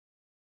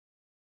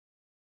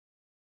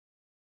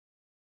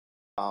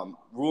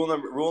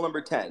Rule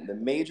number 10. The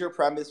major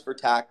premise for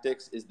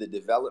tactics is the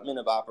development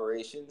of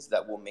operations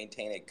that will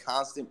maintain a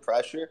constant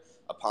pressure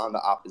upon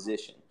the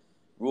opposition.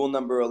 Rule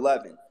number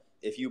 11.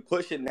 If you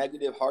push a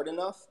negative hard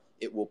enough,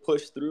 it will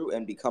push through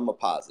and become a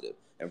positive.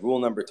 And rule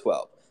number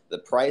 12. The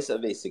price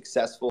of a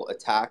successful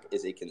attack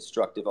is a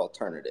constructive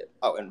alternative.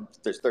 Oh, and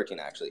there's 13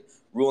 actually.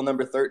 Rule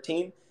number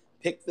 13.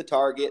 Pick the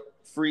target,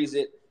 freeze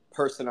it,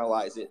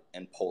 personalize it,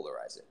 and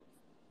polarize it.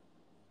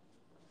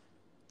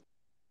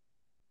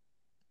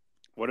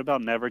 What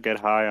about never get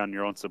high on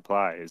your own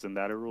supply? Isn't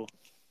that a rule?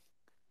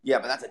 Yeah,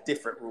 but that's a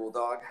different rule,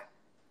 dog.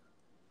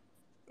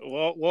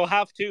 We'll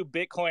have to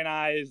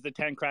Bitcoinize the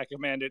 10 crack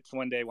commandments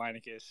one day,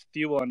 Weinicus.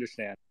 Few will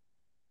understand.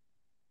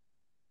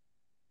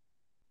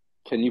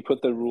 Can you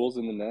put the rules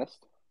in the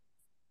nest?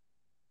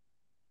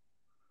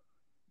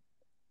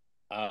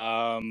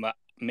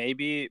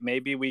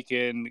 Maybe we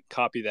can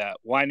copy that.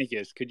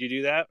 Weinicus, could you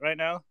do that right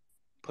now?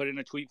 Put it in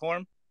a tweet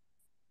form?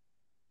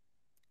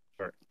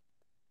 Sure.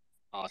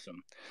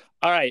 Awesome.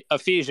 All right,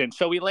 Ephesians.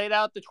 So we laid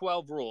out the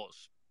 12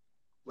 rules.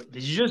 Wait,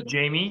 did you just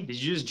Jamie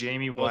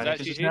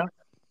Weinicus just now?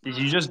 Did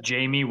you just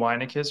Jamie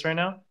Weinicus right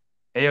now?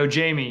 Hey, yo,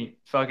 Jamie,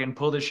 fucking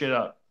pull this shit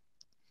up.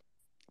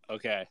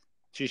 Okay.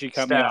 Shishi,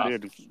 cut me off.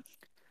 Dude,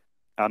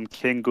 I'm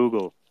King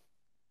Google.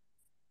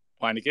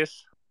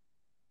 Weinicus?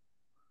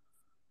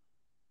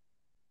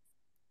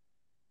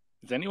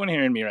 Is anyone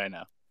hearing me right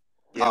now?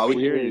 Yeah, we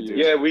hear you, dude.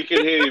 Yeah, we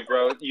can hear you,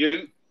 bro.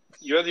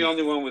 You're the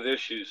only one with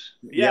issues.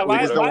 Yeah, we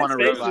just don't want to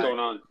Whatever's reply. going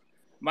on.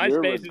 My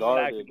You're space is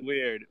retarded. acting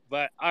weird.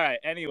 But, all right,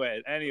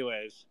 anyways.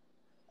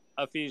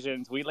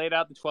 Ephesians, we laid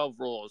out the 12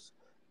 rules.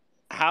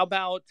 How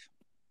about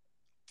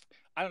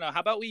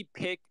we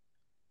pick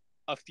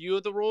a few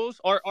of the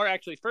rules, or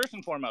actually, first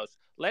and foremost,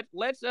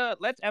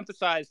 let's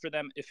emphasize for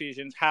them,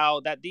 Ephesians,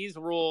 how that these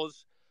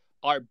rules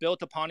are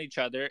built upon each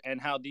other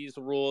and how these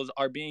rules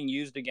are being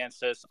used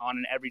against us on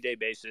an everyday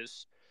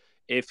basis.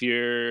 If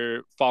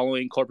you're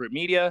following corporate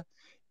media,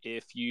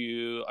 if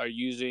you are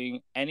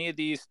using any of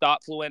these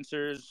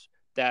thoughtfluencers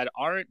that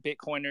aren't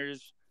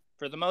Bitcoiners,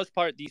 for the most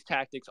part, these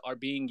tactics are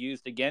being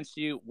used against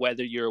you,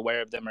 whether you're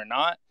aware of them or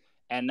not.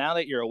 And now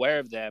that you're aware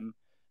of them,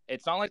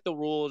 it's not like the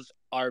rules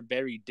are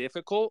very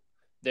difficult.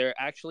 They're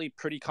actually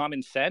pretty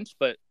common sense.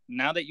 But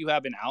now that you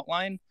have an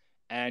outline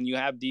and you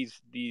have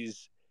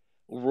these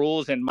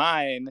rules in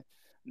mind,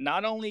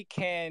 not only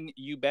can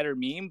you better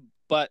meme,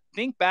 but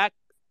think back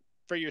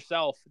for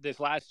yourself this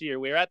last year.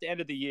 We're at the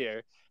end of the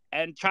year,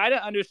 and try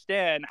to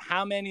understand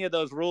how many of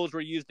those rules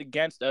were used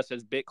against us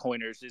as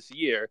Bitcoiners this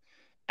year.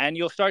 And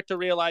you'll start to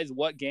realize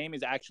what game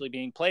is actually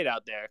being played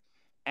out there.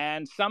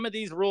 And some of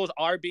these rules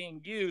are being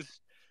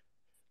used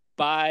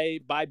by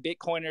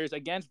Bitcoiners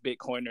against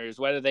Bitcoiners,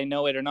 whether they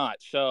know it or not.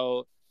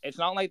 So it's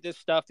not like this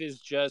stuff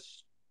is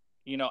just,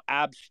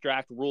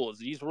 abstract rules.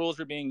 These rules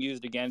are being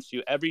used against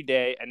you every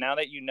day. And now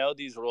that you know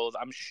these rules,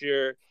 I'm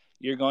sure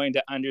you're going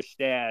to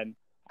understand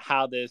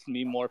how this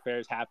meme warfare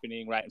is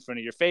happening right in front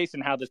of your face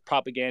and how this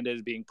propaganda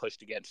is being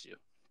pushed against you.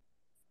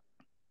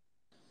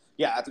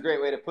 Yeah, that's a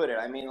great way to put it.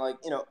 I mean,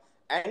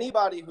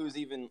 anybody who's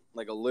even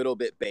a little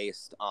bit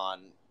based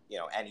on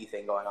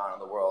anything going on in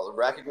the world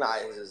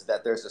recognizes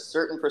that there's a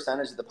certain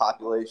percentage of the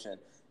population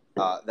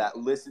that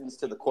listens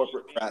to the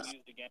corporate press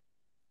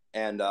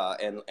and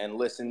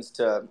listens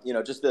to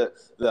just the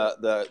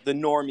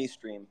normie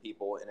stream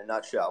people in a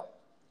nutshell,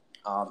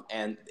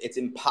 and it's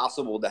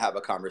impossible to have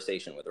a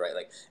conversation with, right?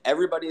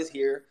 Everybody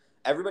here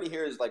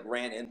is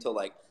ran into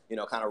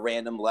kind of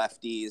random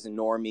lefties and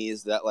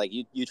normies that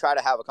you try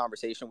to have a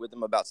conversation with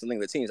them about something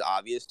that seems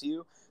obvious to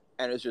you,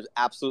 and it's just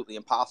absolutely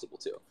impossible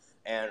to.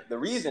 And the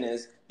reason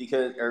is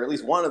because, or at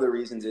least one of the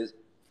reasons is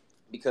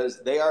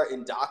because they are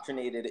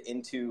indoctrinated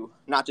into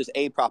not just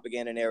a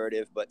propaganda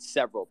narrative, but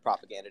several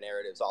propaganda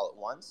narratives all at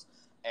once.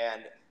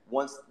 And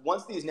once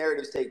these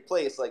narratives take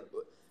place,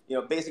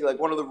 basically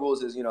one of the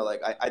rules is,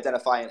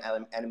 identify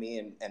an enemy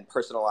and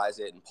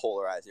personalize it and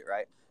polarize it,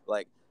 right?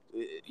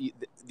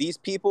 These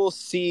people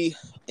see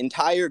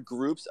entire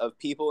groups of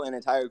people and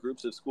entire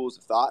groups of schools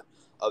of thought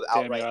of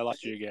outright. Damn, I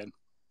lost you again.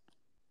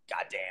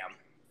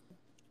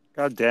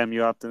 God damn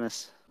you,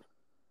 Optimus.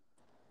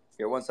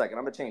 Here, 1 second.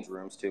 I'm going to change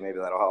rooms, too. Maybe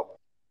that'll help.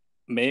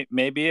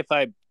 Maybe if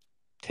I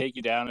take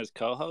you down as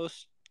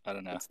co-host, I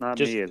don't know. It's not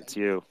me, it's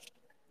you.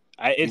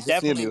 It's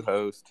definitely a new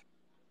host.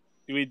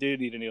 We do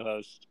need a new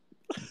host.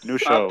 New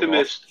show.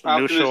 Optimist,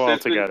 new show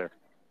altogether.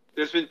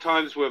 There's been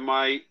times where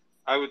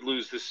I would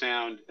lose the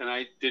sound, and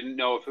I didn't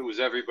know if it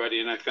was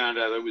everybody, and I found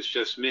out it was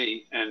just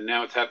me, and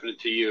now it's happening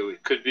to you.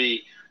 It could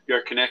be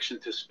your connection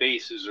to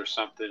Spaces or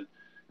something,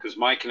 because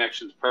my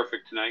connection's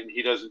perfect tonight, and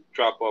he doesn't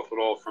drop off at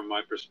all from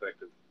my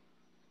perspective.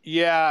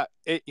 Yeah,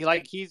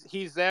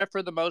 he's there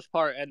for the most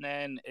part, and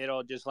then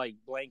it'll just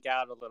blank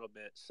out a little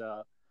bit.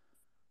 So,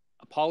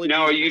 apologies.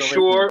 Now, are you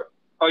sure?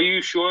 Are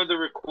you sure the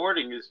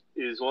recording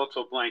is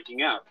also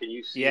blanking out? Can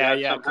you see that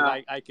somehow?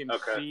 Because I can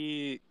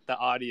see the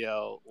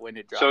audio when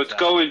it drops. So it's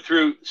going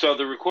through. So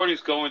the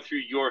recording's going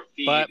through your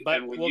feed, but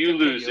and when we'll you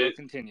lose it,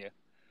 continue.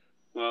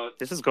 Well,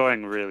 This is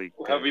going really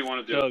however good. you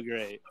want to do So it.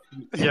 great.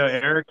 Yeah,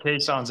 Eric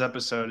Kason's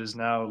episode is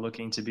now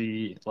looking to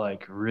be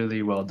like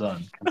really well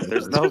done.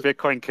 There's no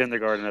Bitcoin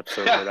kindergarten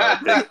episode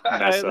without a big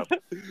mess up.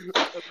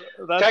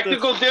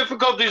 Technical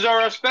difficulties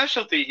are our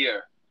specialty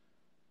here.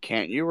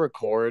 Can't you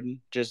record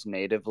just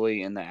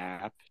natively in the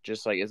app?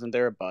 Just like, isn't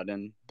there a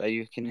button that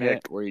you can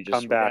hit where you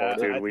just Come back,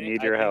 record it? dude. We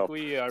need your help.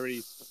 We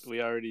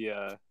already.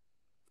 I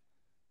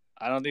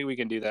don't think we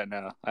can do that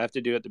now. I have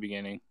to do it at the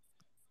beginning.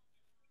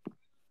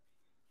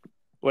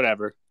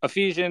 Whatever.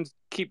 Ephesians,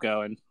 keep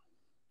going.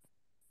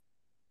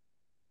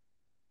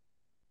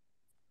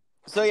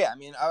 So yeah, I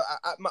mean,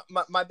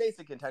 my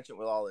basic contention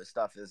with all this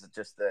stuff is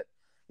just that,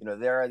 you know,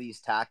 there are these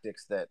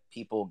tactics that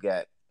people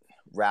get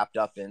wrapped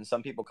up in,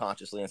 some people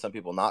consciously and some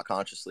people not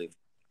consciously,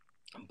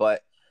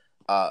 but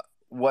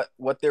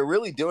what they're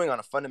really doing on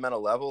a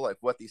fundamental level, like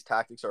what these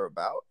tactics are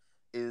about,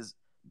 is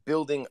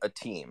building a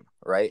team,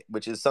 right?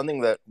 Which is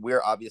something that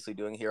we're obviously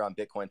doing here on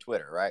Bitcoin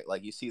Twitter, right?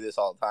 Like you see this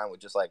all the time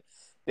with just like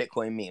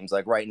Bitcoin memes.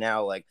 Like right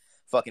now, like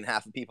fucking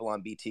half of people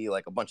on BT,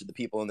 like a bunch of the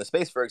people in the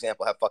space, for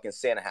example, have fucking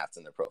Santa hats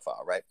in their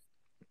profile, right?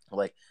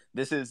 Like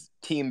this is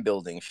team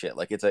building shit.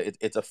 Like it's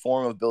a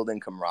form of building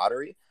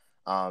camaraderie,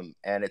 and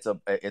it's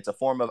a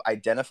form of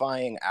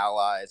identifying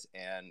allies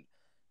and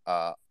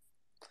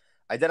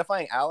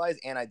identifying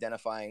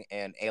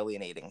and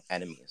alienating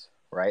enemies,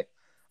 right?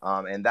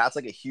 And that's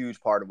like a huge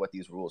part of what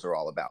these rules are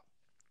all about.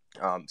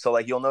 So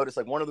like you'll notice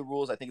like one of the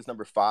rules, I think it's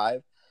number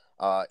 5,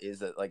 is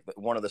that like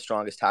one of the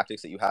strongest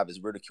tactics that you have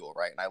is ridicule,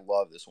 right? And I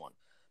love this one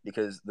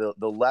because the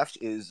left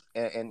is,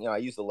 and you know, I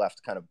use the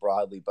left kind of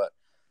broadly, but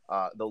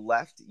the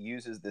left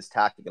uses this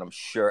tactic, and I'm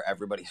sure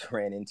everybody's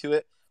ran into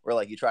it, where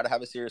like you try to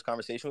have a serious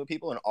conversation with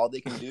people, and all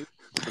they can do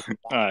is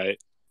all right,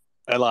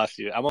 I lost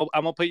you. I'm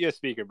gonna put you a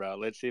speaker, bro.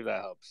 Let's see if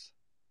that helps.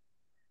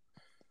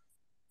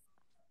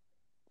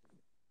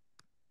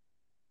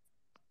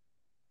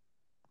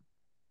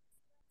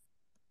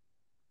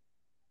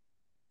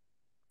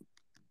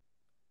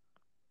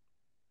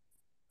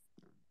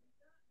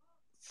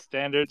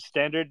 Standard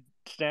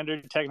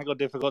technical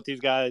difficulties,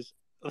 guys.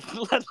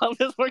 Let's hope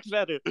this works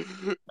better.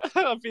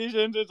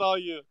 Ephesians, it's all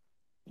you.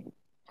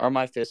 Are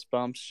my fist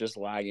bumps just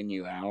lagging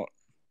you out?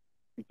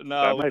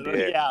 No, That might be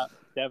it. Yeah,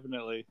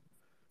 definitely.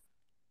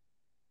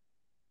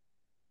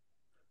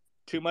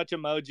 Too much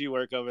emoji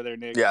work over there,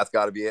 Nick. Yeah, it's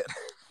got to be it.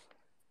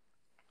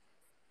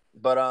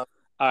 But all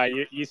right,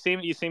 you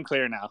seem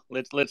clear now.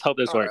 Let's hope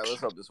this works. All right,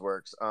 let's hope this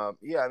works.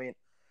 Yeah, I mean,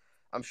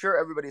 I'm sure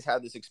everybody's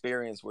had this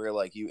experience where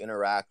like you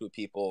interact with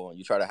people and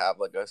you try to have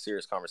like a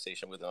serious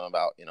conversation with them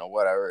about, you know,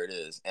 whatever it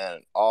is,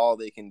 and all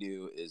they can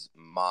do is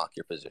mock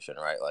your position,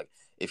 right? Like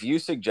if you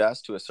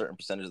suggest to a certain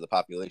percentage of the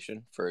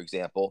population, for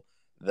example,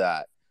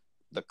 that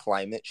the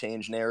climate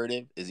change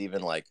narrative is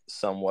even like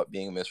somewhat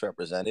being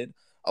misrepresented,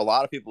 a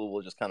lot of people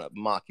will just kind of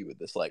mock you with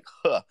this like,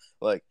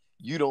 like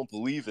you don't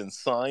believe in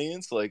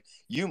science, like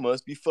you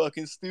must be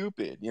fucking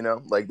stupid, you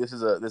know? Like this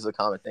is a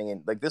common thing,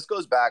 and like this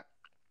goes back,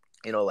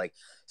 you know, like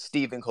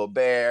Stephen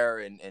Colbert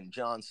and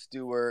Jon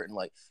Stewart and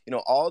like, you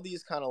know, all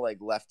these kind of like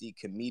lefty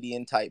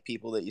comedian type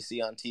people that you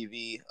see on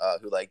TV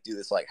who like do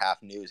this like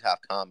half news,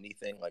 half comedy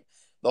thing. Like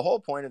the whole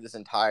point of this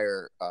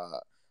entire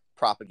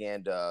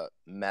propaganda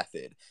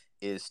method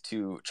is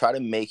to try to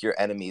make your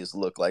enemies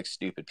look like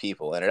stupid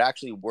people. And it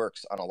actually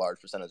works on a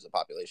large percentage of the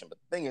population. But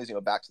the thing is, you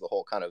know, back to the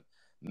whole kind of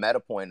meta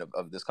point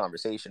of this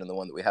conversation and the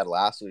one that we had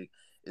last week,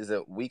 is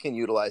that we can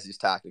utilize these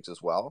tactics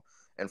as well.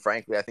 And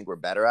frankly, I think we're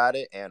better at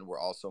it, and we're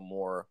also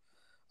more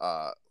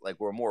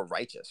we're more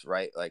righteous,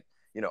 right? Like,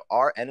 you know,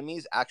 our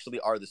enemies actually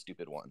are the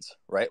stupid ones,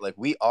 right? Like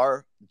we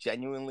are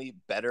genuinely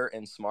better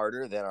and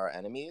smarter than our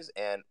enemies,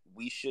 and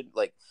we should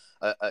like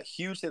a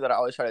huge thing that I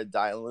always try to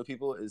dial in with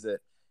people is that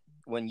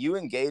when you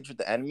engage with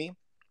the enemy,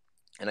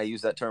 and I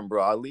use that term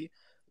broadly,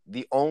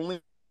 the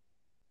only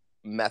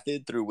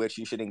method through which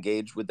you should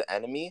engage with the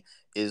enemy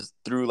is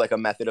through like a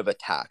method of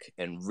attack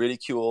and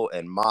ridicule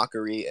and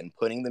mockery and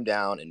putting them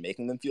down and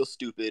making them feel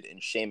stupid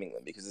and shaming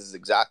them, because this is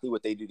exactly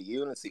what they do to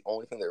you, and it's the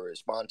only thing they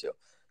respond to.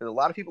 Because a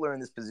lot of people are in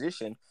this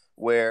position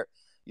where,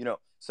 you know,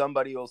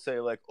 somebody will say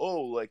like, oh,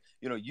 like,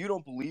 you know, you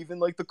don't believe in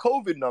like the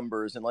COVID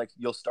numbers, and like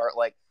you'll start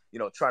like, you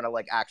know, trying to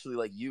like actually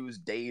like use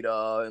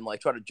data and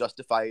like try to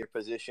justify your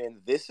position.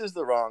 This is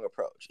the wrong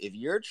approach. If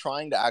you're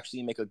trying to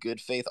actually make a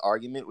good faith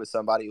argument with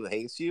somebody who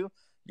hates you,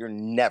 you're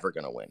never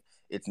going to win.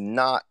 It's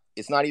not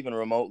even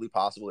remotely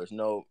possible. There's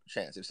no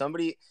chance. If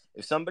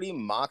somebody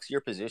mocks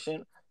your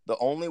position, the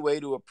only way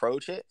to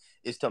approach it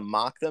is to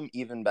mock them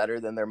even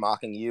better than they're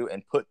mocking you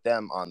and put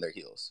them on their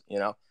heels. You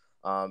know,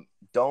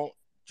 don't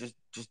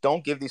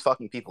give these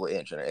fucking people an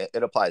inch, and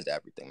it applies to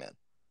everything, man.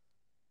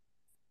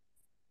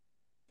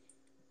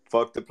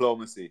 Fuck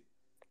diplomacy.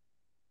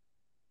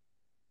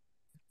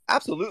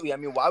 Absolutely. I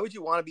mean, why would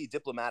you want to be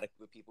diplomatic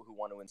with people who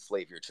want to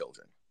enslave your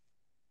children?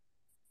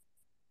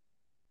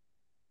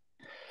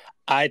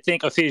 I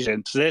think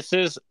Ephesians, I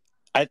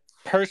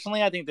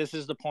think this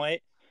is the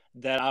point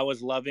that I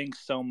was loving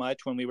so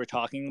much when we were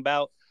talking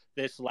about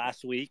this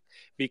last week,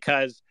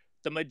 because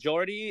the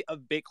majority of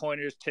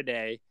Bitcoiners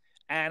today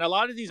And a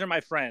lot of these are my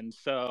friends,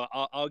 so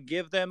I'll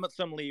give them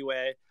some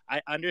leeway.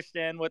 I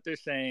understand what they're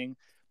saying,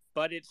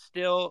 but it's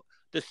still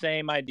the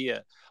same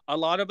idea. A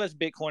lot of us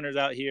Bitcoiners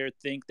out here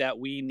think that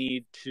we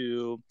need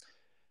to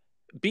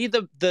be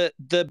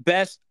the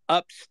best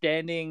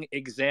upstanding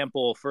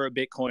example for a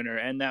Bitcoiner,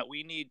 and that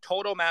we need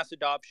total mass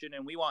adoption,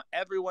 and we want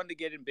everyone to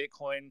get in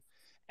Bitcoin,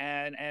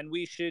 and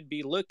we should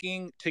be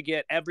looking to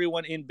get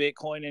everyone in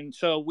Bitcoin. And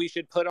so we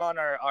should put on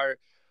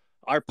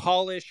our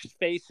polished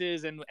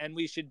faces, and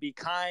we should be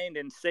kind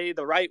and say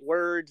the right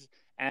words,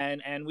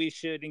 and we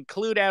should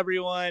include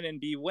everyone and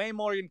be way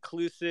more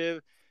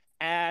inclusive.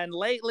 And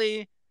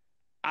lately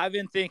I've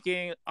been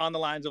thinking on the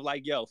lines of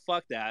like, yo,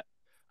 fuck that.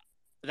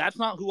 That's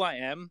not who I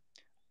am.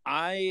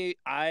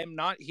 I'm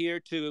not here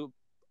to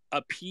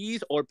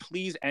appease or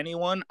please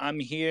anyone. I'm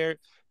here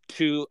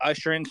to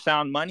usher in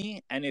sound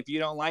money, and if you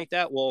don't like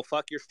that, well,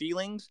 fuck your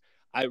feelings.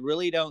 I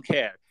really don't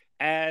care.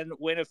 And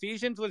when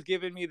Ephesians was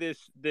giving me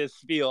this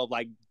feel of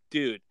like,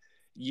 dude,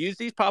 use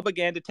these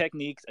propaganda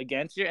techniques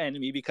against your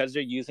enemy because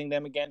they're using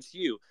them against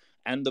you.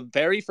 And the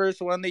very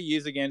first one they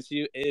use against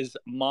you is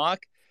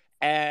mock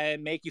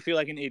and make you feel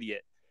like an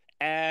idiot.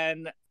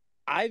 And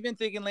I've been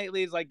thinking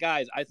lately is like,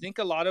 guys, I think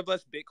a lot of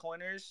us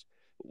Bitcoiners,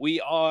 we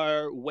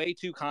are way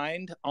too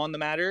kind on the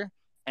matter.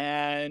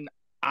 And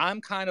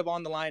I'm kind of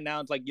on the line now.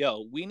 It's like,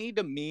 yo, we need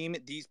to meme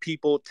these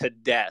people to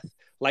death.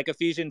 Like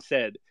Ephesians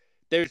said,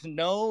 there's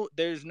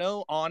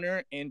no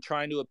honor in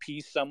trying to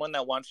appease someone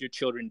that wants your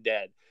children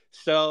dead.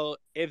 So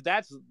if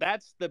that's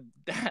the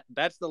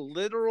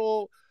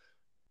literal,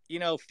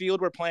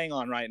 field we're playing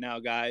on right now,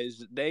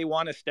 guys. They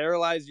want to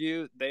sterilize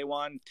you. They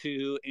want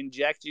to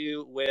inject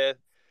you with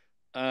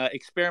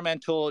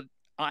experimental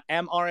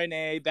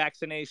mRNA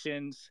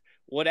vaccinations,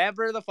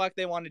 whatever the fuck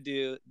they want to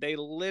do. They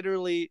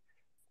literally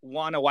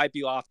want to wipe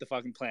you off the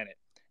fucking planet.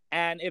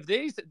 And if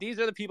these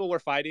are the people we're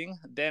fighting,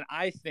 then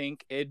I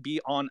think it'd be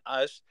on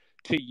us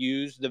to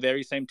use the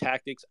very same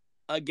tactics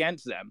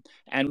against them.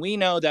 And we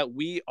know that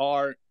we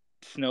are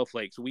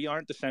snowflakes. We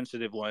aren't the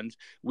sensitive ones.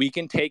 We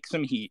can take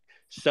some heat.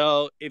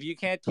 So if you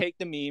can't take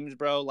the memes,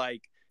 bro,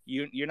 like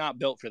you're not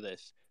built for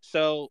this.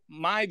 So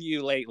my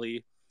view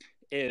lately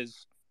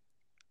is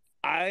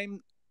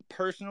I'm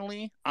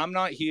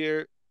not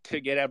here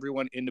to get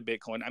everyone into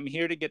Bitcoin. I'm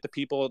here to get the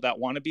people that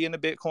want to be into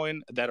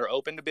Bitcoin, that are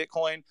open to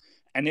Bitcoin.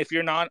 And if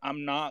you're not,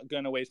 I'm not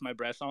going to waste my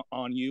breath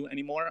on you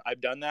anymore.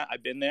 I've done that.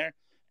 I've been there.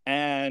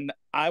 And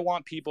I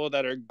want people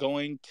that are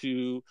going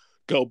to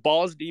go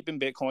balls deep in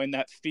Bitcoin,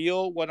 that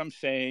feel what I'm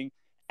saying.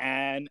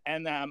 And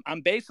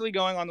I'm basically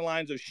going on the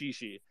lines of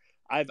Shishi.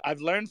 I've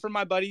learned from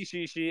my buddy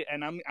Shishi,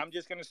 and I'm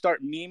just going to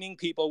start memeing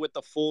people with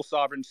the full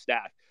sovereign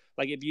stack.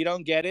 Like, if you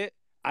don't get it,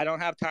 I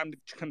don't have time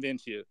to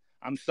convince you.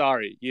 I'm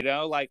sorry.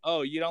 Like,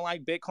 oh, you don't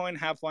like Bitcoin?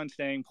 Have fun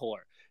staying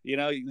poor. You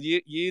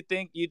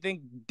think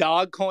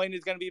Dogcoin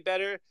is going to be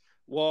better?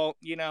 Well,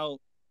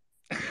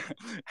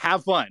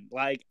 have fun.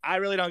 Like, I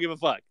really don't give a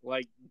fuck.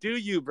 Like, do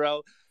you,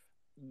 bro?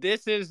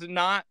 This is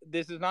not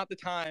the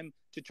time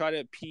to try to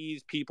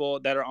appease people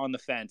that are on the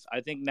fence.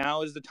 I think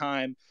now is the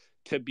time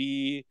to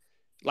be,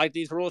 like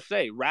these rules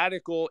say,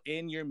 radical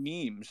in your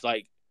memes.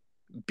 Like,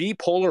 be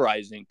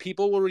polarizing.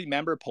 People will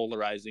remember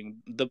polarizing.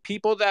 The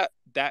people that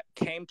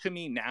came to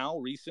me now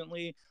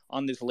recently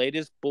on this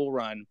latest bull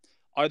run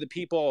are the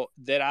people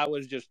that I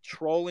was just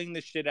trolling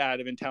the shit out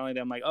of and telling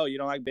them like, oh, you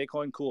don't like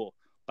Bitcoin? Cool.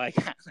 Like,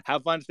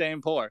 have fun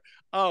staying poor.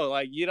 Oh,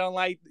 like you don't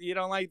like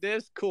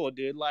this? Cool,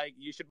 dude. Like,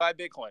 you should buy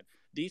Bitcoin.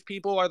 These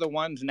people are the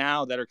ones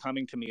now that are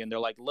coming to me and they're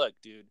like, look,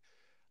 dude,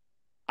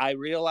 I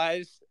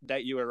realized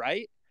that you were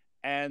right.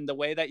 And the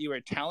way that you were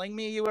telling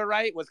me you were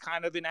right was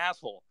kind of an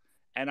asshole.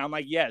 And I'm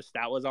like, yes,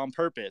 that was on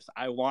purpose.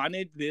 I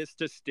wanted this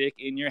to stick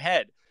in your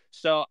head.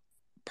 So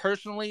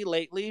personally,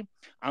 lately,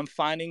 I'm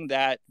finding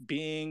that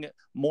being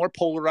more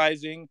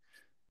polarizing,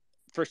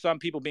 for some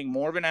people being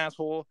more of an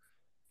asshole,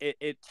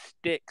 it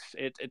sticks.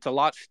 It's a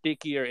lot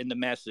stickier in the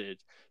message.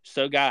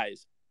 So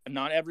guys,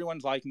 not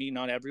everyone's like me.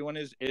 Not everyone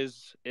is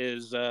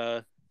as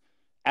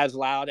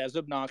loud, as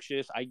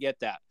obnoxious. I get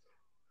that.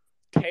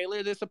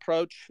 Tailor this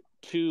approach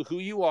to who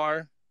you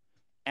are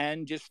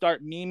and just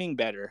start memeing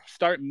better.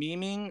 Start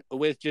memeing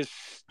with just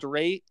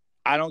straight,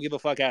 I don't give a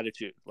fuck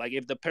attitude. Like,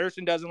 if the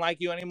person doesn't like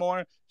you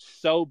anymore,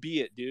 so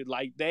be it, dude.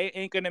 Like, they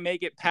ain't going to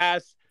make it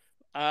past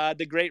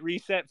the Great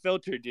Reset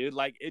filter, dude.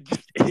 Like, it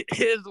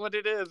is what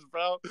it is,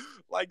 bro.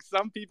 Like,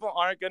 some people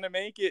aren't going to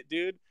make it,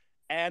 dude.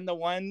 And the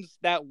ones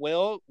that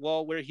will,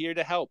 well, we're here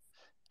to help.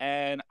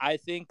 And I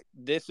think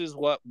this is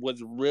what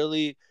was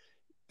really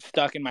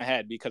stuck in my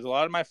head, because a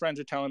lot of my friends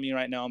are telling me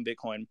right now on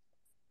Bitcoin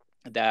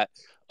that,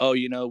 oh,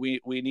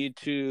 we need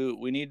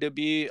to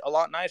be a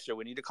lot nicer.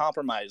 We need to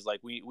compromise.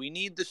 Like, we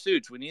need the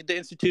suits. We need the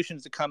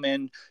institutions to come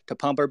in to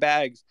pump our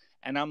bags.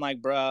 And I'm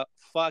like, bruh,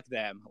 fuck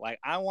them. Like,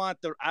 I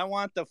want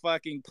the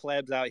fucking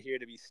plebs out here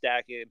to be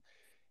stacking.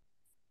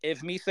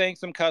 If me saying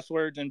some cuss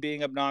words and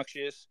being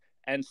obnoxious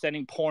and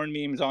sending porn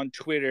memes on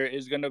Twitter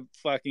is going to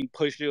fucking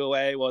push you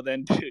away, well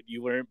then, dude,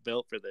 you weren't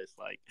built for this.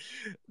 Like,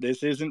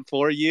 this isn't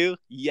for you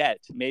yet.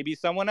 Maybe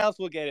someone else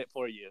will get it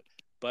for you,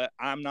 but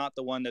I'm not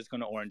the one that's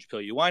going to orange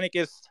pill you.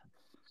 Weinicus,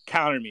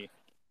 Counter me.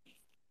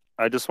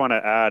 I just want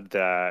to add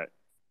that,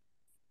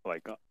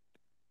 like,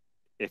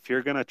 if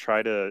you're going to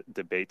try to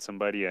debate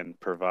somebody and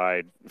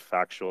provide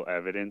factual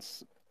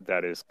evidence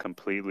that is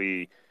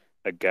completely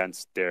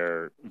against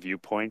their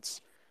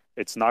viewpoints,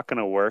 it's not going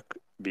to work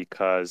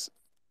because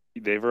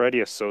they've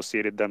already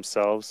associated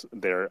themselves,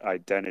 their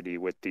identity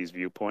with these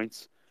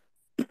viewpoints.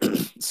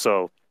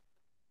 So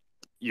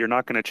you're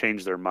not going to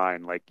change their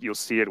mind. Like, you'll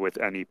see it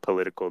with any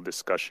political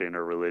discussion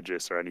or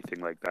religious or anything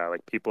like that.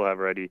 Like, people have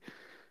already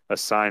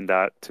assigned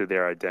that to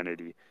their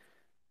identity.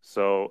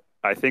 So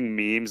I think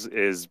memes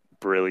is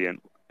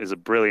a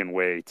brilliant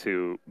way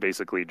to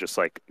basically just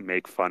like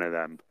make fun of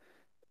them,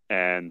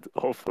 and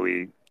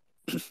hopefully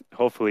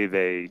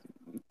they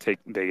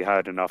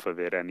had enough of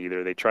it, and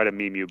either they try to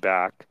meme you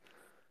back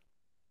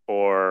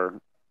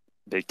or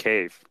they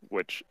cave,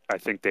 which I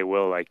think they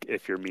will, like,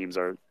 if your memes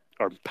are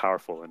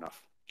powerful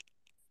enough.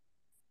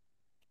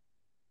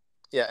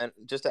 Yeah, and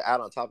just to add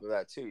on top of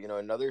that too,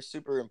 another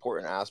super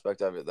important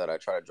aspect of it that I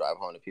try to drive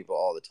home to people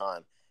all the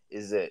time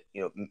is that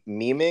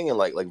memeing and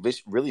like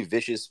really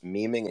vicious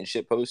memeing and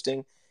shit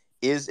posting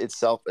is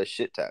itself a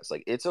shit test.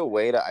 Like, it's a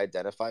way to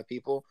identify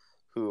people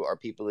who are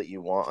people that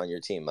you want on your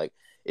team. Like,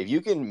 if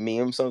you can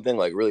meme something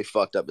like really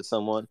fucked up at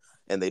someone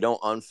and they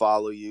don't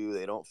unfollow you,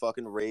 they don't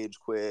fucking rage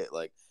quit,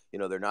 like,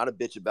 they're not a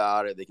bitch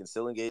about it, they can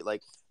still engage.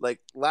 Like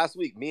last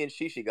week, me and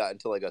Shishi got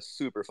into like a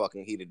super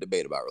fucking heated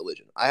debate about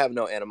religion. I have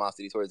no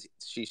animosity towards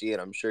Shishi,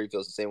 and I'm sure he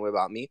feels the same way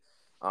about me.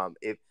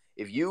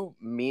 If you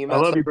meme, I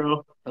love you,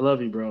 bro. I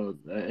love you, bro.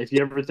 If you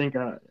ever think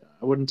I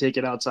wouldn't take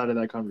it outside of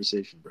that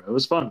conversation, bro. It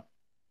was fun.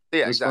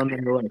 Yeah, it was exactly. fun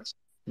and relaxed.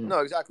 Yeah. No,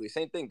 exactly.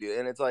 Same thing, dude.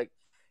 And it's like,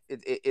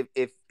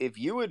 if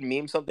you would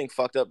meme something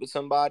fucked up to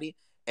somebody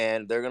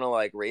and they're gonna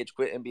like rage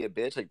quit and be a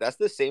bitch, like, that's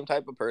the same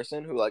type of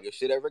person who, like, if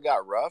shit ever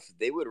got rough,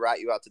 they would rat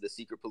you out to the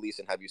secret police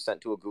and have you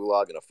sent to a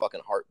gulag in a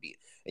fucking heartbeat.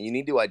 And you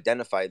need to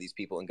identify these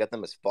people and get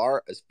them as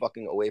far as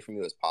fucking away from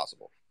you as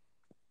possible.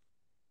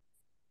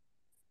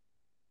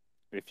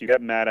 If you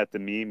get mad at the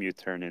meme, you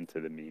turn into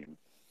the meme.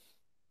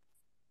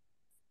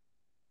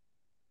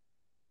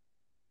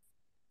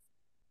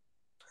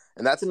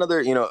 And that's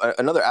another,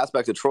 another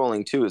aspect of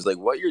trolling too, is like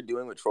what you're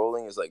doing with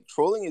trolling is like,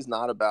 trolling is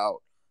not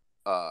about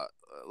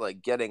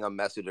like getting a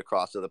message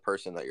across to the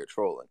person that you're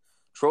trolling.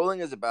 Trolling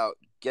is about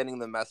getting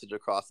the message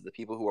across to the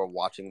people who are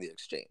watching the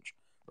exchange,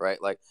 right?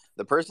 Like,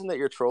 the person that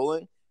you're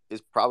trolling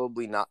is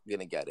probably not going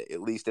to get it,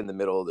 at least in the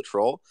middle of the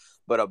troll.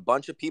 But a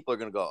bunch of people are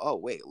going to go, oh,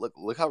 wait,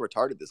 look how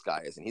retarded this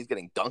guy is. And he's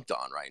getting dunked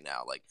on right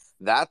now. Like,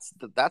 that's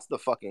the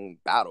fucking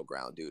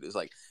battleground, dude. Is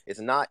like,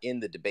 it's not in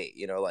the debate,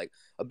 like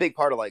a big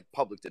part of like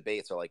public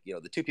debates are like,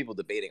 the two people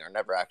debating are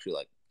never actually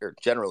like, they're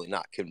generally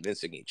not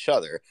convincing each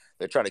other.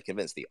 They're trying to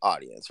convince the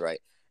audience, right?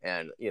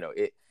 And,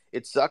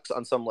 it sucks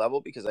on some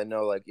level because I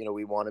know, like,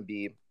 we want to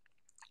be,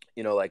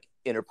 like,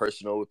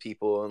 interpersonal with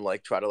people and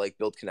like try to like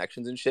build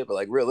connections and shit. But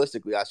like,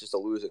 realistically, that's just a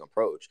losing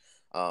approach.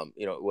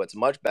 What's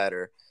much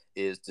better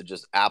is to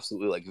just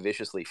absolutely like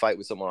viciously fight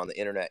with someone on the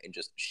internet and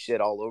just shit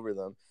all over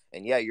them.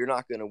 And yeah, you're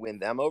not going to win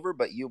them over,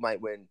 but you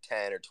might win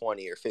 10 or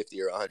 20 or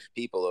 50 or 100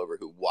 people over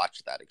who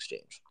watch that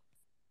exchange.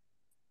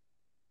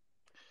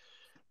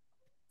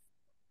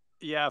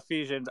 Yeah,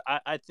 Ephesians.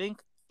 I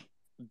think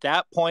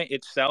that point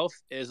itself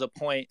is a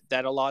point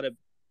that a lot of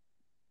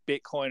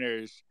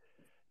Bitcoiners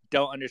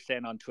don't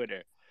understand on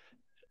Twitter.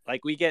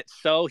 Like, we get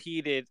so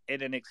heated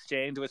in an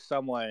exchange with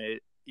someone.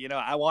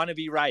 I want to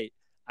be right.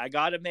 I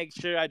got to make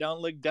sure I don't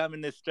look dumb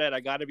in this thread.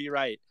 I got to be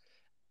right.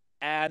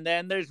 And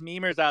then there's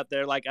memers out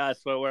there like us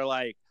where we're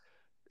like,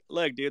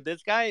 look, dude,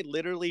 this guy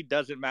literally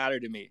doesn't matter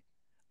to me.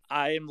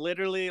 I am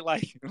literally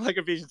like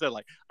Ephesians said,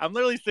 like, I'm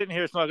literally sitting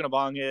here smoking a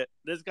bong hit.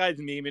 This guy's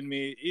memeing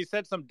me. He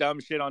said some dumb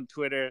shit on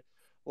Twitter.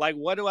 Like,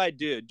 what do I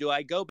do? Do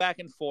I go back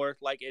and forth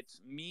like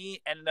it's me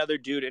and another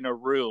dude in a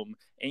room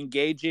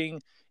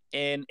engaging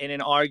in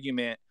an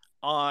argument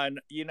on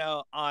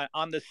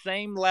on the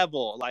same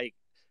level, like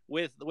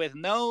with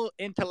no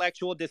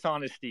intellectual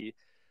dishonesty?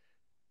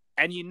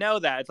 And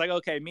that it's like,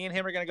 okay, me and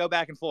him are gonna go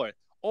back and forth.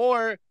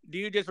 Or do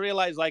you just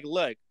realize, like,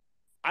 look,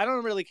 I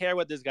don't really care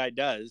what this guy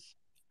does.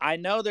 I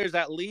know there's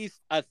at least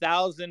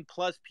 1,000+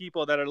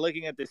 people that are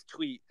looking at this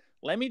tweet.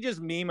 Let me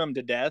just meme him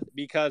to death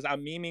because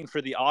I'm memeing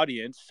for the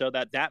audience so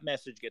that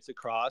message gets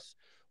across.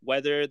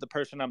 Whether the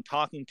person I'm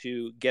talking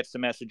to gets the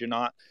message or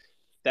not,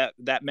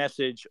 that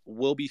message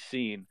will be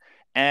seen.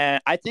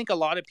 And I think a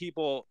lot of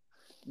people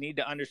need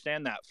to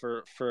understand that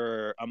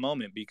for a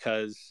moment,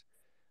 because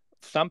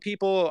some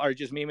people are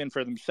just memeing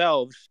for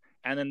themselves,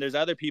 and then there's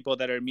other people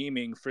that are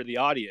memeing for the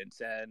audience.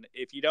 And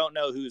if you don't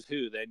know who's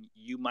who, then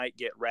you might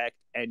get wrecked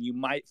and you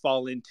might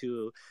fall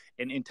into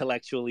an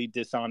intellectually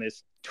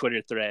dishonest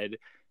Twitter thread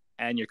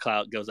and your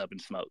clout goes up in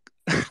smoke.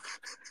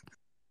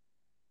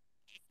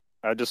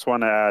 I just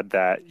want to add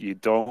that you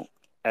don't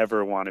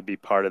ever want to be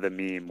part of the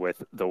meme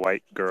with the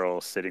white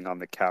girl sitting on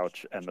the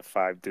couch and the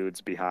 5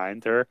 dudes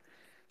behind her.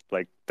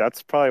 Like,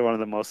 that's probably one of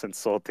the most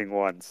insulting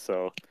ones.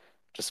 So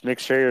just make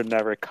sure you're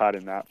never caught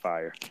in that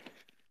fire.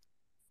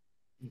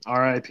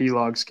 R.I.P.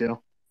 log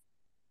scale.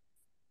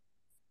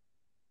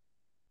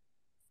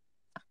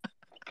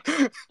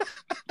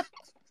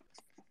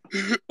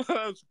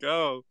 Let's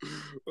go.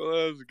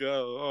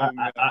 Oh,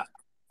 man.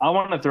 I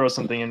want to throw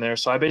something in there.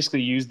 So I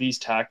basically used these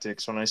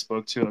tactics when I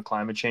spoke to a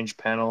climate change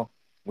panel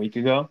a week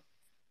ago,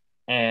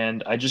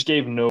 and I just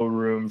gave no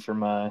room for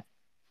my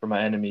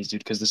enemies, dude.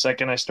 Because the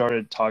second I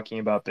started talking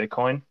about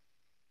Bitcoin,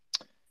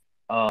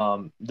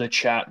 the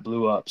chat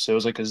blew up. So it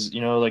was like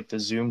like the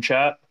Zoom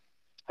chat.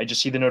 I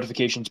just see the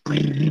notifications.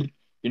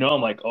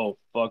 I'm like, oh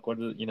fuck, what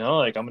is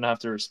like I'm gonna have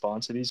to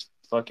respond to these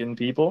fucking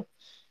people.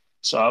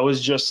 So I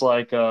was just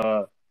like,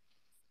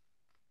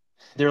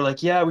 they're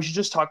like, yeah, we should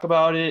just talk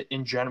about it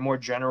in more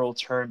general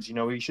terms.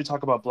 We should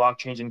talk about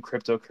blockchains and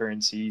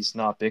cryptocurrencies,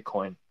 not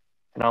Bitcoin.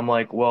 And I'm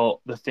like,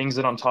 well, the things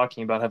that I'm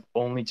talking about have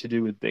only to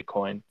do with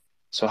Bitcoin.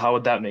 So how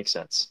would that make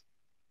sense?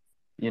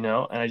 And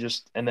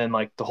then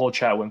like the whole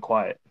chat went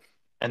quiet.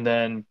 And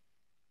then,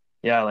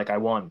 yeah, like I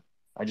won.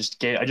 I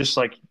just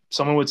like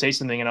someone would say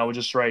something and I would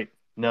just write,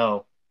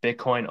 no,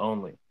 Bitcoin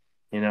only,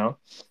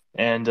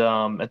 And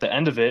at the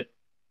end of it,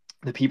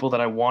 the people that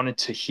I wanted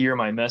to hear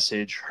my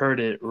message heard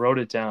it, wrote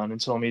it down,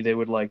 and told me they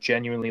would like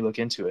genuinely look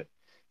into it.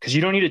 Because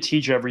you don't need to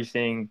teach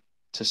everything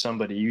to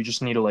somebody. You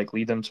just need to like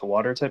lead them to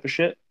water type of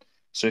shit.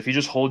 So if you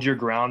just hold your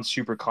ground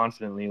super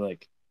confidently,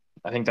 like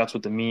I think that's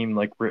what the meme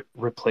like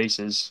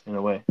replaces in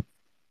a way.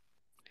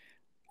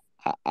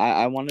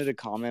 I wanted to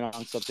comment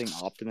on something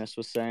Optimus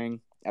was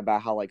saying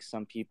about how like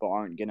some people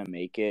aren't gonna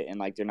make it and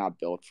like they're not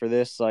built for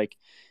this. Like,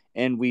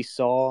 and we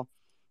saw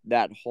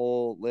that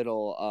whole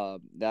little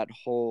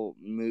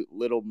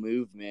little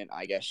movement,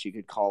 I guess you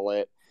could call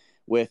it,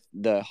 with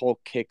the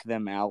whole kick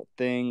them out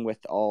thing with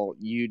all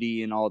UD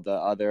and all the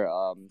other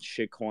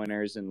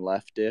shitcoiners and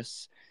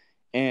leftists.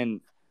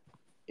 And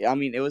I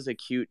mean, it was a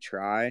cute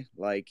try.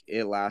 Like,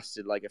 it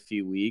lasted like a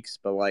few weeks,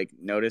 but like,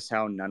 notice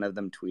how none of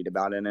them tweet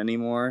about it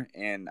anymore.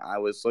 And I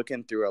was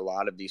looking through a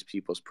lot of these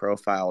people's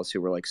profiles who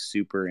were like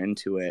super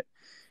into it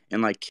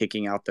and like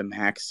kicking out the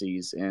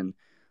maxis. And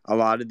a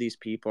lot of these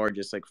people are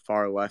just like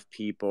far left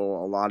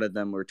people. A lot of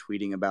them were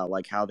tweeting about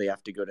like how they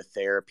have to go to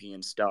therapy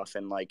and stuff.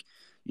 And like,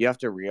 you have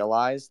to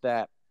realize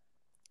that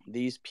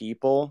these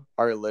people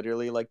are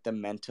literally like the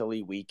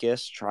mentally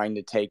weakest trying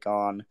to take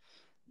on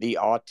the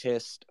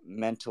autist,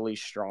 mentally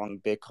strong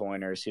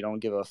Bitcoiners who don't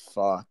give a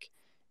fuck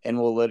and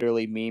will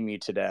literally meme you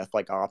to death,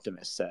 like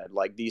Optimus said.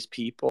 Like, these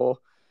people,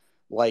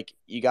 like,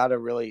 you got to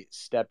really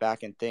step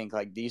back and think,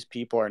 like, these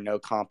people are no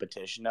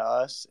competition to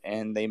us,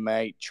 and they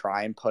might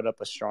try and put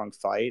up a strong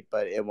fight,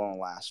 but it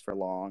won't last for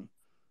long.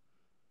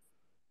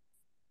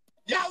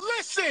 Now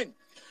listen,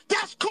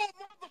 that's called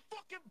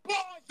motherfucking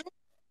bars.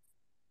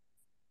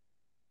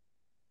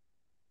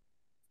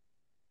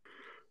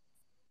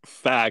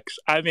 Facts.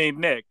 I mean,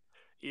 Nick,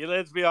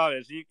 let's be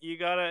honest. You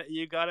gotta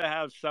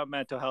have some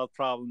mental health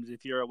problems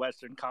if you're a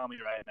Western commie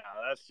right now.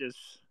 That's just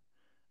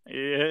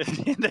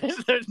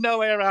there's no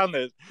way around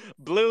this.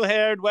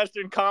 Blue-haired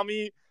Western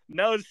commie,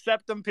 nose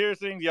septum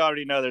piercings. You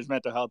already know there's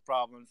mental health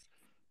problems.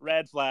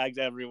 Red flags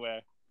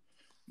everywhere.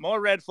 More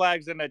red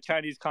flags than a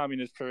Chinese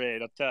Communist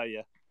parade, I'll tell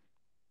you.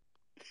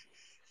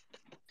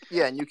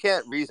 Yeah, and you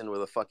can't reason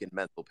with a fucking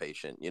mental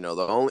patient. The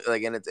only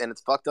and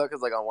it's fucked up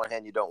because like on one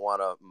hand you don't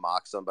want to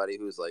mock somebody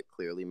who's like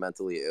clearly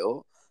mentally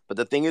ill, but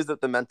the thing is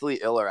that the mentally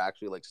ill are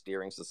actually like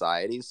steering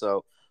society,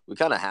 so we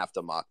kind of have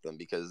to mock them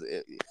because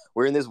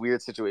we're in this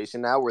weird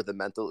situation now where the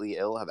mentally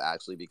ill have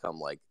actually become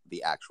like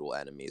the actual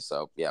enemy.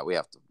 So yeah, we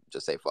have to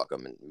just say fuck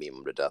them and meme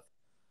them to death.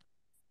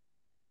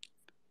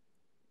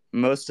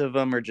 Most of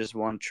them are just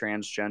one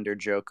transgender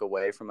joke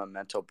away from a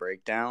mental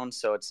breakdown.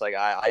 So it's like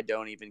I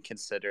don't even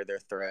consider their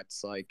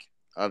threats like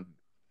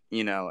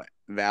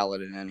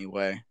valid in any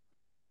way.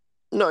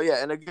 No,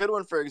 yeah, and a good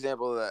one, for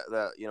example,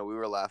 that we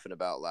were laughing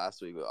about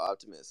last week with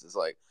Optimus is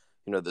like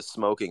the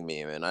smoking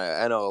meme, and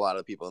I know a lot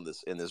of people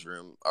in this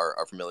room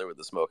are familiar with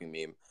the smoking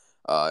meme,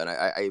 and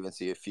I even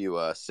see a few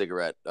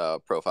cigarette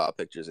profile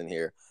pictures in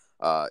here.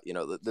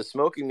 The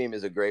smoking meme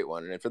is a great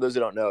one, and for those who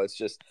don't know, it's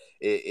just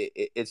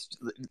it's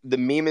the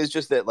meme is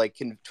just that like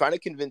trying to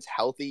convince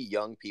healthy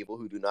young people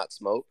who do not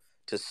smoke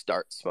to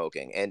start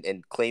smoking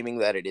and claiming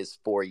that it is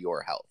for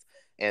your health.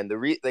 And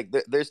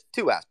there's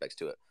two aspects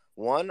to it.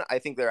 One, I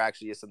think there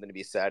actually is something to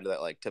be said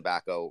that like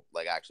tobacco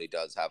like actually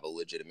does have a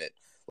legitimate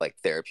like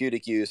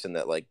therapeutic use, and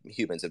that like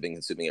humans have been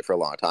consuming it for a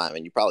long time,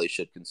 and you probably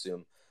should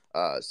consume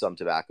some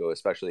tobacco,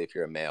 especially if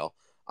you're a male.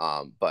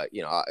 But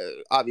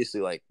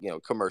obviously like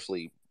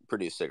commercially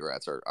produced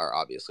cigarettes are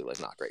obviously like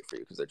not great for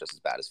you because they're just as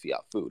bad as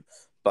fiat food.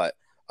 But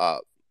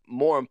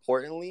more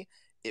importantly,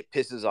 it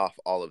pisses off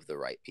all of the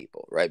right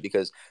people, right?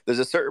 Because there's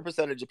a certain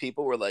percentage of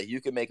people where like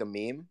you can make a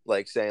meme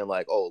like saying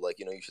like, oh, like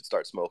you should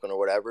start smoking or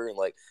whatever, and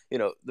like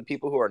the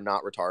people who are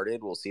not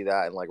retarded will see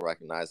that and like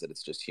recognize that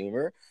it's just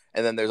humor.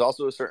 And then there's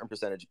also a certain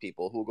percentage of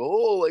people who go,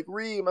 oh, like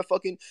my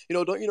fucking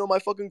don't you know my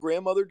fucking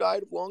grandmother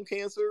died of lung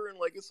cancer and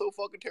like it's so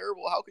fucking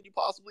terrible, how could you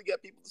possibly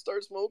get people to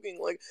start smoking?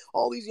 Like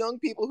all these young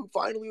people who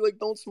finally like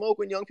don't smoke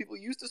when young people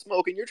used to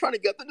smoke, and you're trying to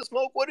get them to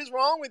smoke, what is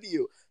wrong with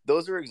you?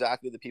 Those are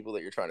exactly the people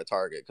that you're trying to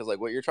target, because like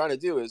what you're trying to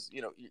do do is,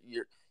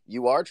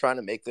 you are trying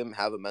to make them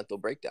have a mental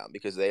breakdown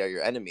because they are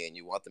your enemy and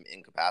you want them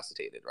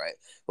incapacitated, right?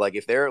 Like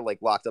if they're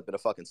like locked up in a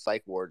fucking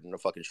psych ward in a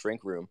fucking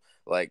shrink room,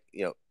 like,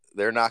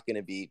 they're not going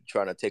to be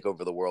trying to take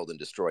over the world and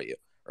destroy you,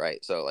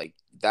 right? So like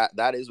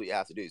that is what you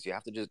have to do. Is you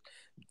have to just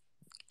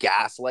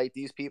gaslight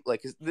these people.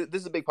 Like,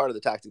 this is a big part of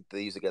the tactic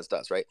they use against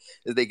us, right?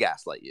 Is they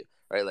gaslight you,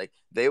 right? Like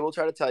they will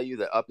try to tell you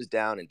that up is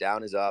down and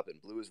down is up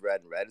and blue is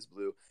red and red is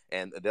blue,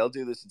 and they'll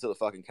do this until the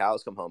fucking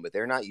cows come home. But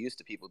they're not used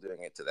to people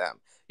doing it to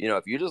them.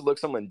 If you just look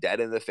someone dead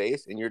in the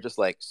face and you're just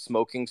like,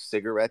 smoking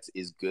cigarettes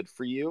is good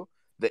for you,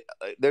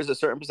 there's a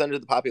certain percentage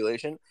of the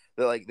population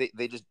that like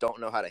they just don't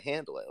know how to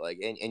handle it. Like,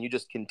 and you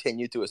just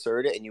continue to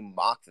assert it and you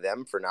mock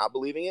them for not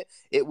believing it.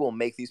 It will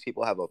make these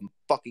people have a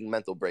fucking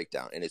mental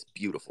breakdown, and it's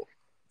beautiful.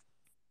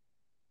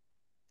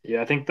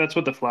 Yeah, I think that's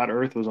what the flat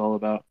Earth was all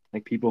about.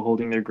 Like people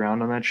holding their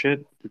ground on that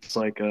shit. It's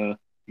like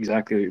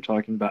exactly what you're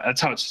talking about. That's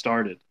how it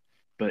started.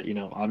 But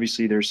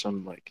obviously there's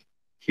some like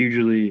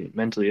hugely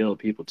mentally ill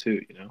people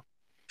too.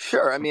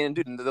 Sure, I mean,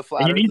 dude, the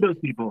flat And you Earth. need those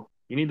people.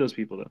 You need those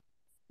people though.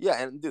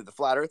 Yeah, and dude, the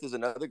flat Earth is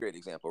another great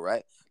example,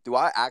 right? Do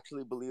I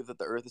actually believe that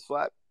the Earth is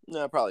flat?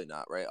 No, probably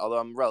not, right? Although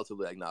I'm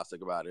relatively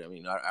agnostic about it. I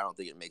mean, I don't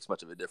think it makes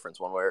much of a difference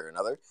one way or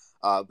another.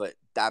 But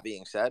that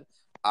being said,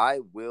 I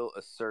will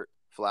assert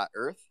flat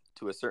Earth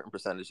to a certain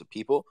percentage of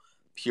people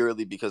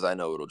purely because I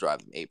know it'll drive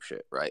them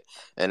apeshit, right?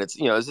 And it's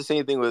it's the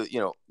same thing with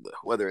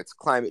whether it's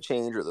climate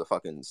change or the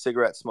fucking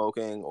cigarette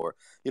smoking or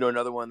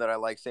another one that I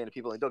like saying to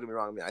people. And don't get me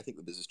wrong, I mean, I think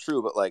that this is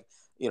true, but like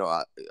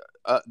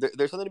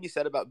there's something to be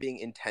said about being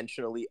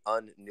intentionally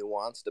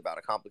unnuanced about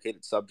a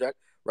complicated subject,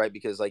 right?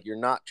 Because like you're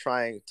not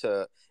trying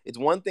to. It's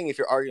one thing if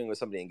you're arguing with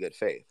somebody in good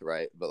faith,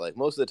 right? But like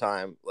most of the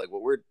time, like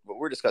what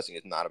we're discussing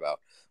is not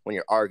about when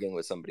you're arguing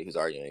with somebody who's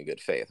arguing in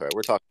good faith, right?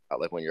 We're talking about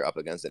like when you're up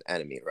against an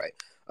enemy, right?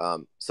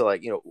 So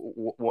like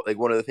like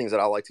one of the things that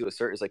I like to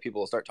assert is like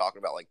people will start talking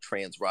about like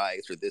trans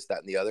rights or this, that,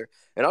 and the other,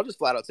 and I'll just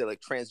flat out say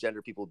like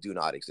transgender people do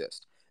not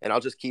exist, and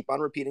I'll just keep on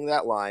repeating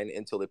that line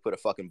until they put a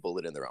fucking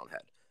bullet in their own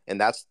head, and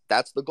that's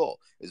the goal,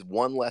 is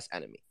one less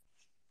enemy.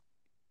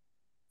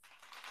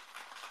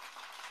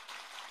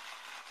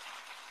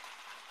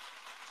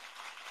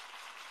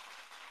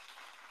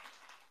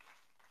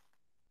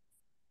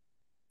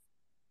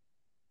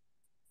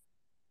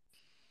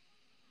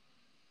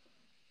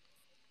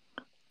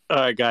 All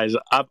right, guys.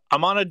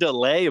 I'm on a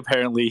delay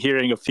apparently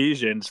hearing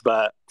Ephesians,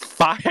 but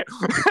fire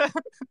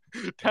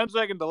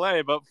 10-second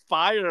delay, but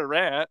fire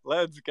rant.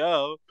 Let's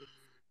go.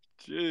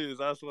 Jeez,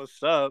 that's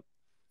what's up.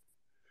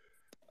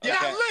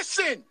 Now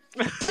listen,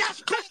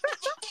 that's called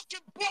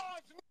fucking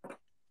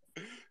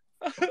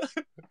bars.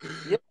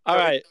 Yeah, All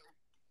right.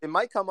 It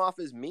might come off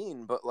as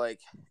mean, but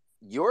like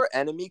your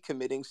enemy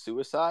committing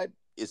suicide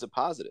is a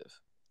positive.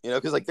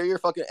 Because like they're your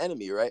fucking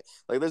enemy, right?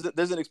 Like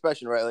there's an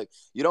expression, right? Like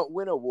you don't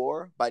win a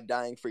war by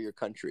dying for your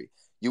country.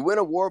 You win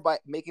a war by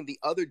making the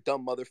other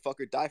dumb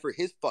motherfucker die for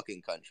his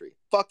fucking country.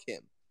 Fuck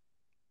him.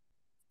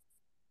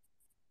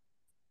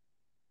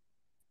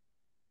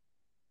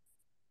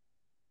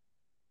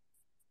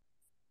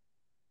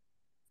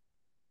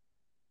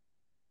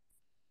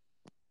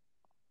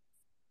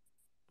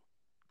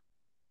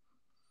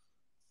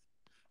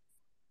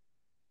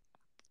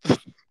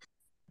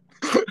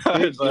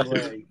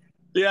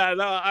 Yeah,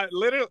 no, I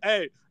literally,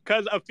 hey,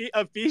 because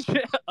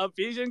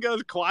Ephesian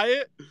goes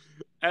quiet,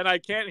 and I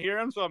can't hear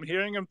him, so I'm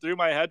hearing him through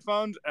my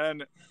headphones,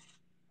 and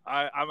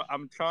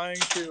I'm trying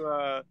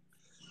to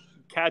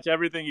catch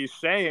everything he's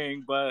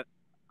saying, but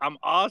I'm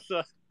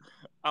also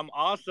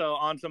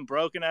on some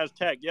broken ass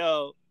tech.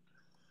 Yo,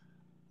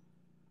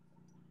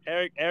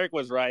 Eric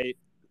was right.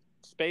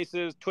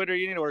 Spaces, Twitter,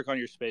 you need to work on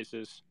your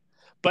spaces.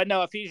 But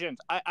no, Ephesians,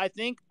 I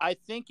think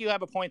you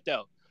have a point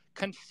though.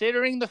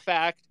 Considering the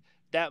fact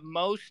that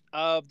most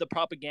of the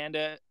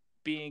propaganda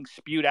being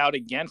spewed out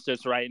against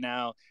us right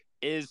now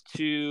is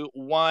to,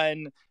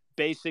 one,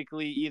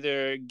 basically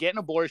either get an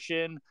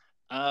abortion,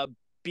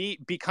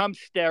 become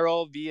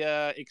sterile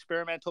via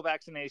experimental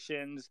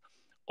vaccinations,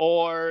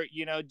 or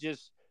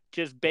just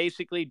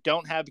basically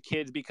don't have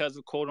kids because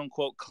of quote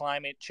unquote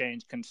climate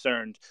change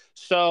concerns.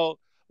 So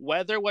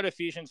whether what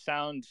Ephesians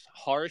sounds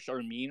harsh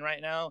or mean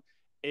right now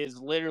is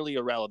literally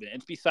irrelevant.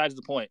 It's besides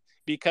the point,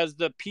 because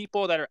the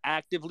people that are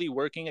actively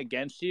working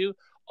against you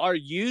are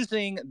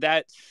using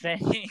that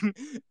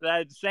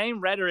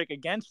same rhetoric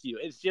against you.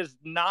 It's just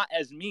not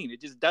as mean. It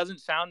just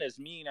doesn't sound as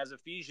mean as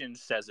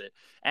Ephesians says it.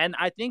 And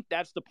I think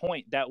that's the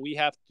point that we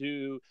have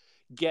to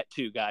get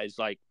to, guys.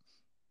 Like,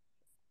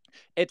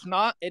 it's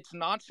not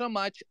so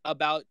much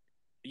about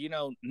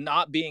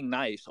not being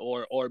nice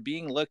or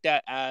being looked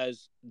at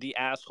as the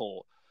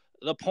asshole.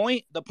 The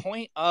point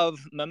of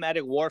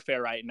mimetic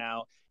warfare right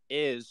now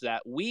is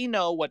that we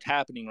know what's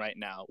happening right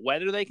now.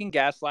 Whether they can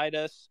gaslight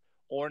us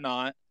or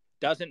not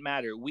doesn't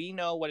matter. We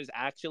know what is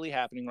actually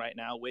happening right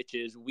now, which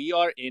is we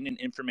are in an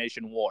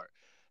information war.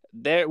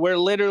 We're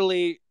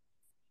literally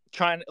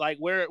trying, like,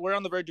 we're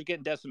on the verge of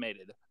getting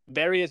decimated,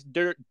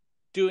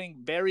 doing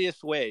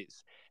various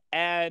ways.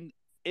 And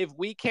if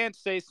we can't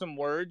say some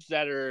words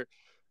that are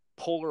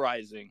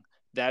polarizing,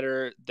 that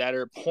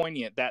are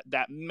poignant,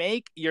 that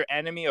make your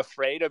enemy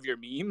afraid of your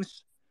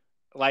memes,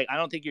 like, I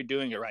don't think you're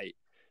doing it right.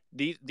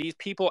 These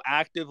people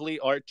actively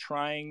are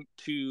trying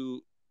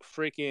to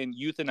freaking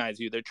euthanize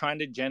you. They're trying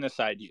to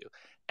genocide you.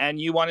 And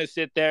you want to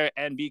sit there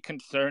and be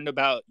concerned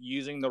about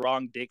using the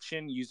wrong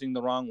diction, using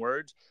the wrong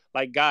words.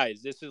 Like,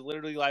 guys, this is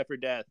literally life or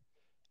death.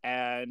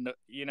 And,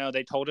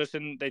 they told us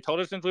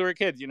since we were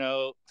kids,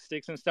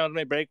 sticks and stones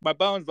may break my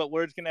bones, but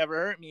words can never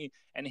hurt me.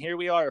 And here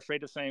we are,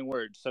 afraid of saying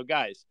words. So,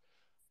 guys,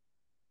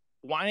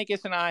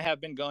 Weinicus and I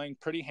have been going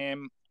pretty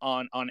ham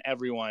on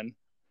everyone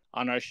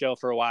on our show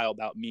for a while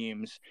about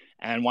memes,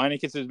 and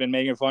Weinicus has been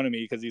making fun of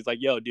me because he's like,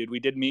 yo, dude, we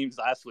did memes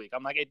last week.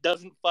 I'm like, it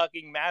doesn't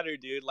fucking matter,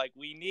 dude. Like,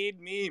 we need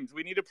memes.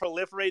 We need to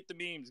proliferate the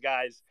memes,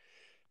 guys,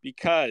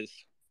 because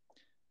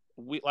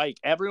we, like,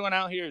 everyone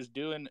out here is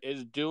doing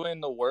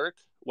the work,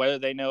 whether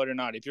they know it or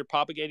not. If you're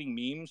propagating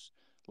memes,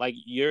 like,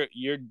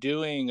 you're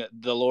doing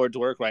the Lord's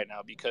work right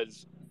now,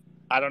 because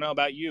I don't know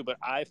about you, but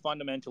I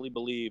fundamentally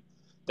believe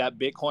that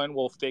Bitcoin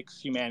will fix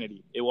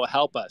humanity. It will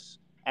help us.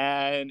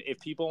 And if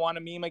people want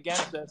to meme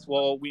against us,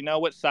 well, we know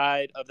what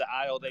side of the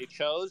aisle they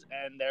chose,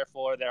 and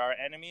therefore they're our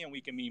enemy, and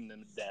we can meme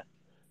them to death.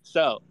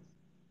 So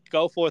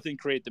go forth and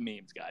create the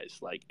memes, guys.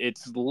 Like,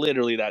 it's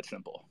literally that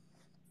simple.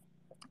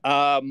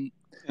 And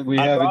we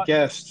have a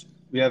guest.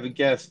 We have a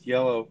guest,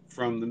 Yellow,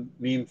 from the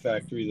Meme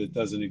Factory that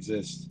doesn't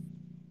exist.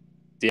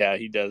 Yeah,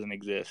 he doesn't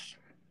exist.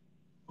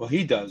 Well,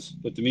 he does,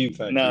 but the Meme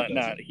Factory doesn't.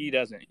 No, he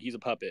doesn't. He's a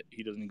puppet.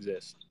 He doesn't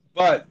exist.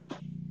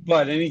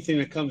 But anything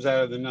that comes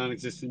out of the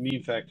non-existent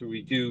Meme Factory,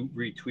 we do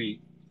retweet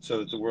so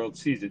that the world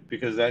sees it,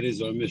 because that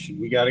is our mission.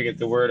 We got to get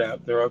the word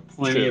out. There are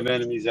plenty of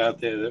enemies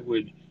out there that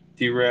would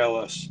derail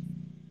us.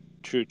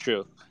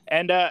 True.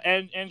 And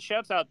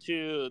shouts out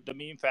to the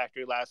Meme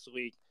Factory last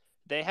week.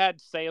 They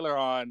had Sailor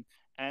on,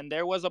 and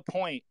there was a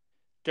point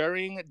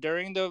during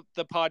the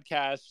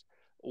podcast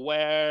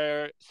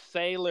where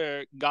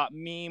Sailor got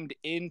memed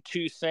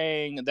into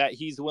saying that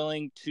he's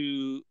willing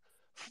to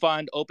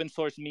fund open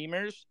source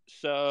memers.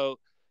 So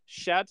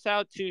shouts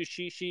out to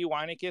Shishi,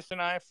 Weinicus,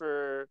 and I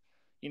for,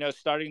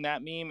 starting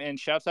that meme, and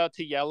shouts out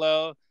to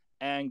Yellow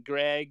and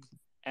Greg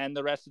and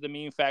the rest of the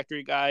Meme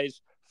Factory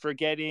guys for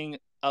getting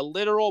a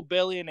literal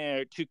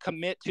billionaire to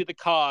commit to the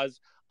cause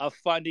of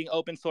funding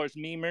open source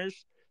memers.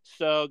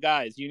 So,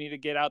 guys, you need to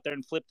get out there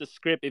and flip the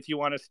script if you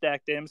want to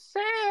stack them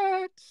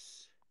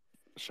sats.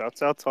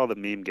 Shouts out to all the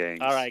meme gangs.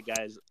 All right,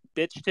 guys.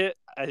 Bitch Tit,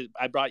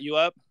 I brought you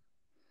up.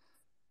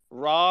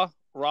 Raw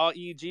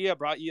EG, I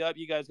brought you up.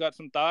 You guys got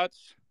some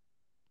thoughts?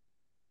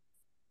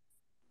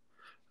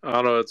 I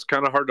don't know. It's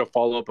kind of hard to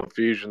follow up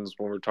Ephesians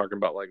when we're talking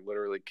about, like,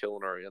 literally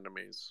killing our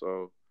enemies.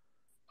 So,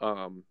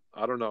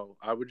 I don't know.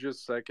 I would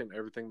just second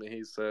everything that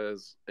he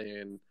says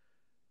and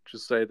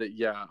just say that,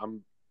 yeah,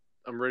 I'm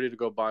ready to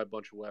go buy a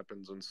bunch of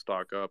weapons and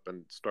stock up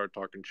and start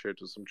talking shit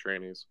to some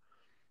trainees.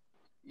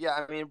 Yeah,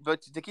 I mean,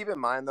 but to keep in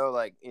mind though,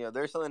 like,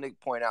 there's something to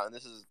point out, and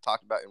this is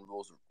talked about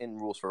in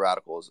rules for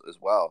radicals as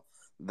well,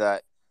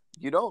 that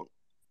you don't.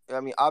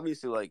 I mean,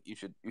 obviously, like, you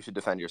should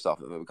defend yourself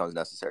if it becomes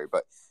necessary,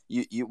 but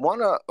you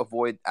want to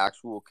avoid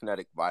actual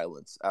kinetic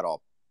violence at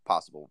all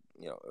possible,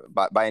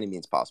 by any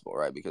means possible,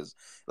 right? Because,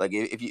 like,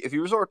 if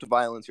you resort to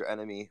violence, your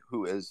enemy,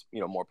 who is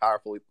more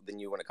powerful than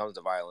you when it comes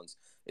to violence,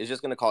 is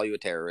just going to call you a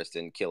terrorist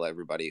and kill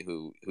everybody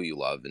who you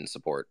love and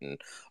support and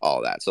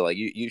all that. So, like,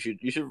 you should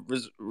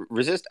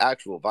resist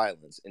actual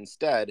violence.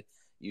 Instead,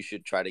 you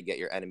should try to get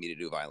your enemy to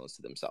do violence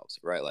to themselves,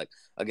 right? Like,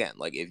 again,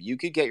 like, if you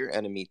could get your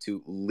enemy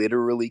to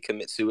literally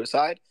commit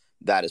suicide,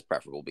 that is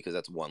preferable, because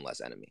that's one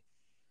less enemy.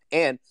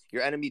 And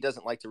your enemy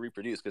doesn't like to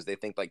reproduce because they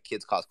think, like,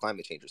 kids cause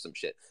climate change or some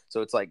shit. So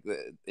it's like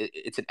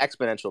it's an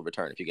exponential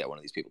return if you get one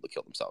of these people to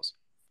kill themselves.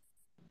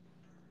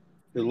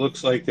 It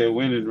looks like they're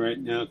winning right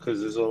now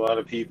because there's a lot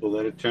of people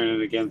that are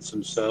turning against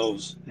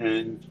themselves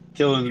and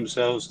killing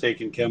themselves,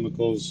 taking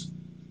chemicals,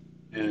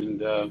 and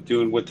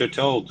doing what they're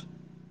told.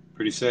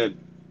 Pretty sad.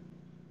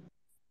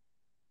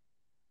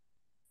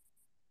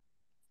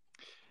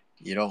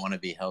 You don't want to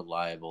be held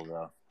liable,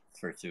 though,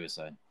 for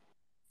suicide.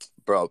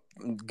 Bro,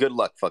 good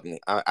luck fucking.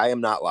 I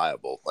am not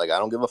liable. Like, I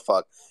don't give a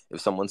fuck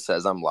if someone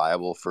says I'm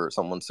liable for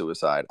someone's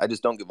suicide. I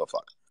just don't give a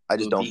fuck. I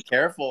just don't. Be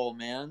careful,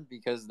 man,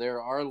 because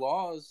there are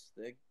laws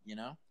that,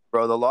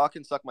 Bro, the law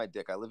can suck my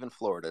dick. I live in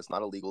Florida. It's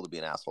not illegal to be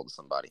an asshole to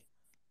somebody.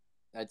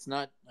 That's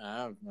not.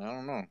 I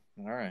don't know.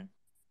 All right.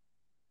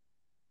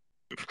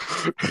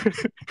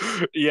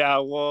 Yeah,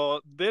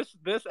 well, this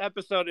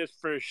episode is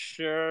for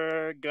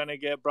sure gonna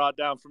get brought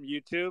down from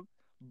YouTube,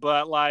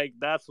 but, like,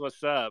 that's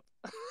what's up.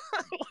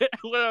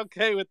 We're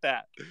okay with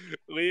that.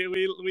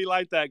 We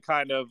like that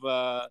kind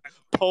of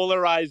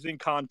polarizing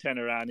content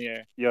around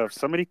here. Yo, if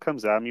somebody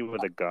comes at me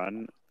with a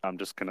gun, I'm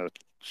just gonna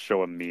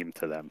show a meme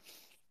to them.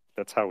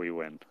 That's how we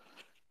win.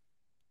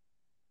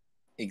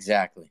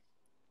 Exactly.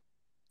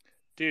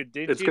 Dude,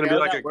 did it's you gonna know be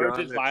like that a words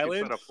gun is that violence?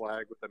 shoots at a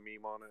flag with a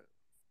meme on it.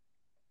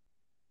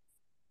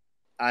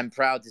 I'm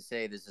proud to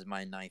say this is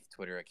my 9th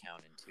Twitter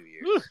account in 2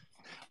 years. Whew.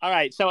 All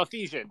right, so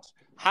Ephesians,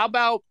 how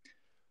about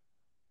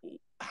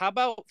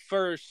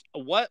first,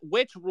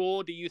 which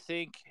rule do you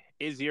think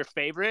is your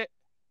favorite,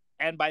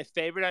 and by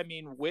favorite, I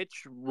mean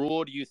which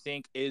rule do you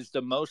think is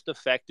the most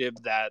effective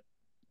that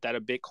a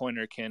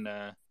Bitcoiner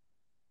can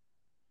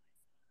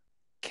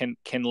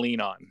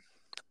lean on?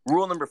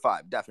 Rule number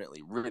 5,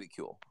 definitely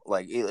ridicule.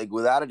 Like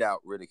without a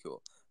doubt,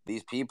 ridicule.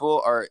 These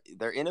people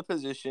they're in a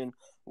position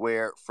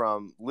where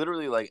from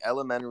literally like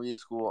elementary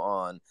school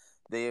on,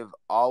 they've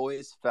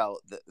always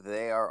felt that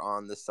they are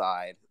on the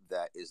side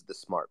that is the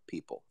smart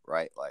people,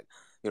 right? Like,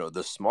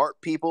 the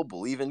smart people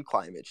believe in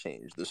climate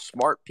change. The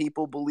smart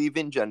people believe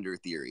in gender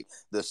theory.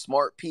 The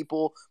smart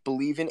people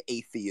believe in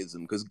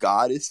atheism because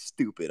God is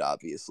stupid,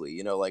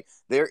 obviously. Like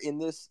they're in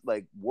this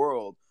like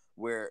world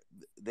where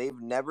they've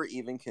never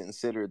even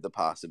considered the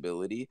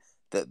possibility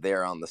that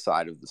they're on the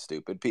side of the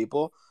stupid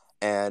people.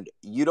 And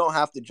you don't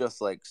have to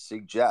just like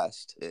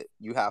suggest it.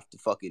 You have to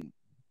fucking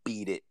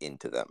beat it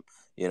into them,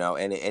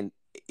 and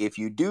if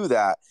you do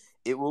that,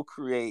 it will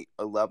create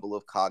a level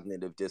of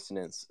cognitive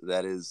dissonance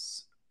that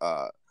is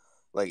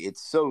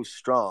it's so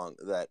strong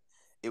that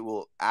it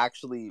will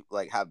actually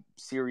like have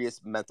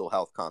serious mental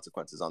health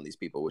consequences on these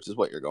people, which is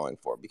what you're going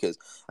for. Because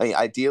I mean,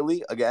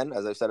 ideally, again,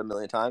 as I've said a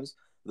million times,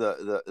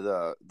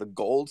 the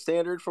gold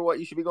standard for what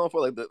you should be going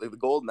for, like the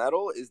gold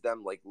medal, is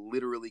them like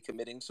literally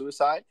committing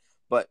suicide.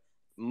 But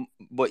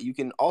what you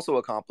can also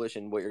accomplish,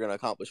 and what you're going to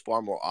accomplish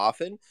far more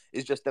often,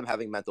 is just them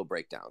having mental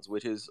breakdowns,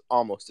 which is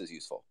almost as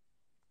useful.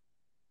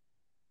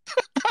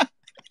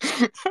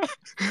 I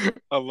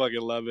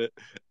fucking love it.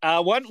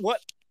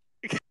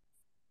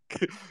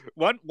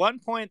 One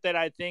point that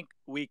I think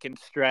we can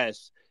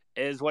stress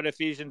is what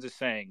Ephesians is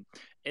saying,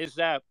 is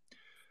that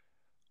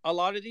a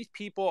lot of these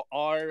people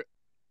are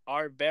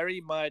very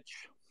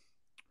much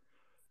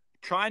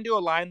trying to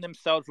align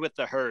themselves with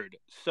the herd.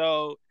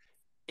 So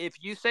if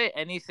you say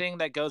anything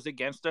that goes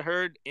against the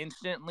herd,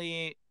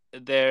 instantly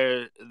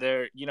their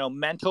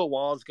mental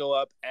walls go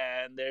up,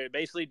 and they're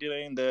basically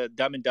doing the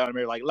Dumb and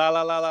Dumber, like la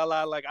la la la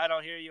la, like I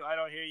don't hear you.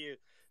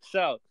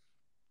 So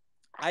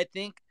I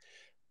think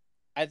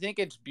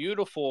it's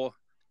beautiful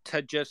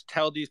to just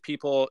tell these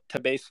people to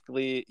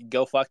basically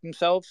go fuck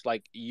themselves,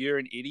 like you're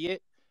an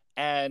idiot.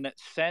 And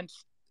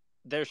since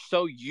they're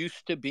so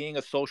used to being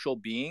a social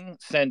being,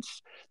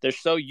 since they're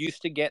so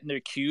used to getting their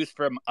cues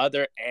from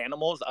other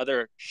animals,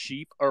 other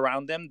sheep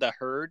around them, the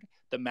herd,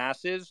 the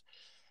masses,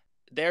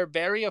 they're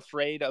very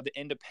afraid of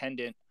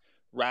independent,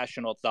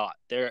 rational thought.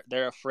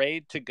 They're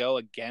afraid to go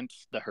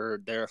against the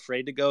herd. They're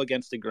afraid to go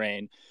against the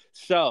grain.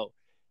 So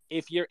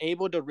if you're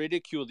able to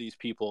ridicule these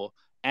people,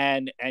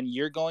 and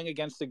you're going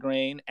against the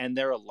grain, and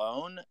they're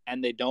alone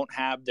and they don't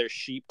have their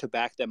sheep to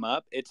back them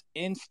up, it's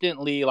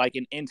instantly like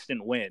an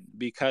instant win,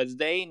 because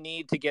they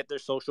need to get their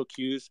social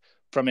cues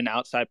from an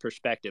outside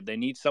perspective. They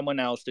need someone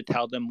else to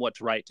tell them what's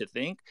right to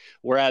think.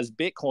 Whereas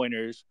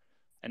Bitcoiners,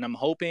 and I'm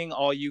hoping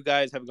all you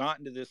guys have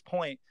gotten to this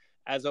point,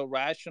 as a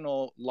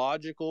rational,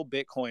 logical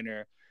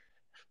Bitcoiner,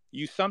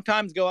 you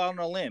sometimes go out on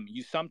a limb.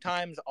 You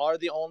sometimes are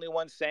the only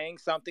one saying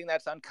something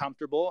that's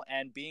uncomfortable,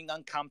 and being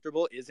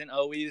uncomfortable isn't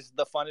always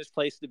the funnest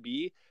place to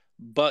be,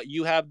 but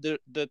you have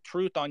the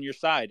truth on your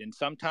side. And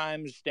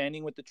sometimes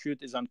standing with the truth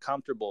is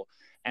uncomfortable.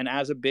 And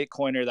as a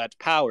Bitcoiner, that's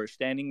power,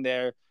 standing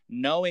there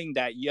knowing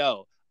that,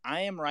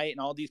 I am right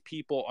and all these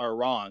people are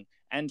wrong.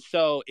 And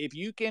so if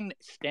you can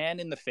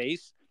stand in the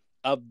face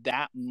of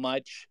that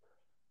much,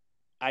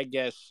 I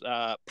guess,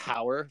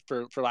 power,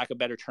 for lack of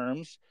better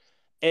terms,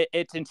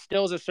 it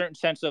instills a certain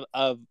sense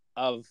of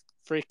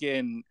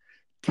freaking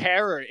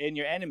terror in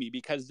your enemy,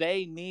 because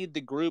they need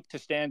the group to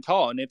stand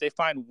tall. And if they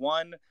find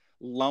one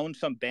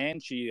lonesome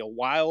banshee, a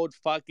wild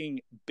fucking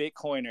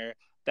Bitcoiner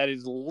that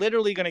is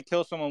literally going to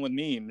kill someone with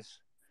memes,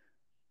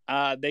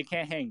 they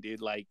can't hang,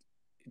 dude. Like,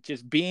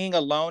 just being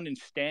alone and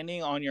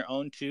standing on your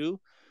own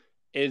too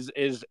is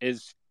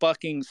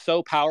fucking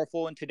so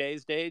powerful in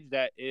today's age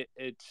that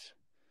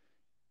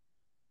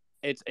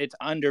it's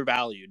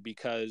undervalued,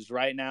 because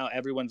right now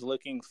everyone's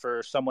looking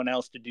for someone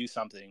else to do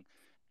something.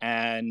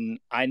 And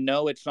I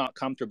know it's not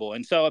comfortable.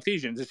 And so,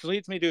 Ephesians, this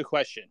leads me to a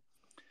question.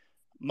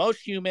 Most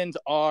humans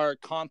are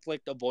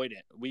conflict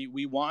avoidant.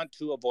 We want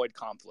to avoid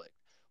conflict.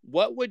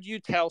 What would you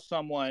tell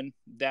someone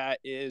that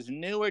is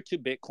newer to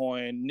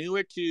Bitcoin,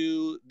 newer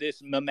to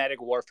this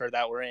mimetic warfare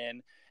that we're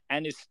in,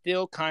 and is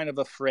still kind of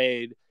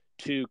afraid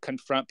to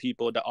confront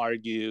people, to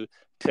argue,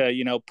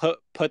 to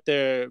put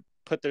their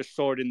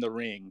sword in the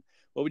ring?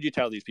 What would you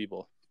tell these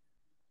people?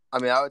 I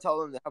mean, I would tell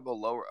them to have a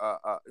lower,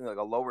 like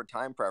a lower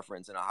time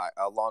preference and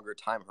a longer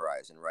time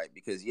horizon, right?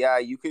 Because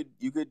you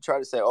could try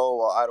to say, oh,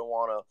 well, I don't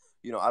want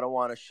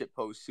to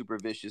shitpost super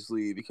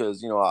viciously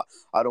because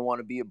I don't want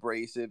to be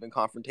abrasive and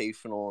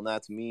confrontational, and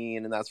that's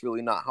mean, and that's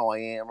really not how I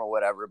am, or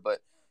whatever. But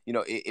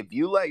if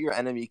you let your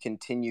enemy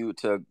continue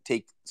to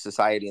take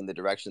society in the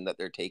direction that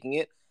they're taking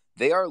it,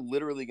 they are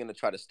literally going to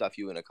try to stuff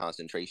you in a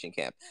concentration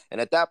camp.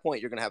 And at that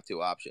point, you're going to have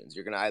two options.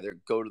 You're going to either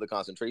go to the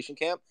concentration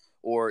camp,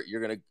 or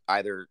you're going to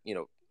either,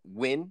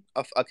 win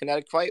a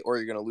kinetic fight, or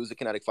you're going to lose a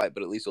kinetic fight,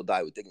 but at least you'll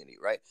die with dignity,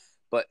 right?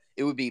 But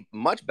it would be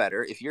much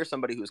better if you're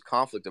somebody who's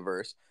conflict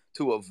averse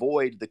to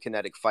avoid the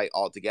kinetic fight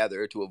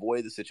altogether, to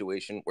avoid the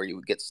situation where you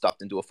would get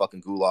stuffed into a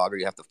fucking gulag or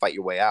you have to fight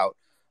your way out,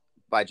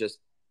 by just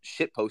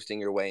shit posting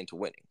your way into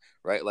winning,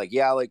 right? Like,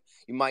 yeah, like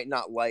you might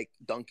not like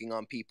dunking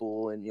on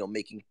people and, you know,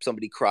 making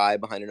somebody cry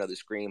behind another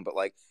screen, but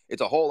like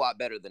it's a whole lot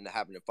better than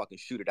having to fucking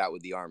shoot it out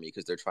with the army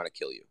because they're trying to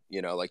kill you,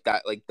 you know, like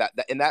that,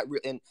 and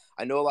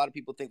I know a lot of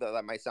people think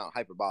that might sound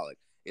hyperbolic.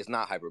 It's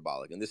not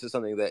hyperbolic, and this is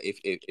something that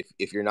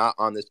if you're not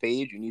on this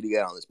page, you need to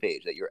get on this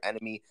page. That your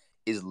enemy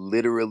is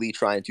literally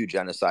trying to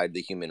genocide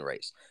the human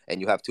race,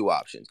 and you have two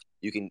options.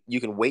 You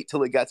can wait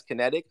till it gets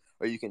kinetic,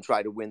 or you can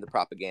try to win the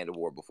propaganda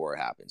war before it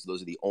happens.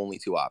 Those are the only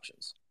two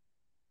options.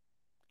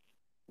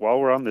 While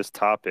we're on this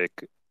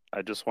topic,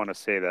 I just want to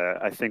say that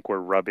I think we're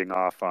rubbing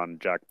off on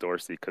Jack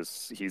Dorsey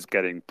because he's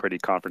getting pretty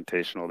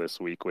confrontational this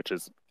week, which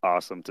is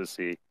awesome to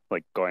see,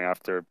 like going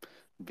after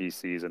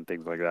VCs and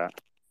things like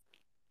that.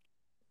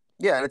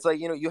 Yeah, and it's like,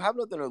 you know, you have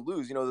nothing to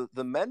lose. You know,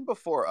 the men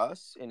before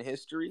us in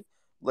history,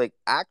 like,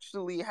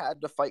 actually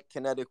had to fight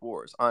kinetic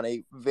wars on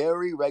a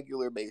very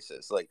regular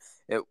basis. Like,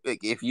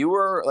 if you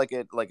were like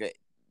a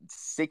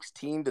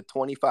 16 to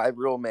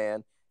 25-year-old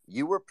man,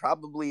 you were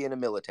probably in a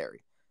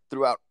military.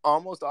 Throughout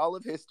almost all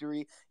of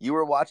history, you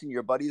were watching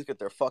your buddies get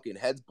their fucking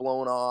heads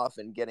blown off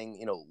and getting,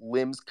 you know,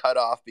 limbs cut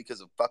off because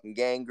of fucking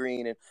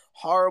gangrene and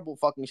horrible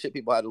fucking shit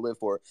people had to live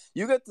for.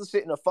 You get to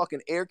sit in a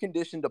fucking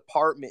air-conditioned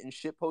apartment and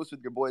shit post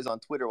with your boys on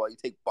Twitter while you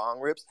take bong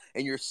rips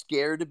and you're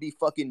scared to be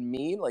fucking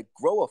mean? Like,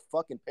 grow a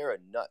fucking pair of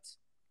nuts.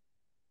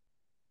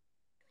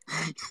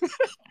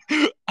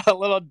 A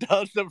little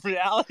dose of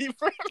reality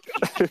for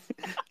him.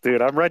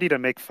 Dude, I'm ready to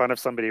make fun of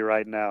somebody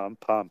right now. I'm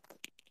pumped.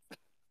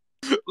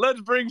 Let's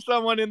bring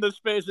someone in the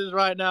spaces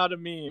right now to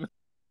meme.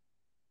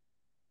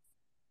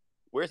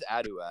 Where's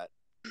Adu at?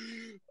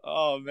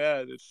 Oh,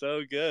 man, it's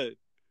so good.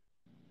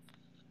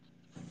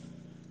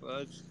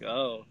 Let's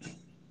go.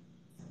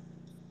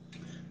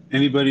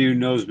 Anybody who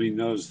knows me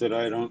knows that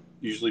I don't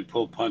usually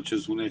pull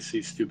punches when I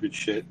see stupid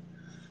shit.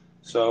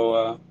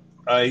 So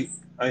I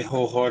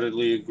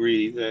wholeheartedly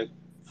agree that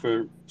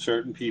for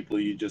certain people,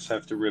 you just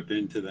have to rip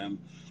into them.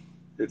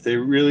 If they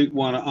really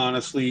want to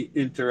honestly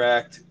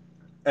interact,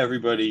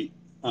 everybody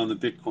on the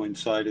Bitcoin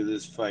side of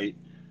this fight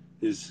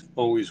is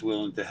always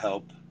willing to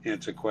help,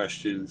 answer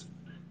questions,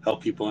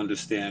 help people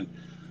understand.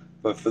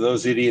 But for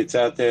those idiots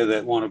out there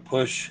that want to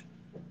push,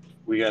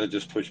 we got to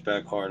just push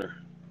back harder.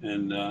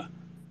 And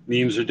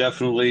memes are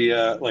definitely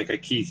like a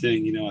key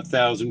thing, you know,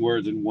 1,000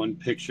 words in one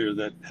picture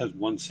that has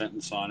one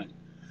sentence on it.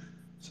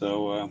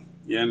 So,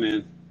 yeah,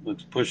 man,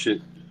 let's push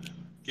it.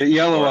 Get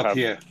Yellow up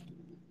here.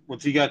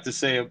 What's he got to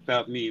say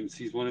about memes?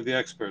 He's one of the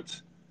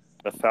experts.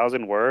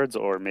 1,000 words,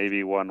 or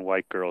maybe one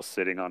white girl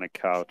sitting on a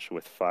couch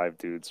with 5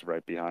 dudes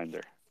right behind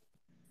her.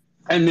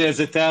 And there's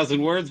 1,000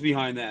 words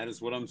behind that,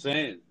 is what I'm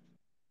saying.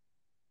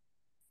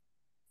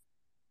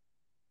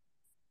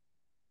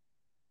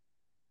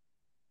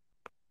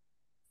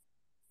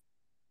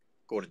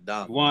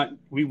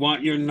 We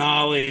want your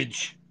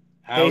knowledge.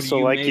 How Hey, so do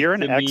you like make you're an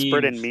the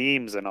expert memes? in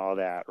memes and all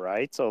that,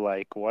 right? So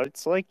like,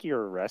 what's like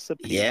your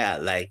recipe? Yeah,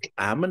 like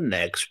I'm an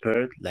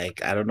expert.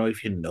 Like I don't know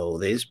if you know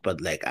this, but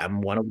like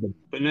I'm one of the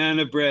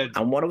banana bread.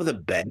 I'm one of the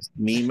best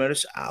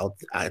memers out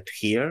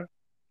here.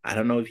 I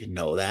don't know if you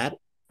know that.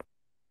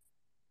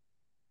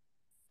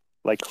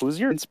 Like, who's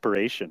your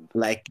inspiration?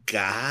 Like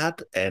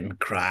God and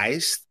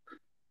Christ,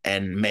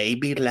 and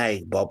maybe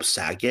like Bob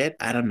Saget.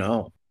 I don't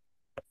know.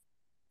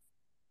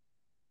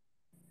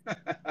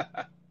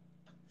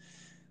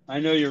 I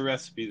know your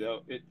recipe,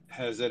 though. It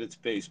has at its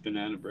base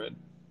banana bread.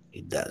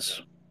 It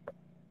does.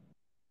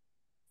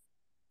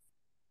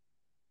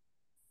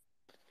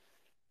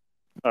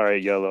 All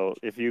right, Yellow,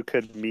 if you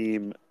could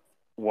meme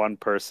one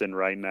person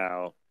right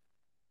now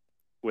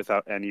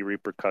without any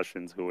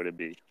repercussions, who would it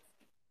be?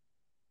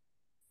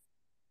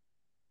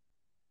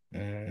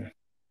 And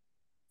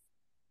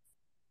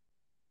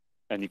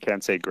you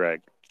can't say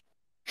Greg.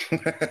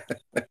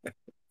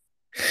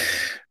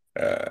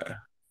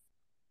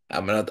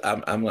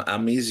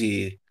 I'm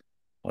easy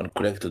on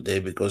Greg today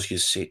because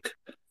he's sick.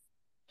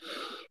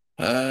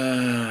 Who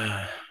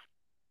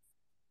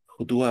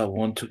do I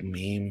want to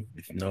meme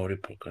with no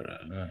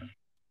repercussion?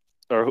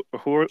 Or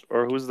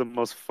who's the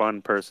most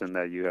fun person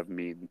that you have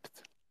memed?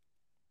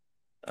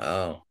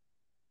 Oh,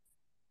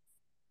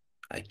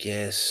 I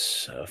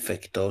guess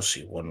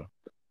Fektosi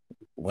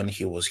when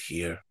he was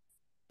here.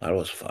 That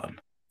was fun.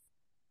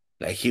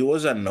 Like he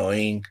was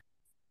annoying,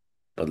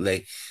 but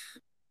like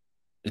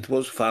it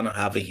was fun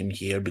having him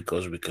here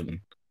because we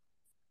can.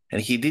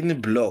 And he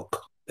didn't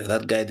block.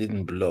 That guy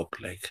didn't block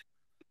like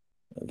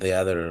the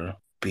other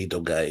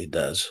pedo guy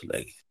does.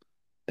 Like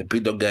the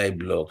pedo guy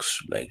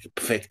blocks. Like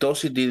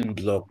Fektosi didn't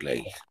block.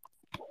 Like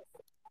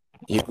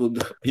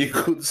you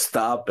could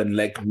stop and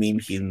like meme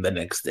him the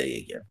next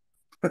day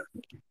again.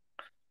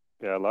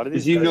 Yeah, a lot of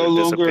these Is he guys no are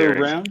longer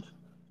disappearing. around?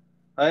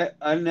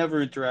 I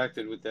never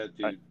interacted with that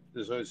dude.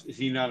 Is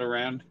he not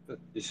around?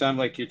 You sound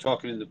like you're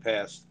talking in the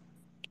past.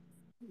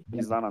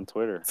 He's not on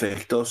Twitter.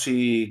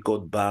 Fektosi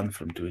got banned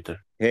from Twitter.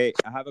 Hey,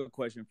 I have a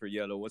question for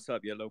Yellow. What's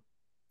up, Yellow?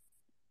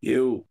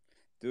 You.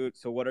 Dude,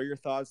 so what are your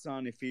thoughts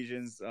on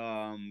Ephesians,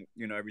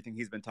 everything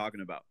he's been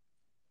talking about?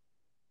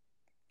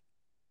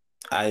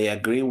 I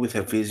agree with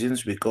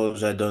Ephesians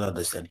because I don't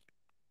understand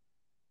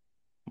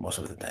most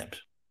of the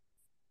times.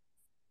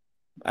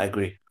 I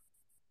agree.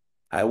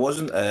 I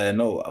wasn't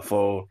no,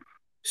 for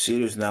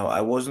serious now. I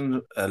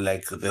wasn't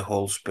like the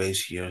whole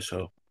space here,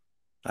 so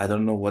I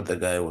don't know what the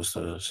guy was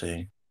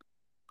saying.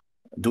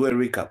 Do a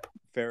recap.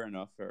 Fair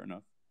enough. Fair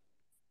enough.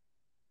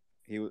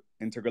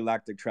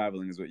 Intergalactic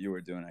traveling is what you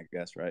were doing, I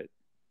guess, right?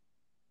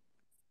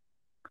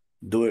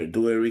 Do a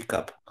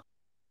recap.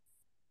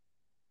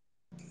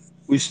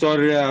 We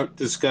started out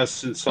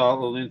discussing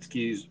Saul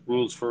Alinsky's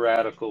rules for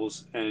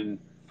radicals and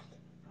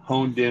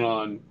honed in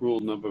on rule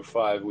number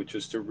 5, which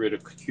is to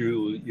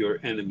ridicule your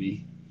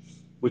enemy,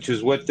 which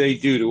is what they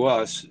do to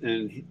us.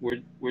 And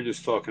we're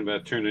just talking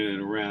about turning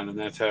it around, and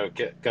that's how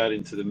it got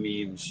into the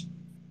memes.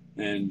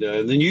 And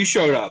then you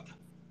showed up,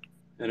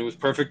 and it was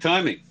perfect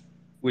timing,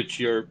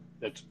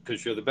 that's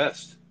because you're the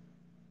best.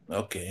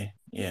 Okay,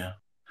 yeah.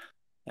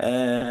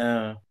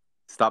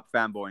 Stop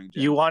fanboying,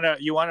 Jim. You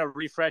wanna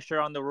refresher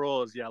on the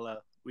rules,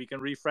 Yellow. We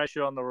can refresh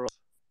you on the rules.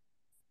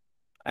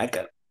 I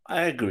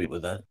agree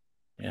with that.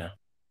 Yeah.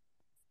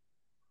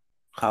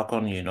 How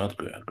can you not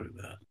agree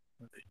with that?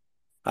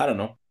 I don't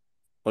know.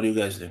 What do you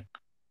guys think?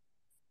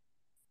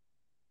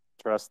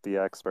 Trust the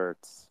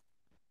experts.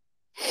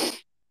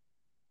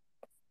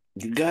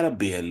 You gotta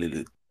be a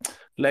little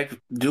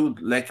like, dude,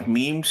 like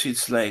memes,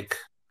 it's like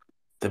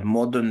the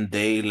modern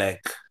day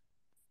like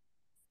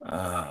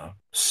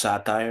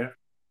satire,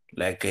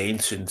 like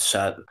ancient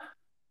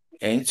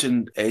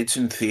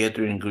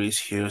theater in Greece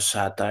here,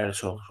 satire,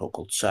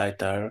 so-called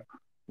satire,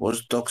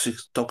 was toxic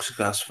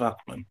as fuck,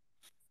 man.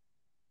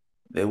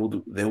 They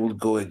would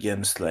go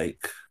against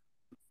like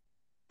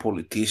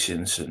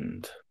politicians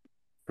and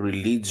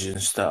religion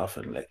stuff,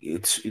 and like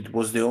it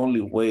was the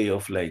only way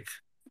of like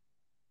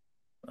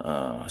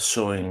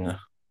showing a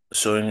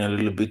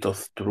little bit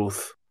of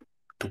truth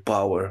to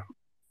power.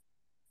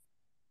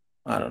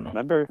 I don't know.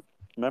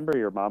 Remember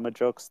your mama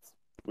jokes?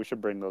 We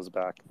should bring those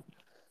back.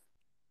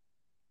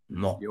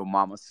 No. Yo,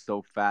 mama's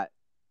so fat.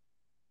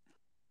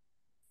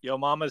 Yo,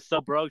 mama's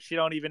so broke she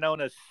don't even own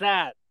a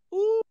sat.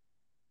 Ooh.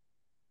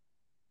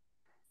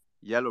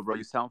 Yellow, bro,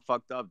 you sound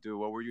fucked up, dude.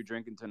 What were you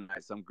drinking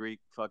tonight? Some Greek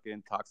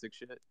fucking toxic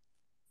shit?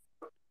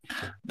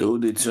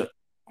 Dude,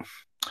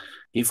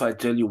 if I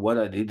tell you what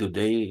I did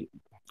today,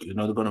 you're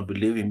not gonna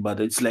believe it, but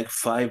it's like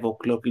 5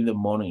 o'clock in the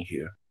morning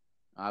here.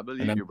 I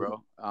believe you,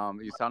 bro.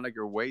 You sound like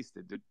you're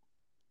wasted, dude.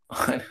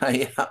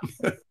 I am.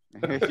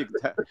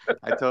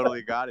 I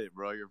totally got it,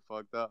 bro. You're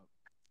fucked up.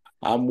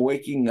 I'm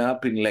waking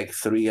up in like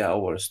 3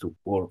 hours to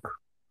work.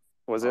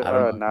 Was it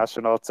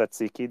National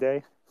Tzatziki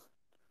Day?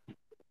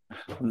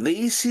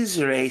 This is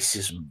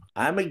racism.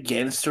 I'm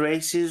against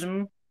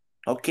racism,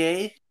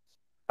 okay?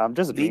 I'm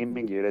just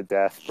memeing you to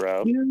death,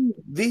 bro.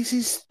 This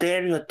is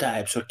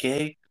stereotypes,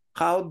 okay?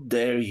 How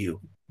dare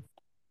you?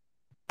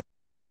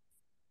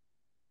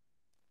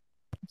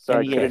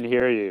 Sorry, I couldn't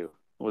hear you.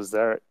 Was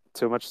there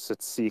too much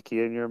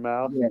tzatziki in your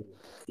mouth?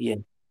 Yeah.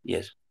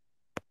 Yes.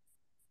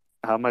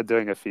 How am I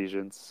doing,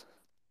 Ephesians?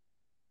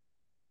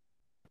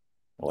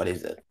 What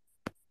is that?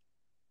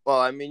 Well,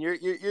 I mean,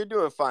 you're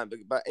doing fine,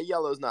 but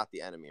Yellow's not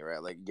the enemy,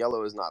 right? Like,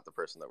 Yellow is not the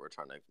person that we're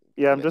trying to.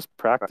 Yeah, I'm just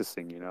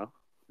practicing, you know.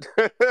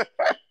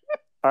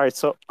 All right,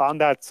 so on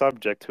that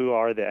subject, who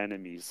are the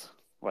enemies?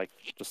 Like,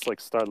 just like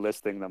start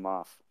listing them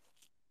off.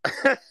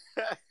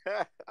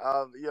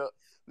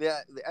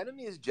 The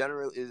enemy is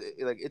generally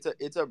like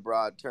it's a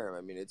broad term.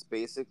 I mean, it's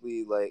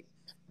basically like,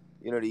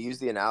 you know, to use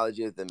the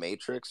analogy of the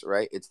Matrix,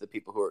 right? It's the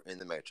people who are in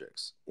the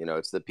Matrix. You know,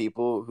 it's the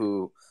people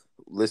who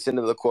listen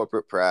to the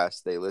corporate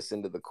press, they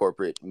listen to the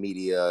corporate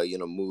media, you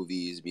know,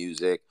 movies,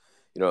 music,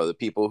 you know, the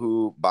people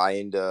who buy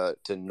into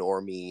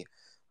normie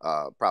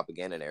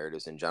propaganda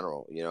narratives in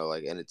general, you know,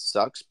 like, and it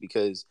sucks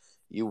because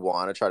you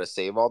want to try to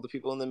save all the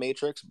people in the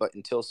Matrix, but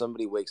until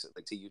somebody wakes up,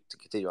 like to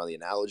continue on the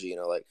analogy, you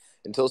know, like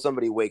until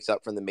somebody wakes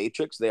up from the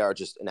Matrix, they are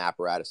just an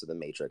apparatus of the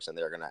Matrix, and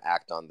they're going to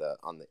act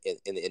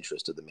in the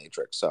interest of the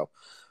Matrix. So,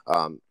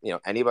 you know,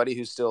 anybody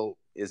who still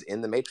is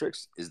in the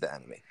Matrix is the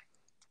enemy.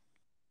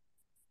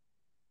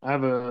 I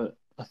have a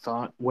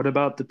thought. What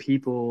about the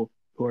people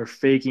who are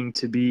faking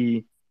to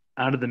be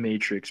out of the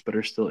Matrix but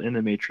are still in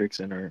the Matrix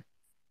and are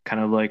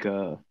kind of like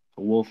a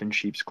wolf in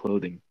sheep's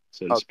clothing,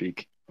 so to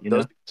speak? You know,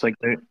 it's like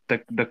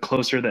the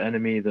closer the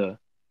enemy, the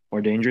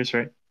more dangerous,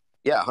 right?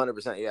 Yeah,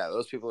 100%. Yeah,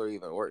 those people are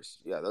even worse.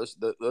 Yeah, those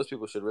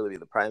people should really be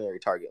the primary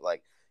target.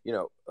 Like, you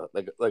know,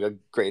 like a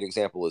great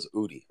example is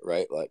Udi,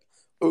 right? Like,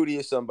 Udi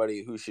is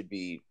somebody who should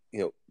be,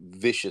 you know,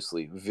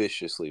 viciously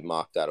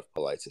mocked out of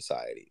polite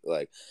society.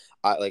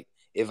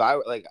 If I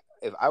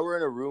were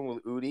in a room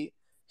with Udi,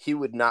 he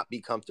would not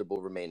be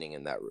comfortable remaining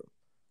in that room,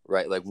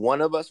 right? Like,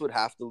 one of us would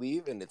have to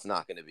leave, and it's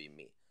not going to be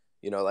me.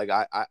 You know, like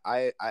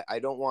I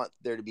don't want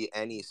there to be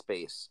any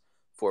space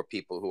for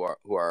people who are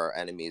our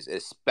enemies,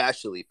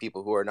 especially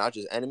people who are not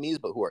just enemies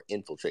but who are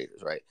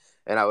infiltrators, right?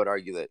 And I would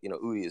argue that, you know,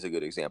 Udi is a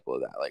good example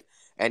of that. Like,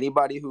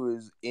 anybody who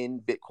is in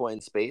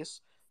Bitcoin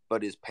space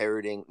but is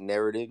parroting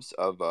narratives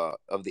of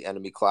the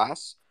enemy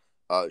class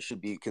should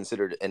be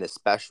considered an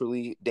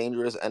especially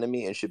dangerous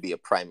enemy and should be a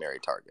primary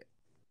target.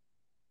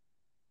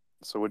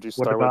 So would you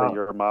What start with a about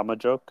your mama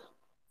joke?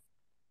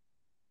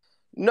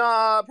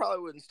 Nah, I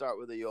probably wouldn't start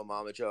with a yo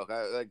mama joke.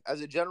 Like as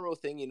a general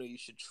thing, you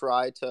should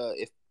try to,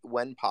 if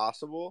when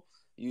possible,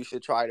 you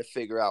should try to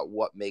figure out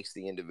what makes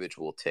the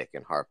individual tick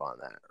and harp on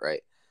that,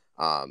 right?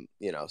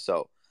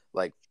 So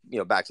like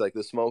back to like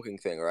the smoking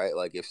thing, right?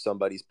 Like if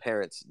somebody's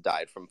parents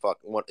died from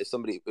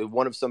if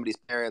one of somebody's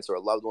parents or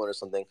a loved one or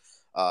something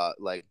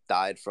like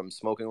died from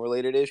smoking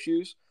related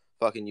issues,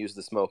 fucking use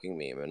the smoking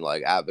meme and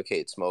like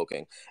advocate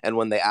smoking. And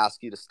when they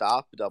ask you to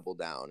stop, double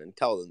down and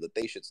tell them that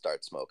they should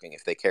start smoking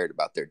if they cared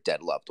about their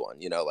dead loved one.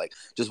 Like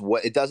just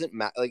what it doesn't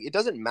matter. Like it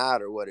doesn't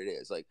matter what it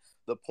is. Like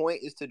the point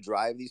is to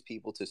drive these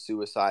people to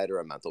suicide or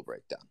a mental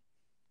breakdown.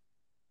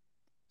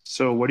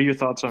 So what are your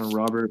thoughts on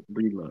Robert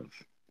Breedlove?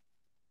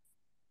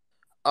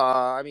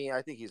 I mean,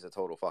 I think he's a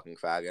total fucking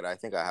faggot. I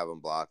think I have him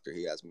blocked or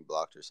he has me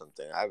blocked or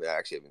something. I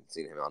actually haven't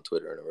seen him on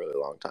Twitter in a really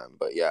long time.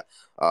 But yeah,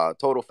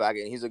 total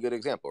faggot. And he's a good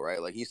example,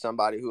 right? Like he's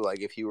somebody who,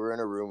 like, if he were in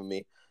a room with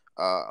me,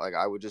 like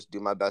I would just do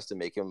my best to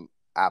make him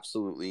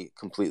absolutely,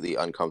 completely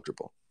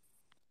uncomfortable.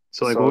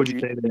 So like, what would you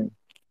say to him?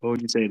 What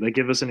would you say? Like,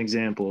 give us an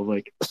example.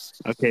 Like,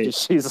 okay,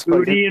 She's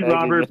Udi and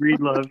fucking Robert begging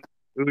Breedlove.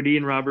 Udi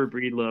and Robert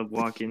Breedlove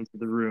walk into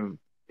the room.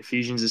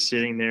 Ephesians is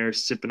sitting there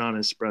sipping on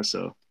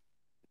espresso.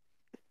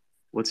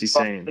 What's he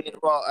saying?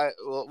 Well,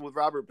 with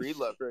Robert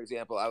Breedlove, for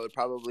example, I would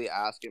probably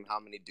ask him how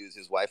many dudes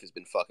his wife has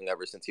been fucking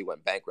ever since he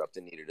went bankrupt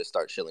and needed to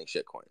start shilling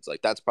shit coins.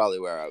 Like, that's probably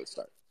where I would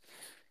start.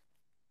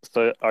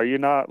 So are you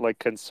not like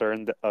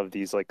concerned of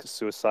these like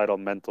suicidal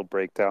mental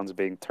breakdowns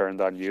being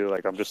turned on you?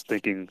 Like I'm just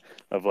thinking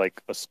of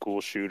like a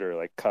school shooter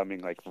like coming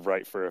like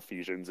right for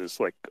Ephesians'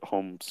 like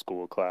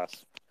homeschool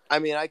class. I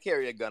mean, I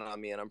carry a gun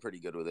on me and I'm pretty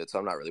good with it, so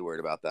I'm not really worried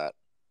about that.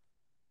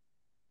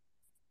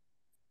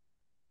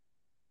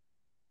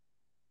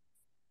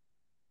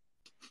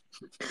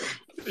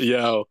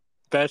 Yo,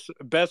 best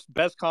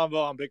combo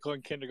on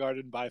Bitcoin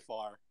Kindergarten by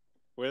far.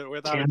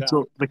 Without a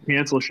doubt. The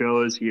cancel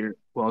show is here.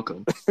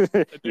 Welcome.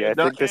 Yeah,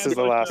 I think this is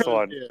the last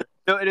one.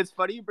 No, and it's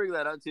funny you bring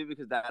that up too,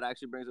 because that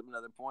actually brings up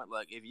another point.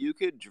 Like, if you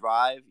could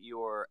drive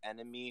your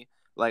enemy,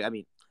 like, I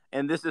mean,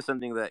 and this is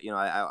something that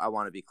I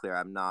want to be clear.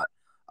 I'm not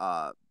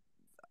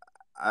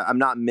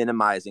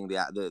minimizing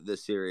the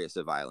seriousness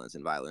of violence,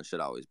 and violence should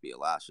always be a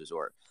last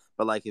resort.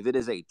 But like, if it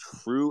is a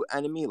true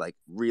enemy, like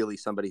really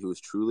somebody who is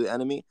truly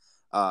enemy,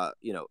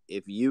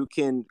 if you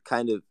can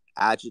kind of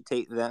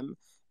agitate them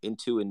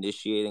into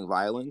initiating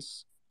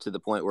violence to the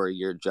point where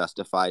you're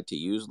justified to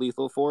use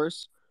lethal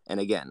force. And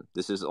again,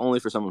 this is only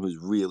for someone who's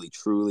really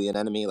truly an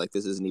enemy. Like,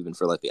 this isn't even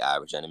for like the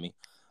average enemy.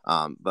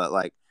 But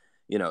like,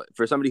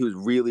 for somebody who's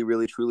really,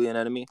 really, truly an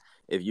enemy,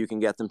 if you can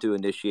get them to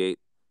initiate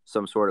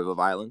some sort of a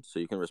violence so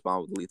you can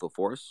respond with lethal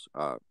force,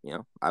 I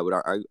would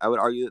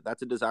argue that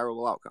that's a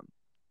desirable outcome.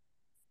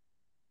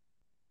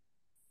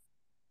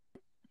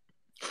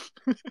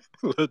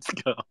 Let's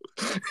go.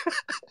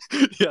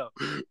 Yeah.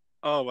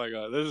 Oh my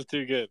god, this is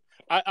too good.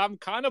 I'm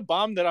kind of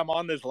bummed that I'm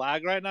on this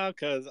lag right now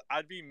because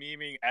I'd be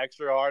memeing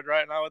extra hard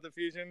right now with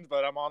Ephesians,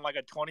 but I'm on like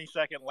a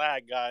 20-second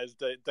lag, guys.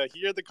 To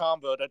hear the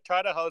combo, to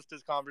try to host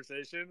this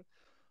conversation,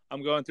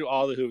 I'm going through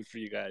all the hoops for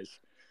you guys.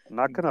 I'm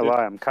not gonna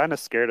lie, I'm kind of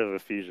scared of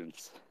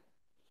Ephesians.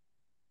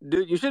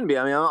 Dude, you shouldn't be.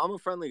 I mean, I'm a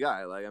friendly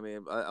guy. Like, I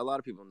mean, a lot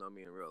of people know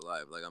me in real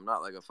life. Like, I'm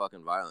not like a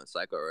fucking violent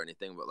psycho or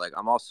anything, but like,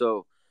 I'm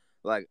also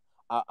like,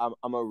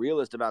 I'm a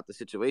realist about the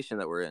situation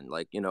that we're in.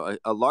 Like,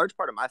 a large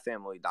part of my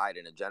family died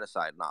in a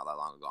genocide not that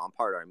long ago. I'm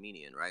part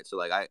Armenian, right? So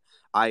like,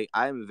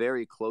 I'm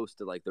very close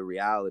to like the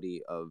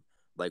reality of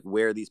like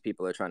where these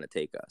people are trying to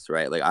take us,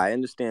 right? Like, I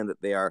understand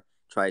that they are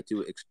trying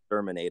to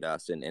exterminate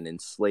us and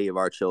enslave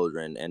our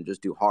children and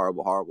just do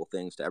horrible, horrible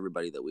things to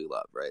everybody that we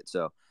love, right?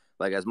 So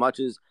like, as much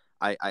as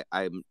I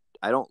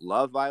don't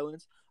love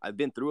violence, I've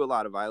been through a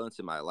lot of violence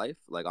in my life,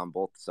 like on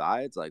both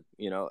sides, like,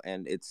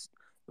 and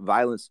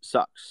violence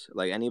sucks.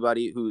 Like,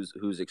 anybody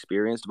who's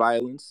experienced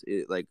violence,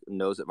 it like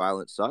knows that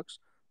violence sucks.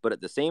 But at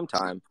the same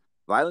time,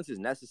 violence is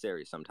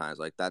necessary sometimes.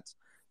 Like,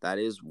 that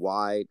is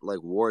why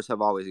like wars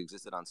have always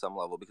existed on some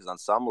level, because on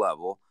some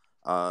level,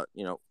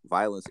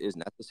 violence is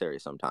necessary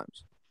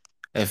sometimes.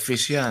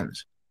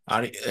 Ephesians,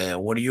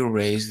 were you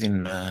raised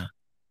in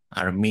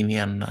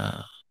Armenian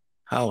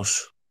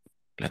house,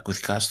 like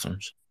with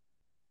customs?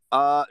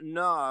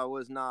 No, I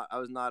was not. I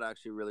was not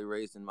actually really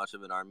raised in much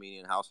of an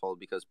Armenian household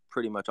because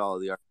pretty much all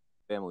of the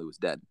family was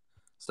dead.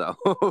 So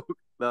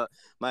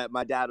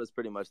my dad was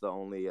pretty much the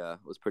only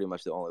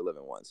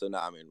living one. So no,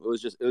 I mean, it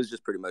was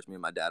just pretty much me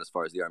and my dad as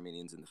far as the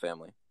Armenians in the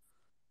family.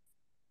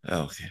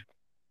 Okay.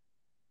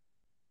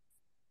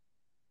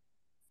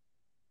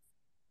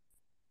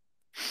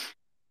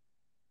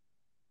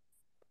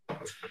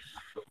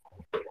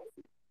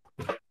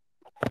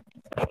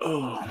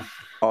 Oh.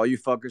 All you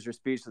fuckers are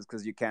speechless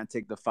because you can't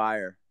take the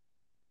fire.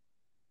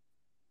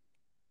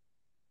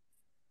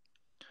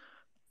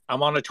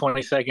 I'm on a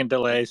 20-second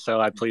delay,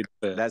 so I plead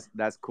the fifth.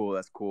 That's cool.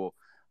 That's cool.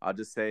 I'll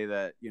just say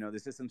that,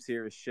 this is some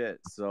serious shit.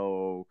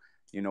 So,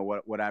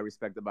 what I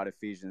respect about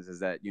Ephesians is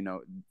that,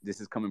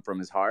 this is coming from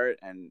his heart,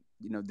 and,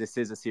 this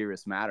is a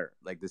serious matter.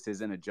 Like, this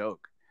isn't a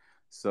joke.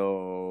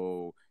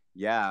 So,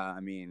 yeah, I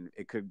mean,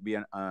 it could be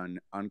an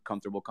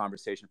uncomfortable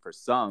conversation for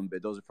some,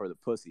 but those are for the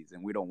pussies,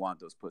 and we don't want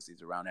those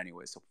pussies around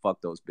anyway. So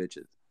fuck those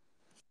bitches.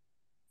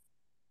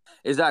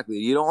 Exactly.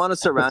 You don't want to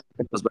surround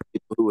yourselves by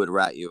people who would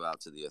rat you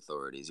out to the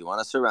authorities. You want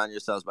to surround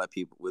yourselves by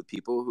people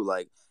who,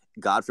 like,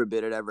 God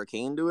forbid it ever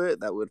came to it,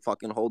 that would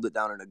fucking hold it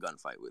down in a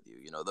gunfight with you.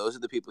 You know, those are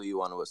the people you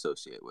want to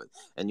associate with,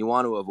 and you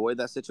want to avoid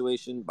that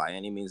situation by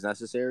any means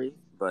necessary.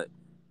 But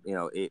you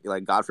know,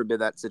 like, God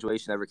forbid that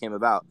situation ever came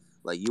about,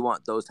 like, you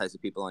want those types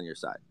of people on your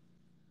side.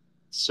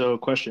 So,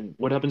 question: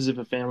 what happens if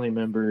a family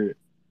member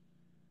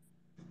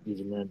is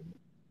an enemy?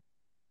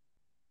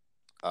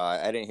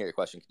 I didn't hear your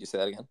question. Could you say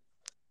that again?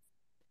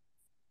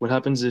 What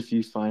happens if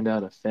you find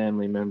out a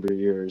family member of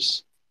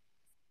yours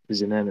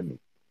is an enemy?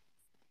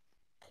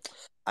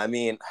 I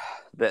mean,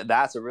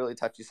 that's a really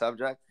touchy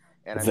subject,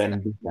 and I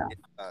mean,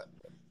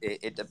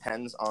 it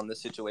depends on the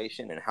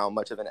situation and how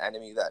much of an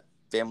enemy that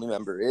family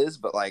member is.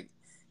 But like,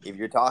 if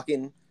you're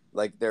talking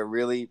like they're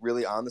really,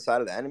 really on the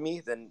side of the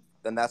enemy, then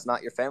that's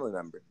not your family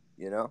member.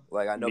 You know,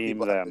 like, I know Meme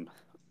people them.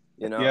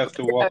 you know, You have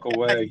to walk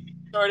away.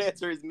 Short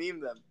answer is meme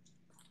them.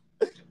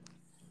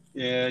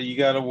 Yeah, you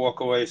got to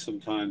walk away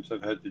sometimes.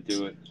 I've had to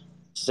do it.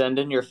 Send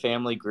in your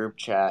family group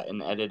chat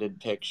an edited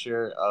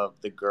picture of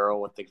the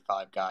girl with the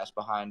 5 guys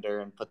behind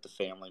her and put the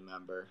family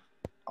member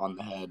on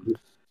the head.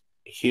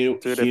 Here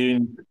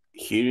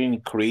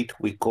in Crete,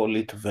 we call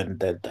it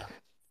vendetta.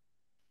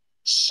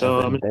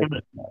 So I'm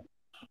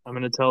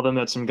gonna tell them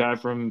that some guy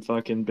from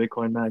fucking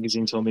Bitcoin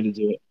Magazine told me to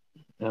do it.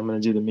 And I'm gonna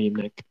do the meme,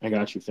 Nick. I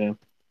got you, fam.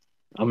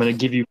 I'm gonna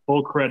give you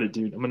full credit,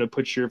 dude. I'm gonna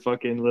put your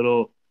fucking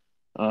little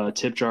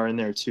tip jar in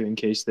there too, in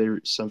case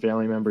some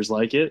family members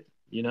like it.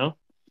 You know.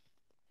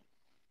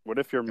 What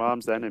if your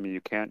mom's enemy?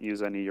 You can't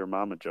use any of your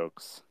mama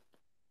jokes.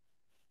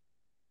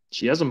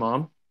 She has a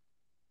mom.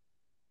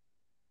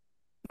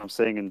 I'm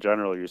saying in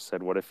general. You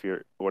said, what if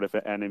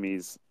an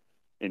enemy's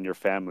in your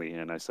family?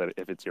 And I said,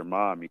 if it's your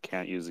mom, you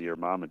can't use your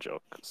mama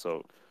joke.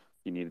 So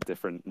you need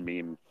different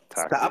meme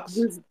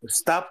tactics.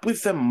 Stop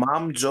with the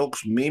mom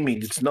jokes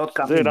miming. It's not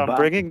coming Dude, back.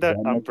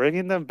 I'm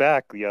bringing them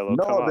back, Yellow.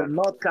 No, Come they're on.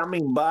 not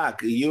coming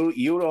back.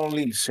 You're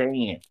only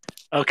saying it.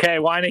 Okay,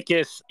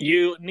 Weinicus,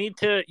 you need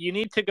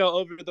to go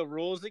over the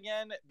rules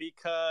again,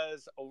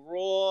 because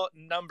rule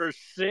number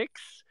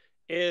 6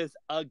 is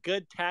a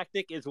good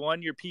tactic is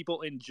one your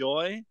people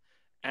enjoy,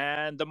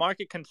 and the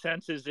market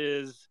consensus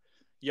is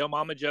yo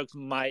mama jokes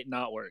might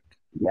not work.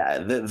 Yeah,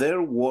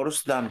 they're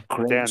worse than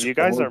Craig's. Damn, you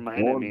guys are my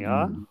enemy,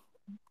 huh?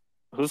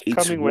 Who's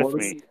coming with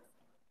me?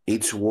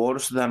 It's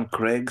worse than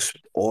Craig's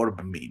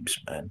orb memes,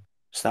 man.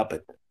 Stop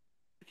it.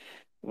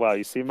 Wow,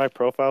 you see my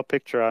profile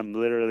picture? I'm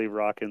literally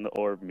rocking the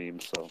orb meme,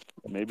 so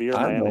maybe you're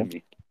my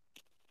enemy.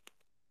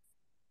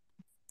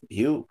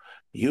 You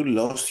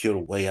lost your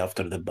way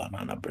after the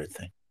banana bread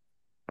thing.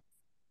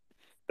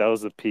 That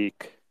was the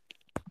peak.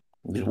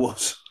 It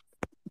was.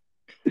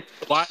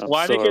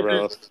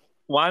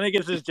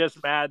 Weinicus is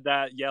just mad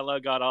that Yellow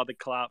got all the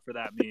clout for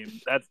that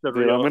meme. That's the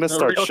Dude, real. I'm gonna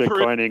start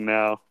shitcoining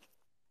now.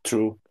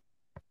 True.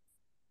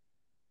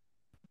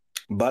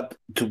 But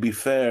to be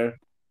fair,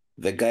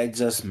 the guy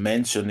just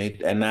mentioned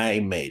it and I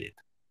made it.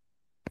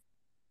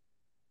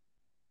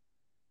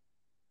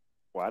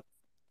 What?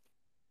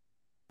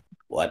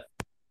 What?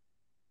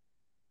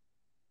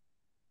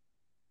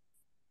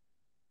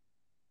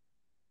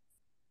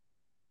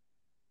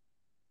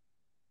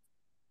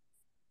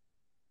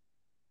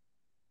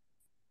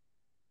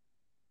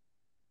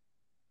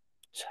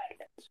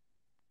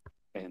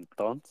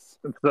 Entonces?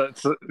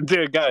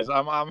 Dude, guys,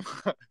 I'm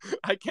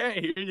I can't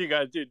hear you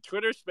guys, dude.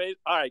 Twitter space.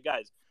 All right,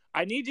 guys,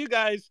 I need you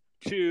guys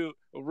to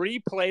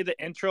replay the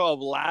intro of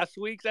last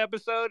week's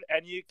episode,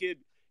 and you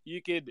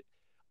could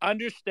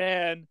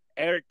understand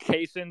Eric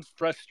Kayson's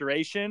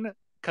frustration,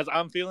 because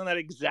I'm feeling that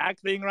exact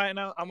thing right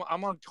now.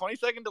 I'm on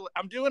 20-second delay.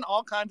 I'm doing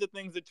all kinds of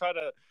things to try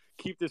to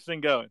keep this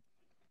thing going.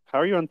 How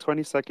are you on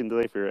 20-second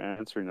delay if you're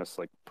answering us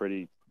like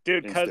pretty?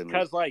 Dude,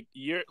 because like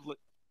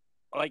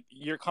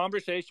your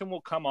conversation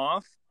will come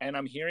off, and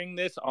I'm hearing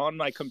this on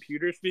my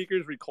computer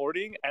speakers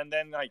recording, and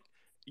then like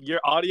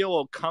your audio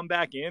will come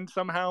back in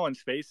somehow in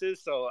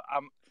Spaces. So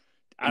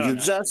I don't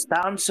know. Just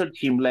answered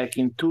him like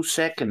in 2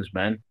 seconds,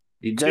 man.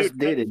 You just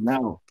did it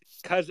now.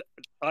 Because,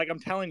 like I'm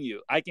telling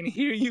you, I can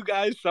hear you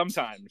guys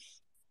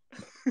sometimes.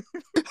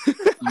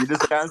 You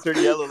just answered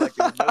Yellow like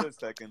in a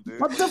millisecond,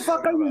 dude. What the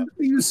fuck are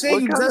you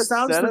saying? You just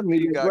answered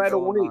me right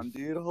away.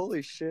 Dude,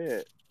 holy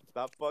shit.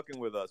 Stop fucking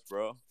with us,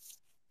 bro.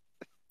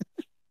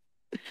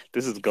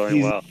 This is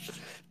going well.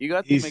 You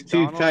got the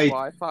McDonald's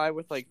Wi-Fi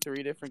with like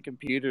 3 different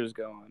computers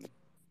going.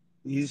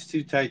 He's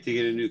too tight to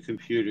get a new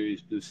computer.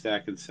 He's been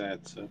stacking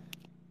sats. So.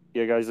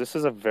 Yeah, guys, this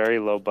is a very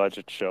low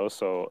budget show.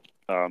 So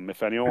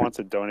if anyone wants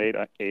to donate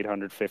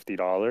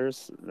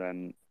 $850,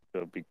 then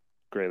it'll be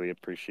greatly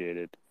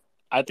appreciated.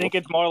 I think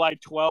it's more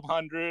like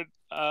 $1,200.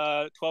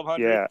 $1,200.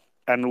 Yeah,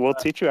 and we'll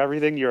teach you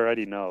everything you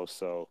already know.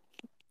 So,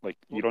 like,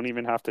 you don't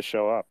even have to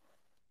show up.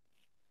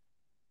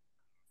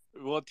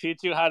 We'll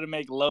teach you how to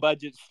make low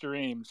budget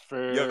streams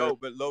for. Yo,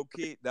 but low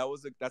key,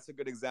 that's a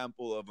good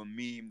example of a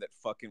meme that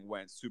fucking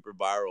went super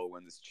viral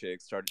when this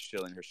chick started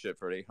shilling her shit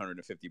for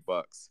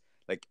 $850.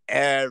 Like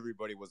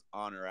everybody was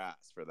on her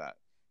ass for that.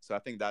 So I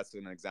think that's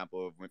an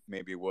example of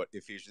maybe what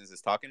Ephesians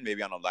is talking,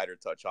 maybe on a lighter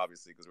touch,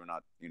 obviously, because we're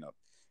not,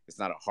 it's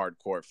not a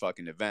hardcore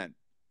fucking event,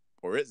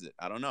 or is it?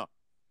 I don't know.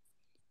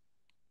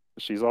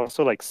 She's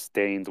also like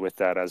stained with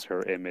that as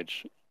her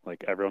image.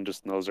 Like everyone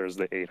just knows her as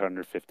the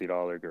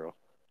 $850 girl.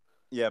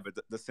 Yeah, but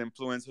the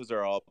influencers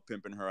are all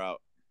pimping her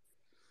out.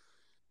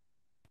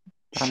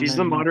 She's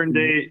the modern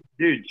day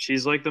dude.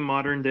 She's like the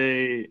modern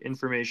day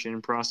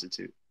information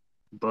prostitute,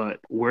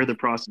 but we're the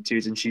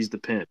prostitutes and she's the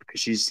pimp because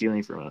she's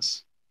stealing from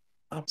us.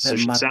 So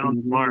she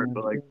sounds smart,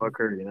 but like fuck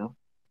her,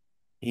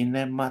 In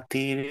a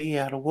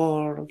material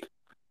world,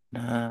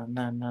 na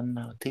na na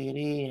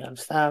material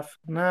stuff,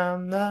 na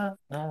na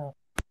na.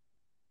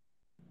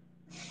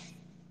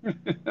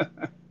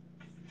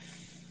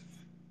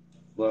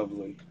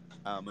 Lovely.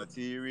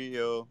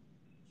 Material.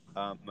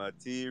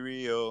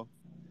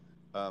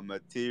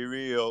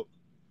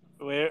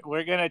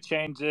 We're gonna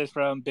change this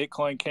from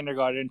Bitcoin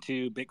kindergarten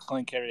to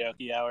Bitcoin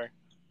karaoke hour.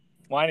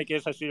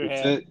 Weinicus, I see your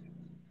hand.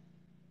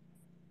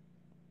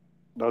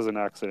 That was an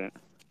accident.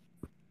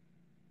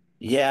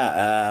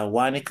 Yeah,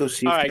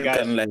 Weinicus, All right, you guys.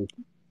 can like,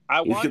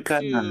 I if want you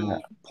can,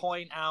 to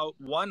point out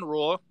one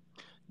rule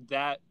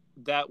that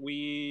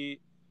we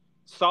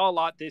saw a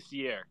lot this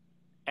year,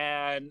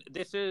 and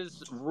this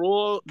is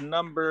rule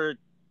number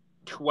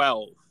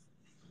 12.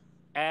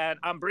 And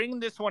I'm bringing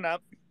this one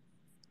up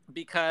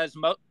because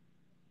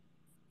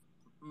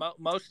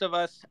most of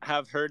us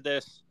have heard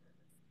this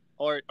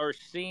or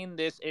seen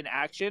this in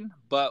action,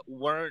 but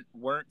weren't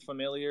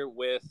familiar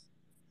with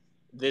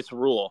this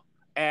rule.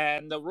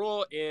 And the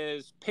rule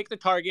is pick the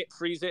target,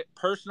 freeze it,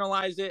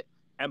 personalize it,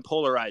 and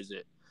polarize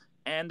it.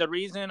 And the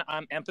reason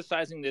I'm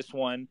emphasizing this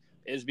one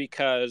is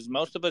because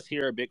most of us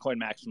here are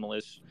Bitcoin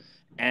maximalists,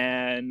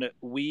 and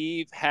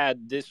we've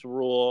had this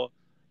rule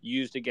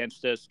used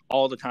against us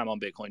all the time on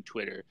Bitcoin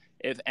Twitter.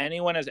 If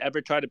anyone has ever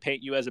tried to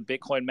paint you as a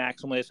Bitcoin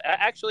maximalist,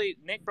 actually,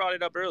 Nick brought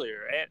it up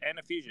earlier, and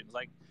Ephesians,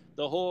 like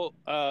the whole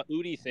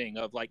Udi thing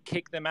of like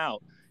kick them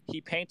out. He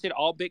painted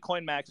all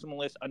Bitcoin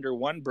maximalists under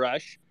one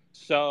brush.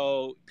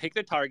 So pick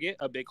the target,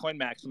 a Bitcoin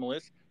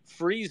maximalist,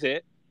 freeze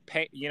it,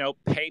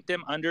 paint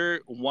them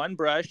under one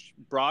brush,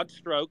 broad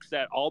strokes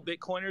that all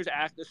Bitcoiners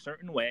act a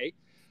certain way,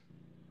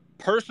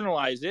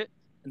 personalize it,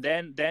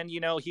 then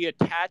he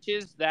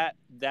attaches that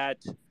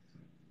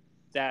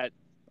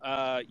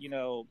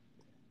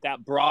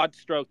broad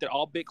stroke that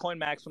all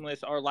Bitcoin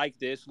maximalists are like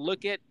this.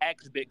 Look at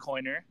X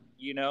Bitcoiner,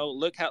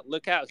 look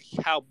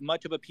how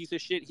much of a piece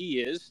of shit he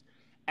is,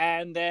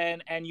 and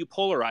you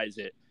polarize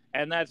it.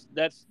 And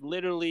that's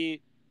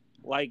literally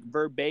like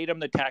verbatim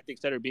the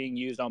tactics that are being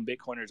used on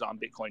Bitcoiners on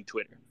Bitcoin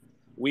Twitter.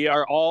 We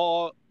are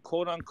all,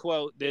 quote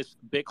unquote, this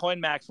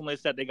Bitcoin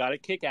maximalist that they got to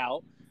kick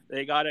out.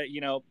 They got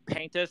to,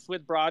 paint us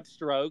with broad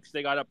strokes.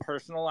 They got to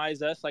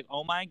personalize us like,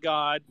 oh my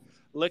God,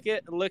 look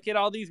at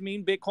all these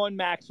mean Bitcoin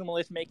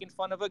maximalists making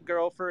fun of a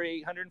girl for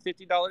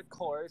 $850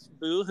 course,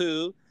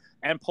 boo-hoo,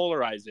 and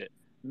polarize it.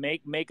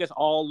 Make us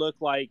all look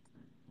like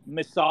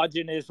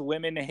misogynist,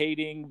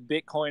 women-hating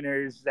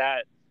Bitcoiners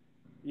that,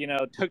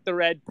 took the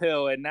red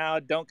pill and now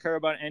don't care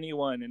about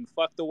anyone and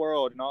fuck the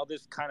world and all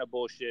this kind of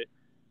bullshit.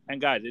 And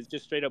guys, it's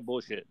just straight up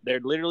bullshit. They're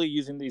literally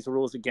using these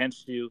rules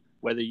against you,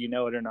 whether you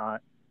know it or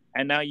not.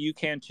 And now you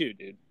can too,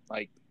 dude.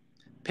 Like,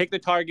 pick the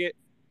target,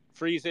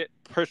 freeze it,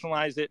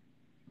 personalize it,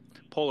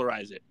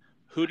 polarize it.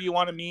 Who do you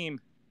want to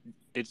meme?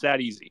 It's that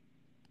easy.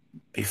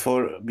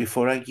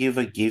 Before I give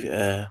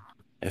a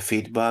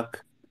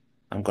feedback,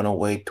 I'm gonna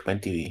wait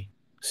 20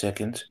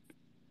 seconds.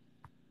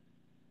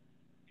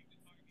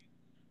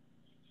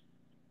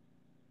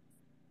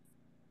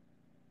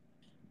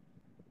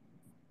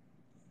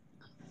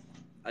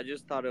 I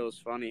just thought it was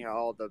funny how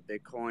all the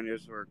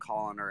Bitcoiners were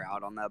calling her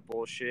out on that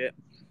bullshit,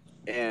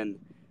 and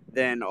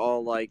then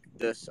all the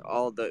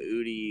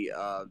Udi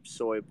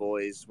soy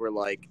boys were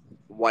like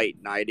white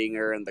knighting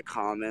her in the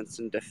comments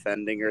and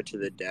defending her to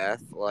the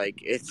death.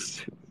 Like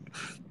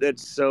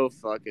that's so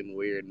fucking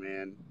weird,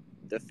 man.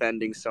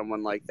 Defending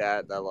someone like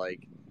that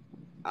like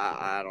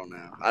I don't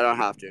know. I don't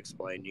have to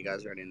explain. You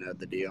guys already know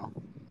the deal.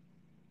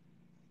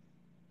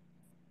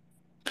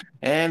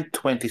 And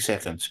 20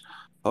 seconds.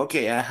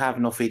 Okay, I have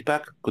no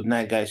feedback. Good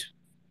night, guys.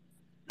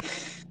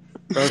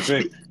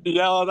 Perfect.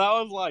 Yeah, well, that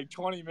was like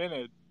 20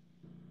 minutes.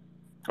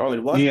 Oh,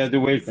 it was? He had to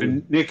wait for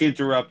Nick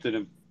interrupted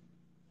him.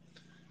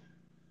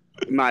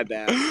 My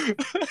bad.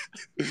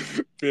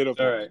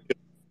 Beautiful. All right.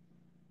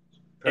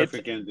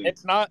 Perfect ending.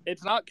 It's not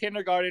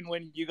kindergarten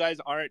when you guys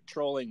aren't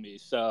trolling me,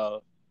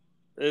 so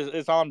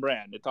it's on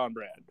brand. It's on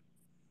brand.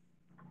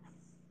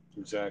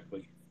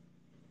 Exactly.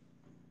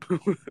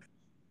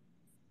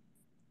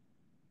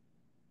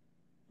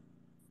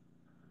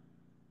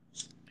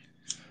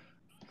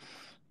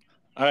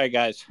 All right,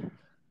 guys.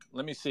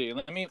 Let me see.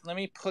 Let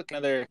me put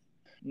another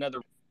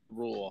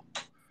rule.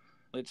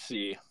 Let's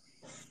see.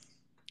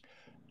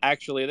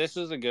 Actually, this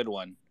is a good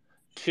one.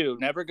 2,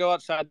 never go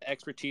outside the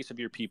expertise of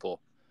your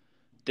people.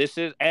 This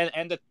is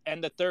and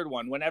the third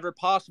one, whenever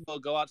possible,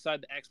 go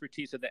outside the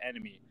expertise of the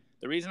enemy.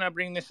 The reason I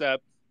bring this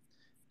up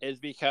is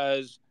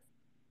because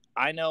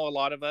I know a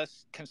lot of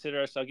us consider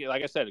ourselves,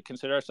 like I said,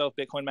 consider ourselves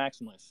Bitcoin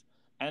maximalists.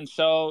 And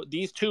so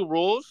these 2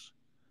 rules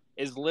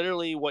is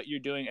literally what you're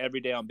doing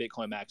every day on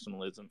Bitcoin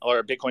maximalism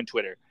or Bitcoin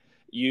Twitter.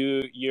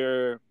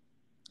 You're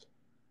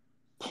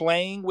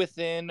playing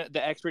within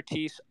the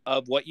expertise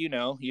of what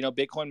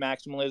Bitcoin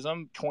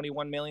maximalism,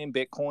 21 million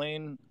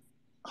Bitcoin,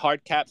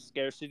 hard cap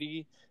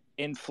scarcity,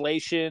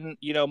 inflation,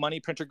 money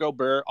printer go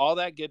burr, all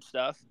that good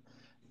stuff.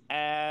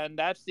 And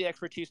that's the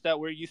expertise that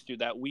we're used to,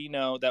 that we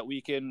know that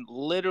we can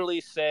literally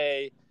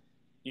say,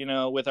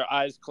 with our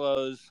eyes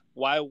closed,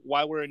 why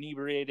we're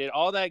inebriated,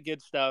 all that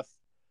good stuff.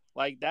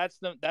 Like that's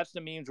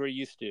the memes we're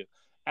used to.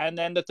 And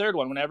then the third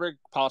one, whenever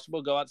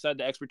possible, go outside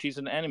the expertise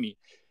of the enemy.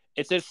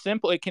 It's as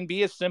simple. It can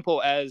be as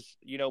simple as,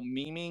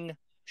 memeing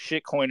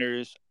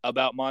shitcoiners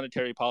about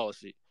monetary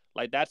policy.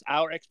 Like that's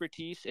our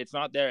expertise. It's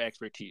not their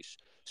expertise.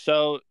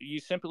 So you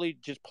simply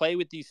just play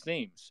with these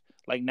themes.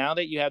 Like now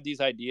that you have these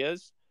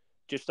ideas,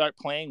 just start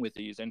playing with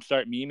these and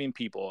start memeing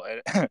people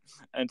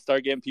and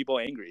start getting people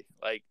angry.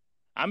 Like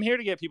I'm here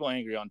to get people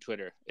angry on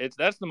Twitter.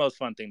 That's the most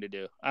fun thing to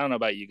do. I don't know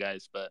about you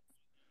guys, but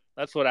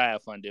that's what I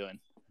have fun doing.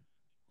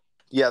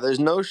 Yeah, there's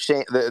no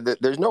shame.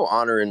 There's no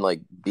honor in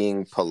like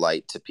being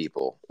polite to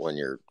people when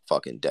you're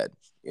fucking dead.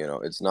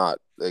 It's not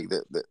like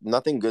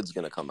nothing good's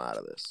gonna come out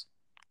of this.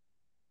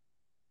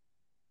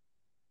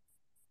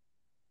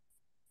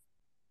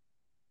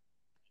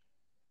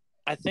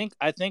 I think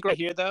right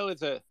here though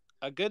is a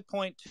good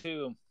point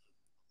to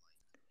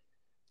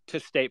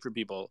state for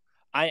people.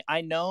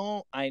 I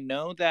know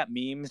that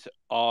memes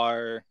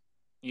are,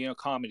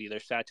 comedy, they're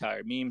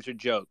satire. Memes are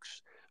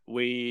jokes.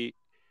 We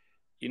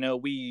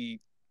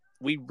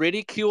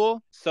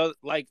ridicule. So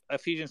like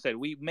Ephesians said,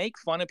 we make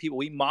fun of people.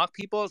 We mock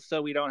people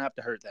so we don't have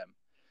to hurt them.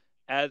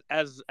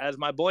 As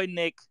my boy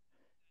Nick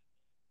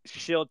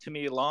shilled to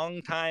me a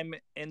long time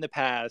in the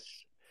past,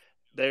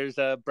 there's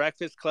a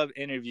Breakfast Club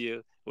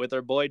interview with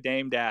our boy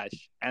Dame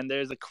Dash, and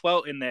there's a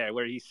quote in there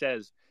where he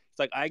says, it's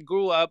like, I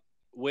grew up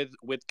with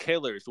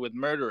killers, with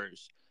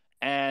murderers,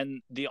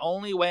 and the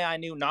only way I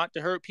knew not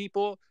to hurt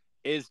people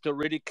is to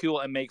ridicule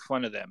and make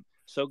fun of them.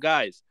 So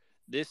guys,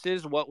 this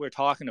is what we're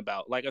talking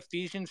about. Like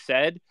Ephesians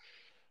said,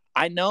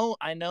 I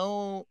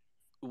know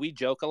we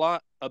joke a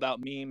lot about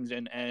memes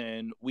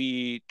and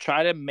we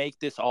try to make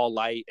this all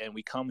light, and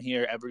we come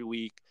here every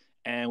week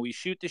and we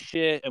shoot the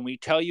shit and we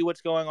tell you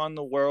what's going on in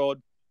the world,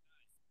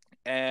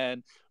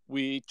 and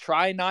we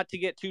try not to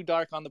get too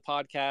dark on the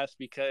podcast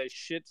because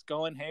shit's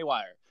going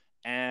haywire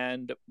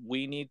and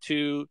we need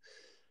to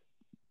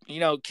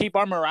keep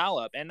our morale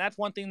up. And that's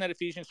one thing that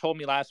Ephesians told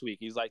me last week.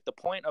 He's like, the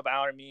point of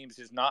our memes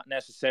is not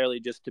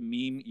necessarily just to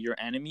meme your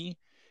enemy.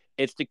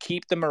 It's to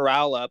keep the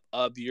morale up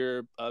of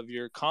your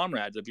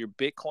comrades, of your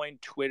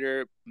Bitcoin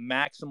Twitter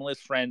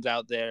maximalist friends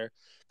out there.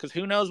 Because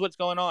who knows what's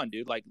going on,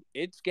 dude? Like,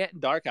 it's getting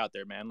dark out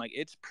there, man. Like,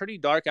 it's pretty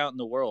dark out in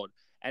the world.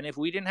 And if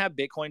we didn't have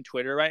Bitcoin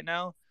Twitter right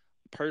now,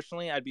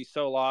 personally, I'd be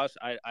so lost.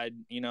 I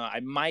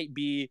might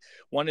be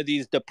one of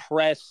these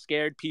depressed,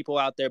 scared people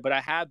out there. But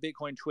I have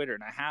Bitcoin Twitter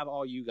and I have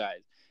all you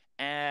guys.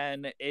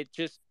 And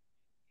it's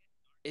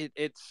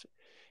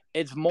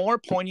more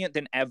poignant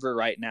than ever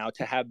right now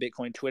to have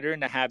Bitcoin Twitter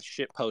and to have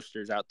shit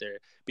posters out there.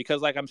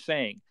 Because like I'm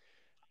saying,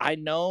 I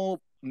know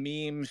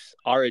memes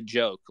are a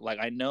joke. Like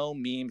I know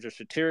memes are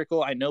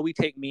satirical. I know we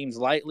take memes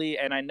lightly,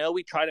 and I know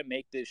we try to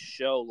make this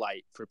show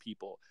light for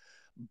people.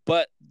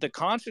 But the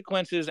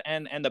consequences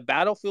and the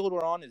battlefield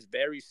we're on is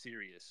very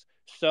serious.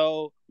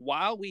 So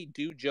while we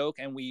do joke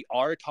and we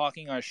are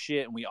talking our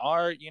shit and we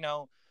are,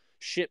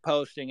 shit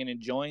posting and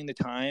enjoying the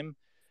time,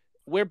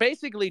 we're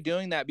basically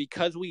doing that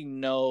because we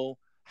know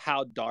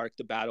how dark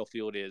the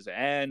battlefield is.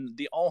 And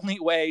the only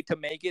way to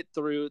make it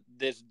through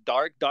this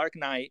dark, dark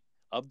night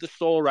of the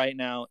soul right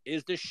now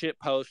is to shit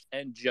post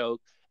and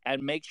joke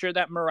and make sure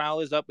that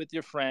morale is up with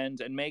your friends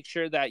and make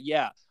sure that,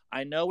 yeah,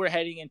 I know we're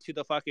heading into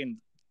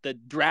the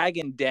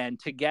dragon den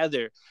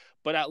together,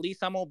 but at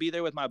least I'm going to be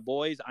there with my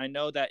boys. I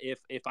know that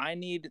if I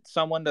need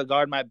someone to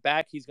guard my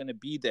back, he's going to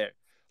be there.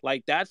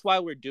 Like, that's why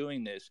we're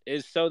doing this,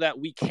 is so that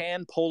we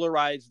can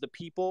polarize the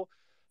people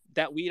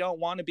that we don't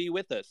want to be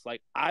with us.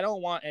 Like, I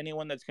don't want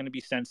anyone that's going to be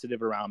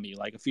sensitive around me.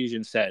 Like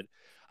Ephesians said,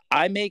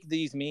 I make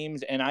these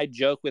memes and I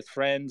joke with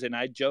friends and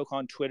I joke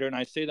on Twitter and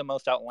I say the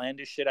most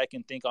outlandish shit I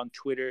can think on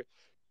Twitter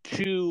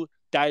to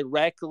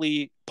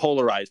directly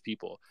polarize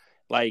people.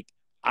 Like,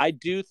 I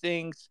do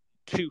things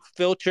to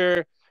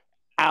filter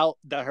out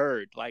the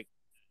herd. Like,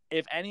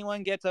 if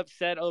anyone gets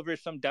upset over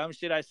some dumb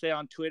shit I say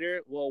on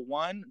Twitter, well,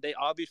 1, they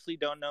obviously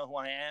don't know who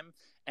I am,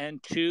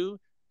 and 2,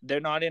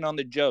 they're not in on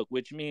the joke,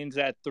 which means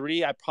that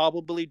 3, I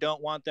probably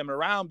don't want them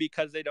around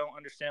because they don't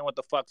understand what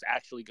the fuck's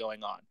actually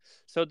going on.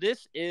 So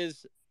this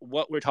is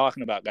what we're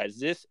talking about, guys.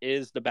 This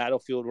is the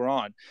battlefield we're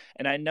on.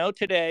 And I know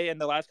today, in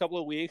the last couple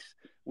of weeks,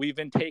 we've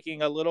been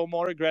taking a little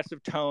more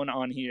aggressive tone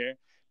on here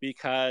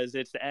because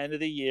it's the end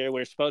of the year.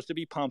 We're supposed to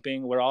be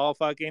pumping. We're all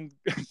fucking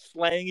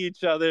slaying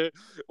each other.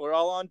 We're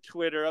all on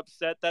Twitter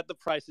upset that the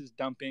price is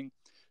dumping.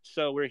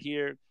 So we're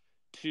here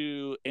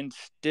to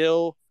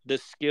instill the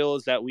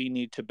skills that we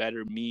need to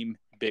better meme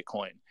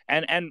Bitcoin.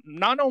 And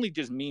not only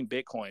just meme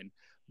Bitcoin,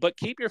 but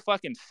keep your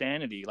fucking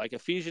sanity, like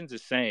Ephesians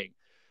is saying.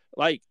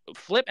 Like,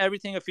 flip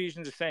everything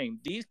Ephesians is saying.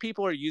 These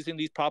people are using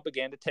these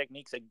propaganda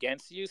techniques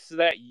against you so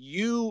that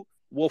you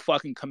will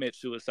fucking commit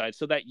suicide,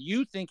 so that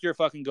you think you're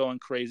fucking going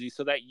crazy,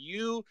 so that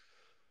you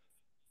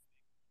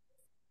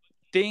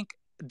think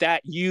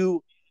that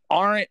you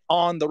aren't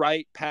on the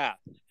right path.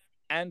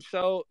 And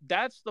so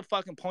that's the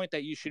fucking point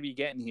that you should be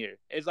getting here.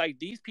 It's like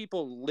these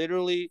people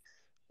literally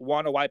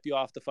want to wipe you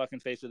off the fucking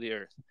face of the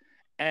earth.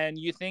 And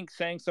you think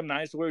saying some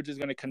nice words is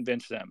going to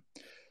convince them.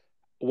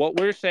 What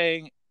we're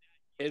saying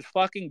is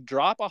fucking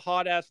drop a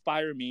hot ass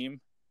fire meme,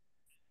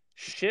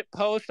 shit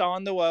post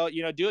on the well,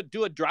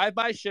 do a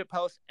drive-by shit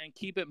post and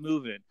keep it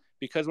moving,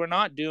 because we're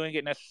not doing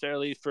it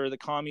necessarily for the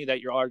commie that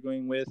you're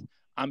arguing with.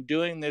 I'm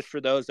doing this for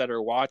those that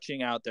are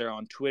watching out there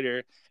on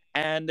Twitter.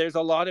 And there's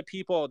a lot of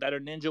people that are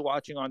ninja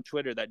watching on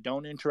Twitter that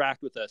don't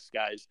interact with us,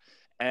 guys.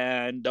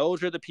 And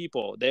those are the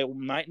people. They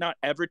might not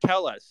ever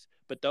tell us,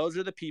 but those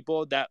are the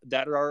people that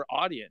are our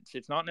audience.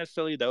 It's not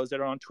necessarily those that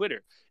are on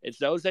Twitter. It's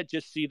those that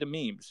just see the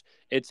memes.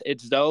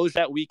 It's those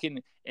that we can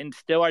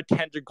instill our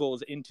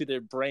tentacles into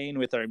their brain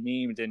with our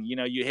memes. And,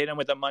 you hit them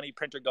with a money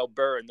printer, go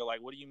burr, and they're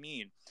like, what do you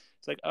mean?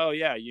 It's like, oh,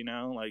 yeah,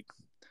 like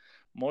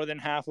more than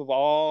half of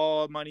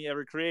all money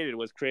ever created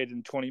was created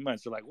in 20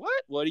 months. They're like,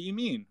 what? What do you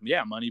mean?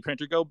 Yeah, money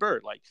printer, go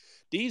bird. Like,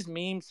 these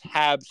memes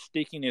have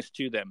stickiness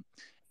to them.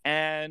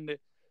 And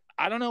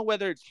I don't know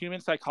whether it's human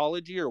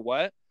psychology or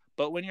what,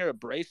 but when you're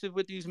abrasive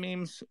with these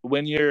memes,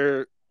 when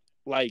you're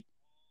like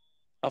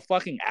a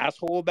fucking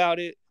asshole about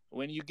it,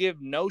 when you give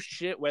no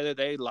shit whether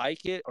they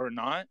like it or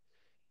not,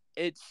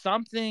 I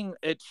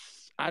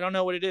don't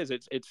know what it is.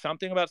 It's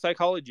something about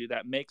psychology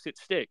that makes it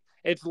stick.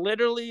 It's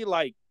literally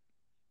like,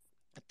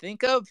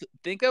 think of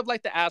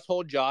like the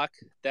asshole jock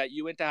that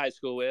you went to high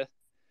school with.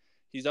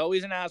 He's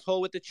always an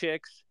asshole with the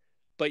chicks,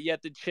 but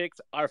yet the chicks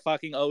are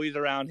fucking always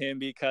around him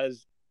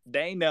because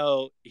they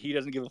know he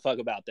doesn't give a fuck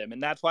about them,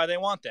 and that's why they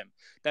want them.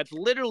 That's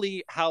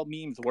literally how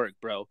memes work,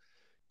 bro.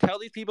 Tell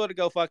these people to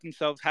go fuck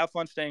themselves, have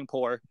fun staying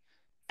poor,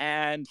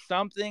 and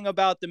something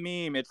about the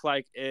meme, it's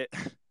like it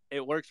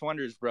works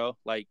wonders, bro.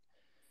 Like,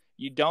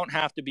 you don't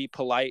have to be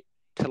polite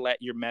to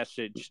let your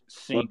message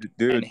sink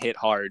and hit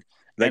hard.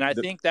 And I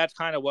think that's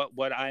kind of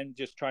what I'm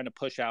just trying to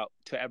push out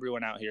to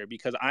everyone out here,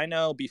 because I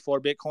know before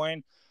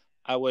Bitcoin,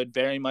 I would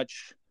very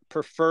much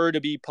prefer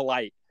to be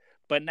polite.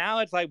 But now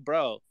it's like,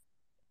 bro,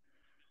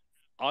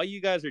 all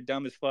you guys are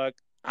dumb as fuck.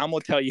 I'm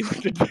going to tell you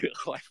what to do.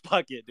 Like,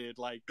 fuck it, dude.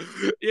 Like,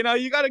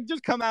 you got to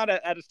just come out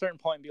at a certain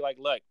point and be like,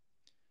 look,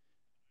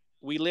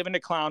 we live in a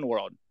clown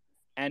world.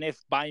 And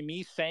if by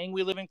me saying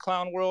we live in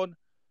clown world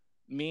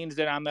means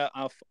that I'm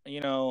out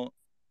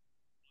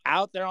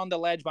there on the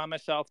ledge by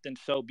myself, then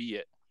so be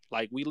it.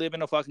 Like, we live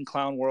in a fucking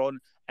clown world,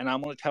 and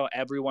I'm going to tell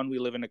everyone we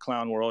live in a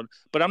clown world.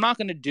 But I'm not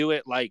going to do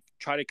it like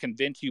try to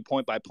convince you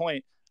point by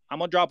point. I'm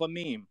going to drop a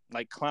meme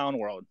like clown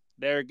world.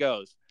 There it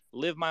goes.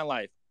 Live my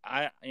life.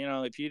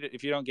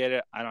 If you don't get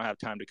it, I don't have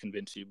time to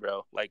convince you,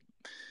 bro. Like,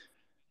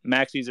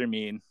 maxis are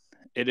mean.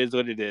 It is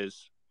what it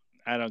is.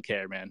 I don't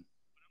care, man.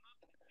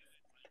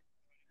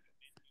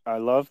 I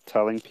love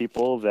telling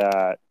people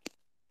that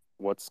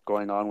what's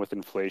going on with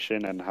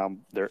inflation and how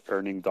they're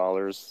earning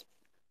dollars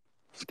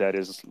that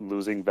is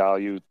losing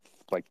value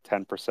like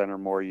 10% or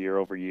more year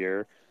over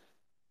year,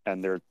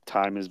 and their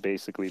time is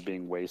basically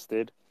being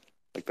wasted.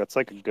 Like, that's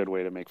like a good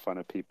way to make fun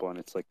of people, and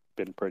it's like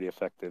been pretty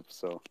effective.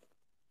 So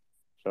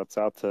shouts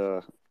out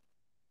to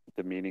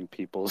demeaning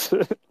people's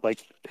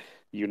like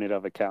unit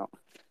of account.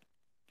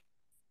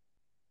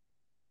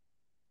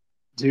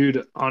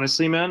 Dude,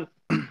 honestly, man,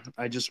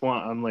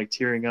 I'm like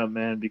tearing up,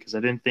 man, because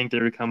I didn't think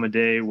there would come a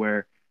day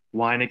where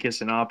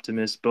Weinicus and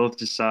Optimus both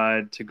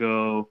decide to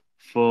go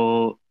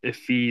full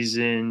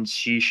Ephesians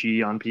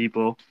shishi on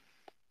people.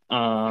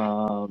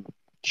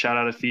 Shout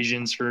out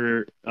Ephesians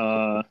for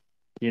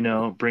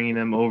bringing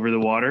them over the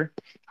water.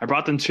 I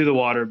brought them to the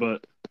water,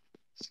 but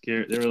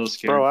they're a little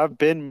scared. Bro, I've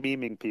been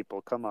memeing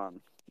people. Come on,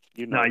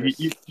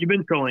 you've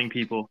been trolling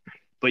people,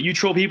 but you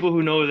troll people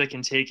who know they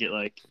can take it.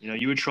 Like,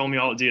 you would troll me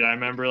all, dude. I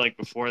remember like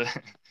before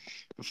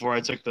I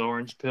took the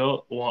orange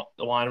pill,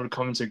 Wine would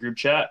come into a group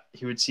chat.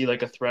 He would see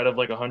like a thread of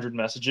like 100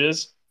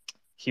 messages.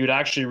 He would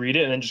actually read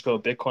it and then just go,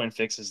 Bitcoin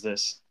fixes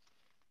this.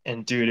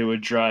 And dude, it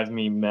would drive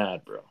me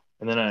mad, bro.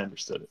 And then I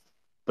understood it.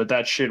 But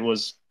that shit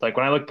was like,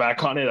 when I look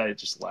back on it, I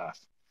just laugh.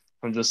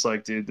 I'm just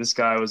like, dude, this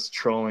guy was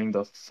trolling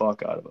the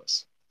fuck out of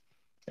us.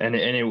 And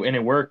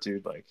it worked,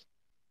 dude. Like,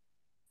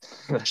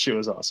 that shit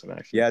was awesome,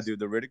 actually. Yeah, dude,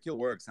 the ridicule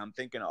works. I'm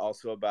thinking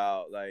also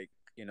about like,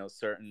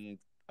 certain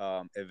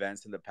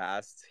events in the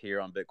past here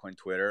on Bitcoin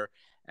Twitter,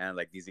 and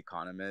like these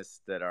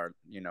economists that are,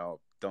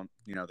 the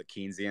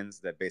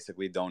Keynesians that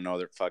basically don't know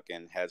their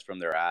fucking heads from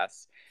their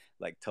ass,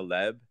 like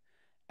Taleb.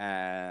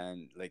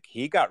 and like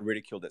he got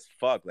ridiculed as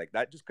fuck. Like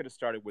that just could have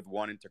started with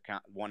one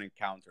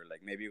encounter.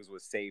 Like maybe it was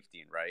with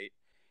safety, right?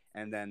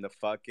 And then the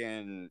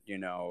fucking,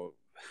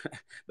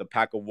 the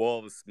pack of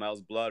wolves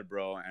smells blood,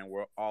 bro, and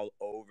we're all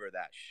over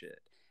that shit.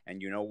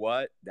 And you know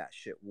what? That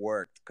shit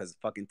worked because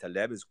fucking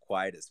Taleb is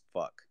quiet as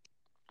fuck.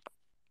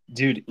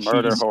 Dude,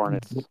 Murder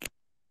hornets.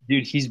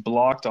 Dude, he's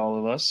blocked all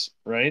of us,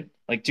 right?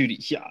 Like, dude,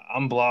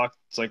 I'm blocked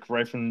like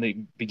right from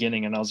the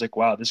beginning, and I was like,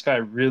 wow, this guy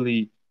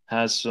really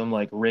has some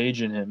like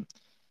rage in him.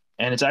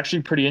 And it's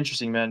actually pretty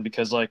interesting, man,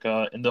 because like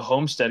in the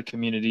homestead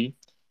community,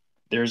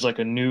 there's like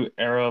a new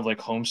era of like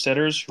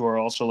homesteaders who are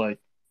also like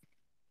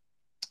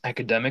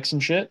academics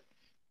and shit,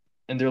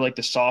 and they're like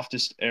the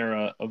softest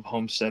era of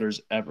homesteaders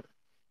ever.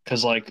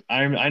 Because like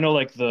I know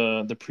like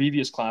the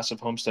previous class of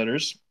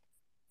homesteaders,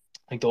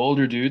 like the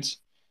older dudes,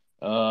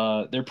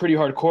 they're pretty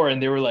hardcore,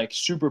 and they were like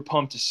super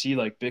pumped to see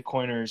like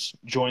Bitcoiners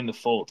join the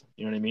fold.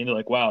 You know what I mean? They're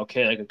like, wow,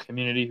 okay, like a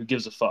community who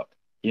gives a fuck.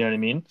 You know what I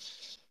mean?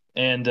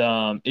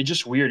 And it's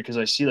just weird because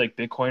I see like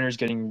Bitcoiners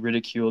getting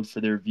ridiculed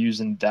for their views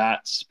in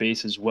that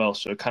space as well.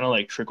 So it kind of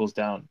like trickles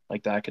down,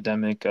 like the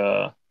academic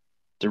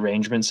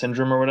derangement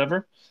syndrome or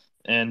whatever.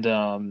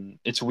 And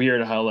it's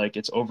weird how like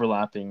it's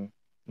overlapping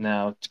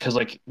now because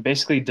like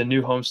basically the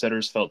new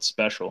homesteaders felt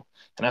special.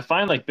 And I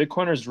find like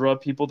Bitcoiners rub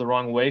people the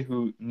wrong way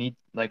who need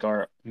like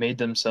are made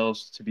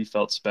themselves to be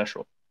felt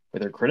special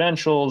with their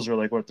credentials or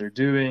like what they're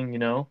doing,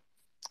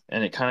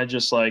 and it kind of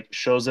just like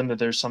shows them that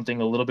there's something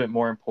a little bit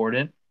more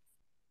important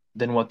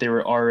than what they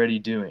were already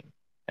doing.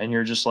 And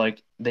you're just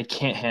like, they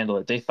can't handle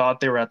it. They thought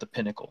they were at the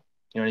pinnacle.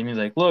 You know what I mean?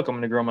 Like, look, I'm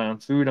going to grow my own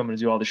food. I'm going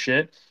to do all the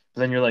shit. But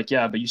then you're like,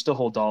 yeah, but you still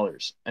hold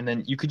dollars. And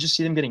then you could just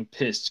see them getting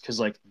pissed because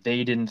like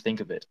they didn't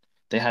think of it.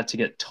 They had to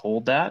get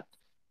told that.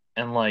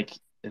 And like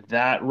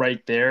that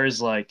right there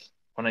is like,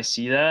 when I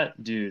see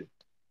that, dude,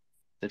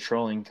 the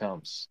trolling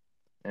comes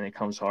and it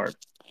comes hard.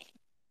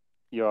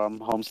 Yo, I'm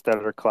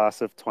homesteader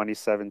class of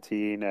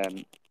 2017,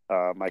 and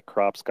my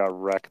crops got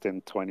wrecked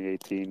in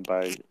 2018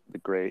 by the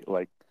great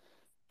like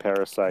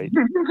parasite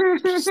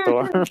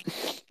storm.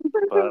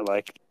 But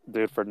like,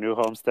 dude, for new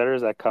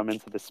homesteaders that come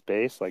into the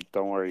space, like,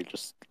 don't worry,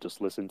 just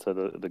listen to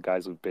the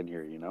guys who've been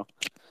here.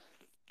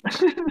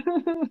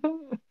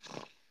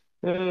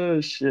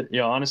 Oh shit.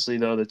 Yeah, honestly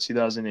though, the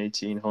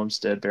 2018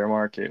 homestead bear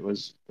market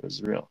was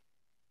real.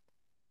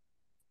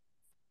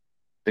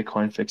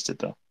 Bitcoin fixed it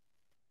though.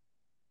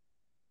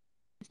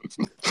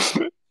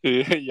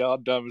 Y'all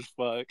dumb as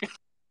fuck.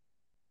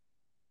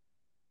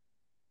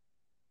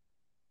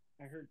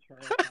 I heard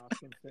Charles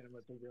Hoskinson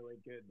was a really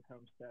good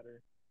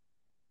homesteader.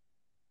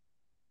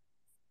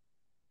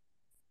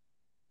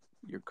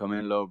 You're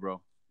coming low,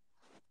 bro.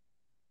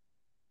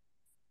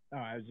 Oh,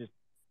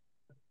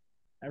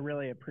 I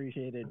really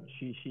appreciated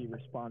Shishi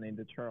responding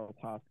to Charles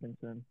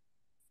Hoskinson.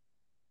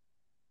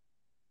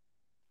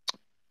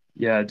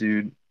 Yeah,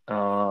 dude.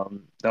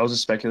 That was a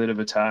speculative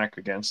attack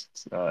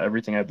against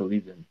everything I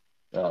believed in.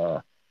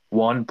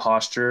 One,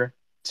 posture.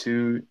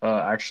 Two,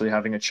 actually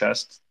having a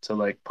chest to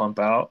like pump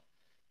out,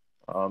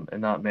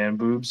 and not man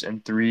boobs.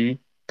 And three,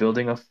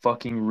 building a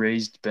fucking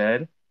raised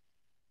bed,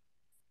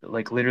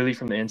 like literally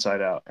from the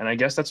inside out. And I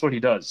guess that's what he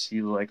does.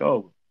 He's like,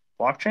 oh,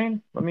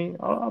 blockchain?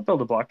 I'll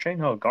build a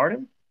blockchain. Oh,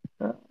 garden?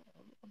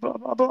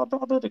 I'll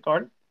build a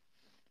garden.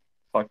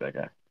 Fuck that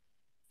guy.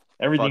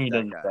 Everything he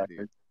does is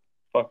backwards.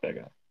 Fuck that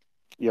guy.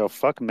 Yo,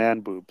 fuck man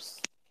boobs.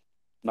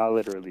 Not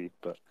literally,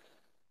 but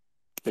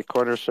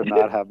Bitcoiners should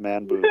not have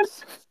man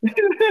boobs.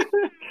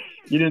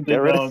 You didn't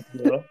think that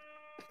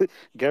was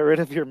Get rid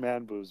of your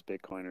man boobs,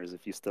 Bitcoiners,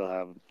 if you still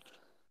have them.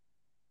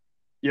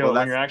 Yo,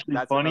 when you're actually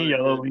funny,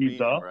 yellow leaves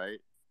up. Right?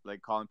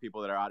 Like calling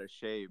people that are out of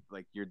shape,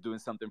 like you're doing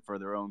something for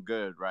their own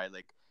good, right?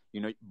 Like,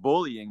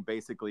 bullying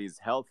basically is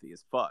healthy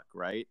as fuck,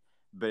 right?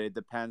 But it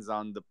depends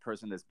on the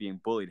person that's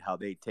being bullied, how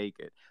they take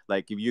it.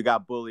 Like if you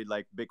got bullied,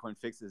 like Bitcoin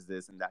fixes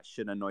this and that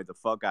shit annoyed the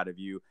fuck out of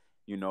you,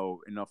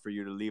 enough for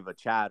you to leave a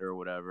chat or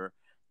whatever,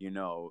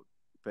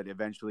 but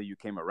eventually you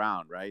came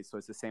around, right? So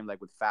it's the same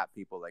like with fat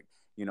people, like,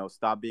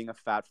 stop being a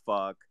fat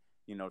fuck,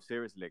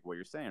 seriously, like what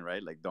you're saying,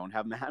 right? Like don't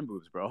have man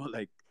boobs, bro.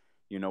 Like,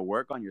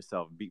 work on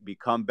yourself,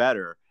 become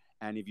better.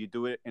 And if you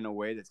do it in a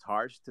way that's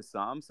harsh to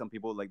some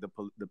people, like the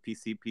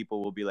PC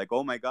people will be like,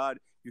 oh my God,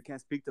 you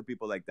can't speak to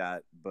people like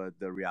that. But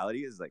the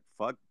reality is like,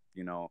 fuck,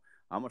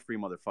 I'm a free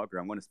motherfucker.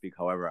 I'm going to speak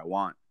however I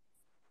want.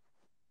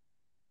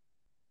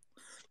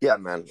 Yeah,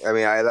 man. I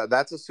mean,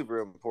 that's a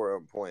super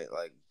important point.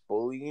 Like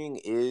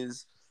bullying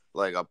is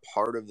like a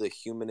part of the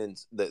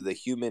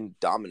human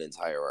dominance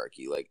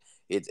hierarchy. Like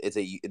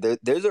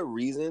there's a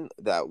reason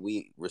that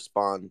we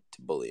respond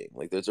to bullying.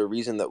 Like there's a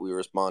reason that we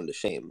respond to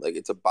shame. Like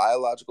it's a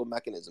biological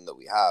mechanism that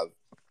we have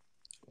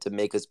to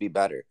make us be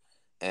better.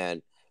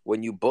 And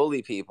when you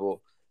bully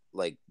people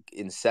like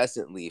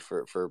incessantly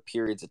for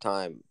periods of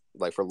time,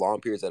 like for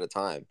long periods at a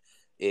time,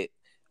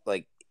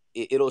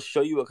 it'll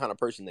show you what kind of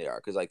person they are.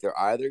 Because like they're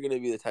either going to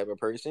be the type of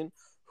person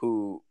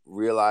who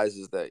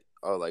realizes that,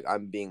 oh, like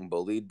I'm being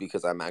bullied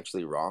because I'm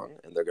actually wrong,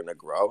 and they're going to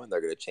grow and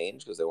they're going to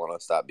change because they want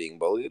to stop being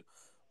bullied,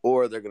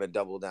 or they're going to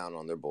double down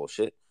on their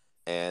bullshit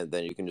and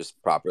then you can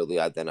just properly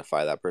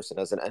identify that person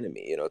as an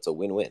enemy. It's a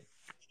win-win.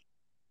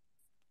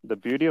 The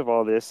beauty of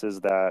all this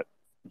is that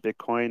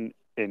Bitcoin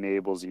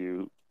enables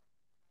you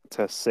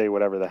to say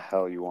whatever the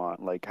hell you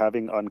want. Like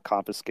having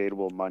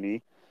unconfiscatable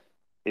money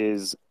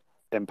is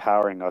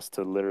empowering us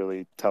to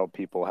literally tell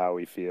people how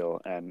we feel,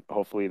 and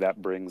hopefully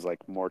that brings like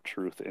more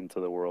truth into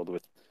the world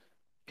with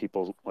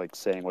people like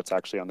saying what's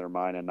actually on their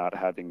mind and not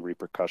having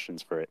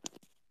repercussions for it.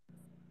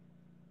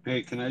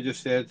 Hey, can I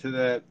just add to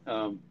that?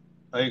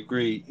 I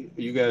agree.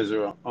 You guys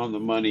are on the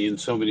money in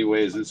so many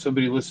ways, and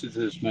somebody listening to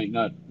this might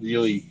not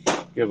really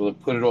be able to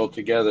put it all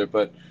together.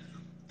 But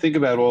think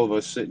about all of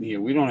us sitting here.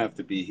 We don't have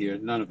to be here.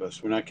 None of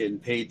us. We're not getting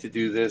paid to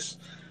do this.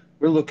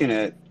 We're looking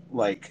at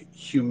like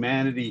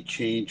humanity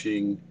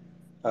changing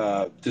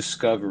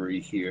discovery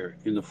here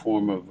in the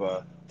form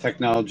of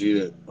technology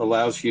that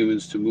allows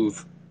humans to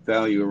move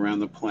value around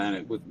the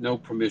planet with no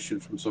permission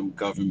from some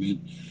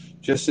government,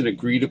 just an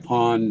agreed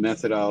upon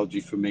methodology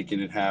for making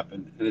it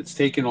happen. And it's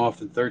taken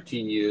off in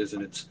 13 years,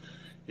 and it's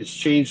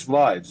changed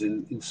lives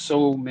in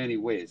so many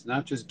ways,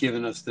 not just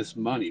giving us this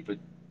money,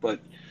 but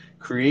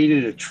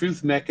created a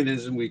truth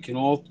mechanism we can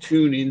all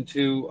tune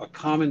into, a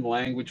common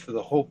language for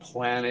the whole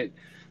planet.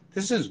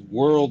 This is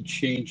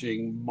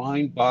world-changing,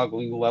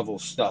 mind-boggling level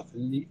stuff.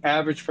 And the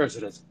average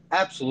person has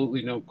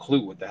absolutely no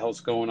clue what the hell's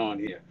going on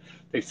here.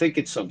 They think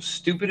it's some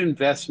stupid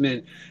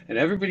investment, and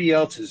everybody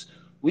else is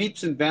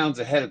leaps and bounds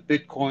ahead of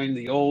Bitcoin,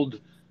 the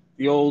old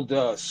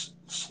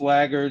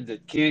sluggard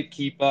that can't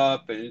keep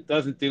up and it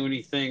doesn't do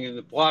anything, and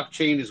the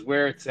blockchain is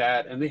where it's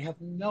at, and they have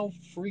no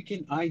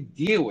freaking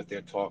idea what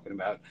they're talking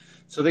about.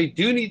 So they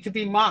do need to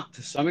be mocked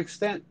to some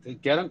extent to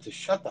get them to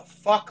shut the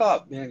fuck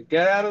up, man.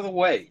 Get out of the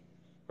way.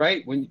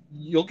 Right? When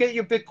you'll get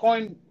your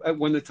Bitcoin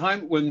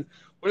when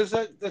what is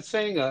that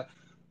saying?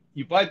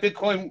 You buy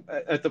Bitcoin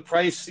at the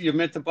price you're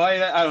meant to buy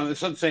it. I don't know. There's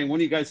something saying, when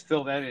do you guys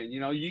fill that in?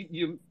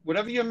 You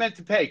whatever you're meant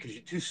to pay because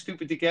you're too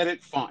stupid to get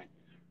it, fine.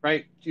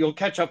 Right? You'll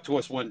catch up to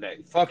us one day.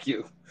 Fuck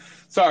you.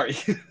 Sorry.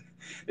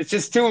 It's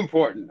just too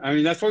important. I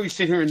mean, that's why we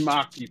sit here and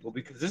mock people,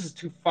 because this is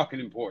too fucking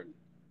important.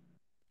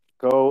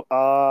 Go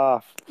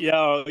off.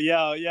 Yo.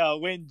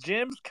 When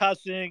Jim's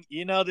cussing,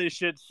 you know this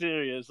shit's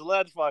serious.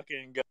 Let's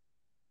fucking go.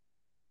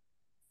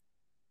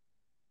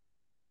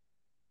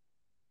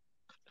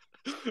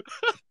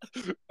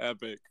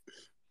 Epic.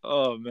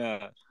 Oh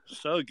man,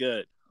 so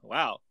good.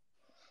 Wow.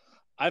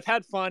 I've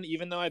had fun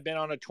even though I've been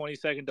on a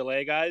 20-second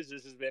delay, guys.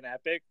 This has been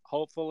epic.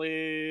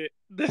 Hopefully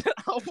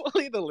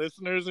the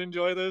listeners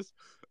enjoy this.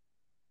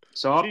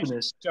 So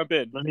Optimus, jump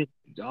in. Let me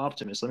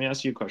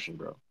ask you a question,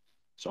 bro.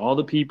 So all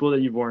the people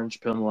that you've orange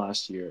pilled in the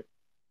last year,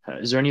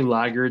 is there any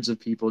laggards of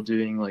people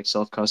doing like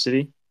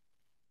self-custody?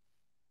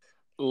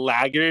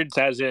 Laggards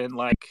as in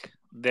like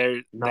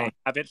they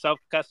haven't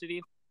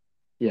self-custody?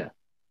 Yeah.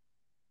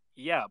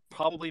 Yeah,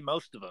 probably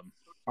most of them.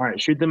 All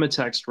right, shoot them a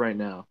text right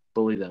now.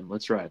 Bully them.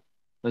 Let's ride.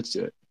 Let's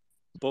do it.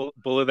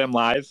 Bully them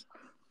live?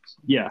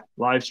 Yeah,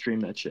 live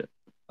stream that shit.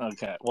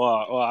 Okay.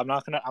 Well, I'm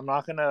not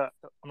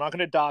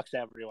gonna dox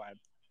everyone,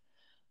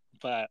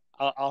 but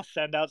I'll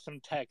send out some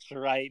texts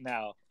right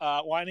now.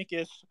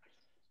 Weinicus,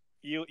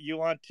 you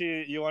want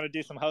to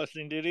do some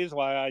hosting duties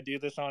while I do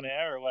this on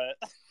air, or what?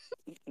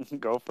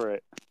 Go for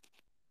it.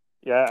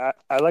 Yeah,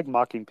 I like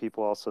mocking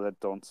people also that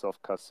don't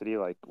self-custody.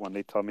 Like when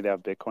they tell me they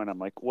have Bitcoin, I'm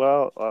like,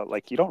 well,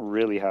 like you don't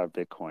really have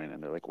Bitcoin.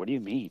 And they're like, what do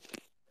you mean?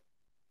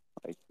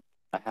 Like,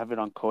 I have it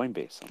on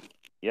Coinbase. I'm like,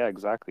 yeah,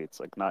 exactly. It's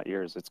like not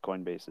yours. It's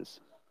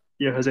Coinbase's.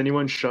 Yeah, has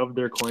anyone shoved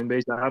their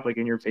Coinbase app like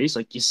in your face?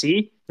 Like, you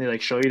see? They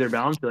like show you their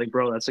balance. You're like,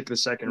 bro, that's like the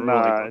second rule.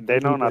 Nah, Like, they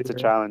know not to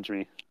challenge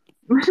me.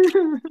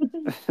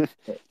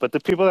 But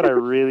the people that I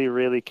really,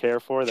 really care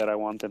for, that I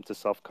want them to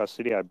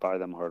self-custody, I buy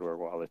them hardware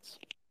wallets.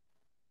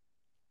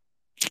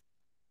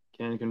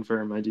 Can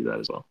confirm I do that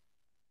as well.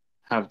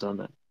 Have done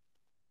that.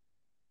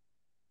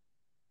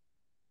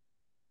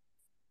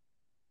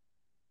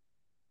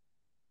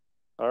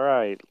 All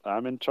right,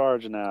 I'm in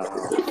charge now.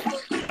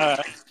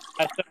 I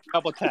sent a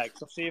couple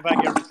texts. Let's see if I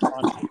can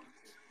respond.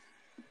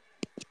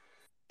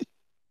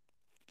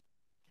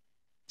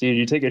 Dude,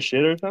 you take a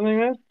shit or something,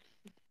 man?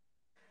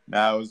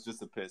 Nah, it was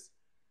just a piss.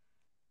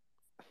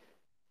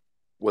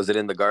 Was it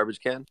in the garbage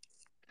can?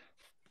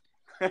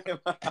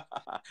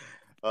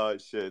 Oh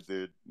shit,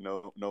 dude!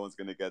 No one's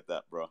gonna get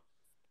that, bro.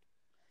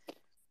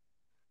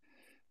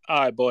 All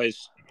right,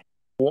 boys.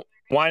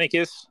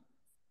 Weinicus,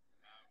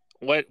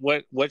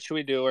 what should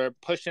we do? We're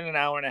pushing an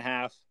hour and a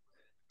half.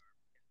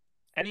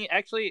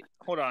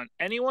 Hold on.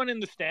 Anyone in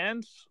the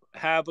stands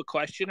have a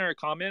question or a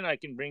comment? I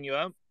can bring you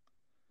up.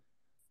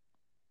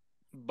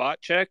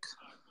 Bot check.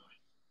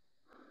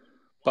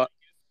 But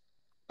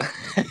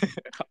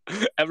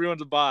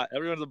everyone's a bot.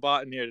 Everyone's a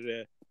bot in here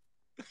today.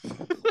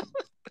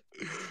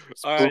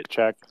 All right.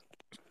 Check.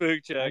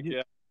 Spook check,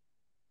 yeah.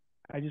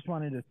 I just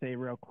wanted to say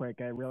real quick,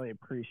 I really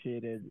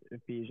appreciated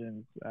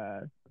Ephesians,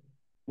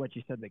 what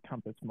you said, the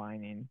Compass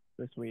mining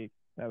this week.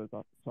 That was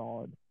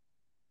solid.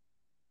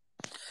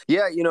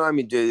 Yeah, I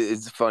mean, dude,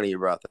 it's funny you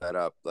brought that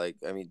up. Like,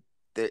 I mean,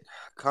 the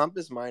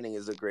Compass mining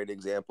is a great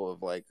example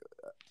of like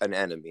an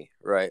enemy,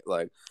 right?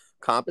 Like,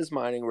 Compass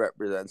mining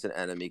represents an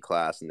enemy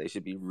class, and they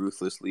should be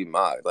ruthlessly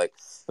mocked. Like,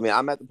 I mean,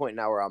 I'm at the point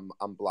now where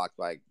I'm blocked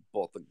by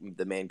both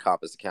the main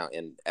Compass account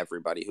and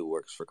everybody who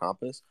works for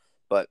Compass.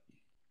 But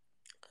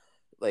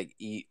like,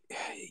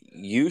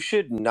 you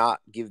should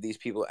not give these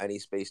people any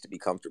space to be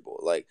comfortable.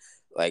 Like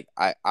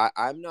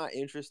I'm not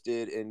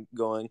interested in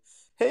going,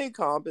 hey,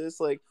 Compass,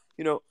 like,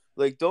 you know,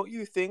 like, don't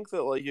you think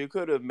that, like, you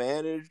could have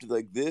managed,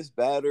 like, this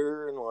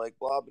better and, like,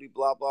 blah, blah,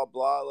 blah, blah,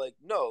 blah? Like,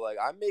 no, like,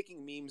 I'm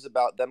making memes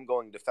about them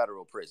going to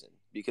federal prison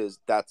because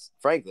that's,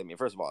 frankly, I mean,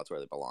 first of all, that's where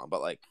they belong.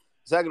 But, like,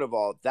 second of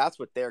all, that's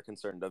what they're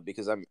concerned of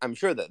because I'm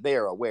sure that they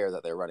are aware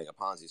that they're running a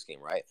Ponzi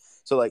scheme, right?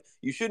 So, like,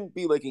 you shouldn't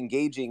be, like,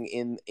 engaging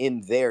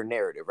in their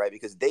narrative, right?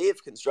 Because they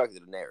have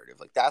constructed a narrative.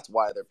 Like, that's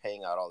why they're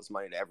paying out all this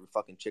money to every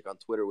fucking chick on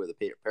Twitter with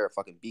a pair of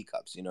fucking B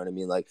cups. You know what I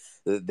mean? Like,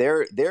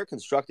 they're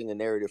constructing a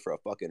narrative for a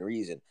fucking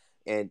reason.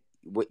 And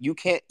what you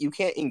can't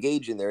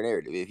engage in their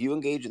narrative. If you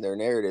engage in their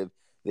narrative,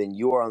 then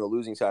you are on the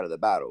losing side of the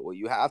battle. What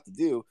you have to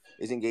do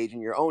is engage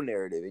in your own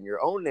narrative. And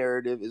your own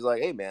narrative is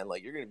like, hey man,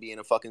 like, you're gonna be in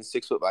a fucking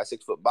 6 foot by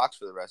 6 foot box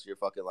for the rest of your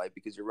fucking life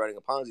because you're running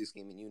a Ponzi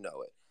scheme and you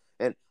know it.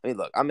 And I mean,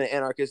 look, I'm an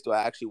anarchist. Do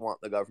I actually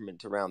want the government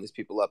to round these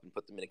people up and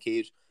put them in a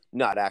cage?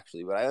 Not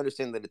actually, but I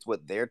understand that it's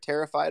what they're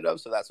terrified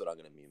of, so that's what I'm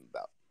gonna meme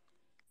about.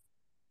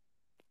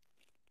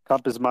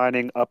 Compass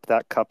mining, up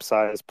that cup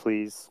size,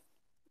 please.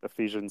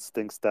 Ephesians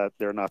thinks that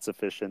they're not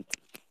sufficient.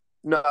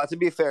 No, to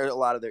be fair, a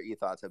lot of their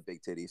ethos have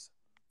big titties.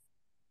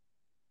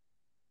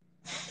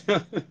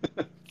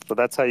 So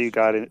that's how you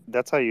got it.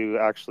 That's how you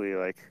actually,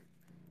 like,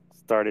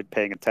 started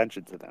paying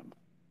attention to them.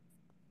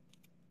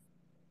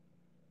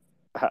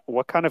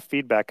 What kind of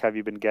feedback have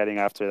you been getting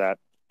after that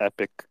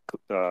epic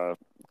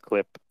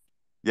clip?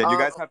 Yeah, you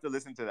guys have to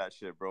listen to that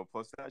shit, bro.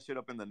 Post that shit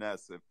up in the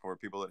nest for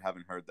people that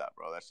haven't heard that,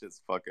 bro. That shit's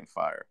fucking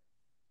fire.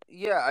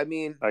 Yeah, I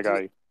mean, I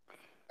got you.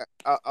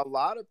 A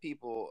lot of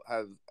people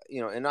have,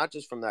 you know, and not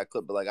just from that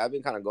clip, but like I've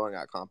been kind of going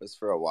at Compass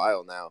for a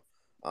while now,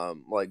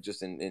 like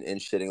just in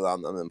shitting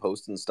on them and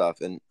posting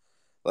stuff, and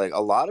like a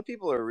lot of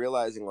people are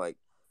realizing like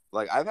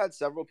I've had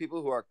several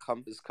people who are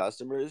Compass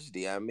customers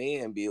DM me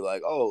and be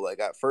like, oh, like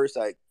at first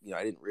I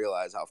didn't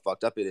realize how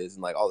fucked up it is,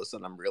 and like all of a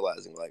sudden I'm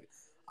realizing like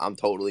I'm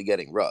totally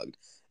getting rugged,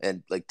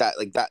 and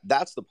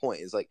that's the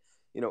point. Is like,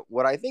 you know,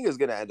 what I think is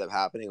going to end up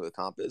happening with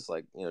Compass,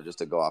 like, you know, just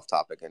to go off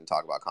topic and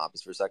talk about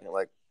Compass for a second,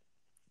 like,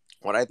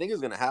 what I think is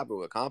going to happen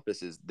with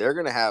Compass is they're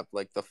going to have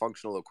like the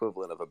functional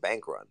equivalent of a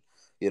bank run.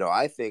 You know,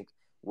 I think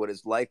what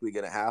is likely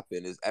going to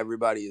happen is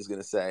everybody is going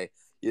to say,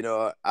 you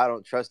know, I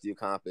don't trust you,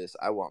 Compass.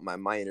 I want my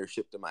miner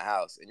shipped to my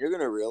house. And you're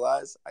going to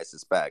realize, I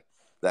suspect,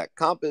 that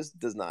Compass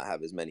does not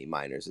have as many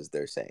miners as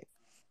they're saying.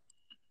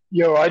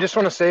 Yo, I just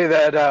want to say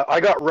that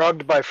I got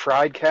rugged by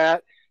Fried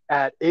Cat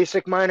at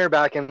ASIC Miner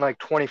back in like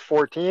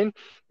 2014,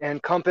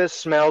 and Compass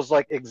smells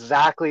like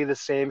exactly the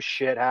same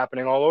shit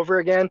happening all over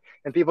again,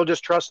 and people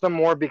just trust them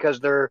more because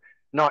they're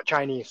not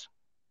Chinese.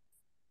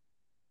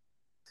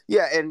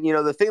 Yeah, and you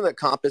know, the thing that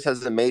Compass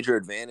has a major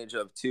advantage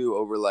of too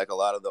over like a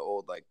lot of the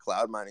old like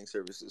cloud mining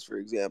services, for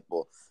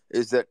example,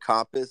 is that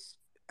Compass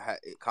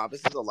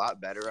is a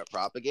lot better at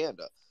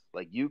propaganda.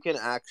 Like, you can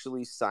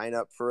actually sign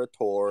up for a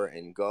tour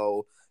and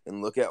go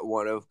and look at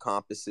one of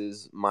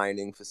Compass's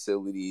mining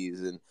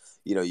facilities, and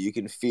you know, you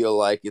can feel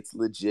like it's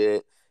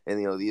legit. And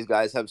you know, these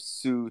guys have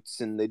suits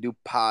and they do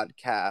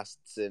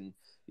podcasts, and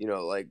you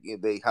know, like,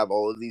 they have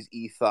all of these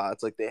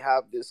ethos. Like, they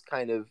have this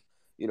kind of,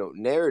 you know,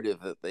 narrative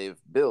that they've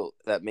built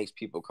that makes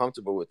people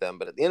comfortable with them.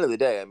 But at the end of the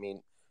day, I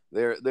mean,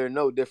 they're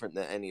no different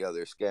than any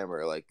other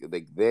scammer. Like,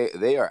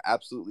 they are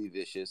absolutely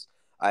vicious.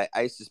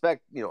 I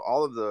suspect, you know,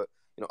 all of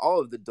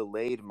the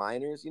delayed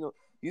miners, you know,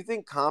 you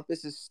think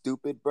Compass is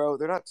stupid, bro?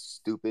 They're not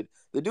stupid.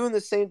 They're doing the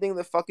same thing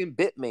that fucking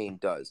Bitmain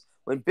does.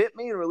 When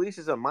Bitmain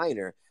releases a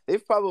miner,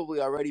 they've probably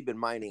already been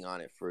mining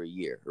on it for a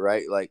year,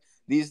 right? Like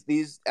these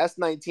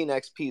S19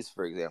 XPs,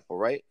 for example,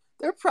 right?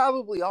 They're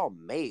probably all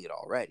made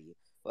already.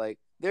 Like,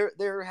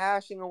 they're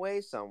hashing away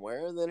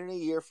somewhere, and then in a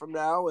year from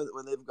now,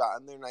 when they've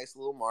gotten their nice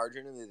little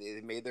margin and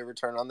they've made their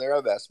return on their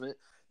investment,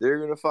 they're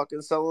gonna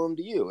fucking sell them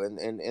to you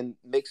and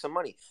make some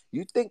money.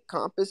 You think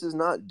Compass is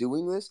not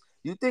doing this?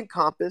 You think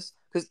Compass?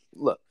 Because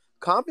look,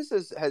 Compass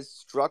has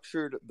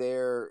structured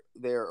their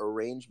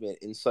arrangement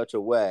in such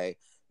a way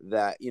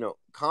that, you know,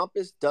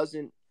 Compass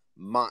doesn't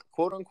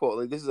quote unquote,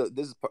 like, this is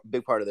a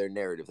big part of their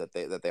narrative that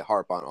they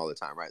harp on all the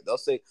time, right? They'll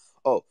say,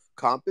 oh,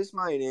 Compass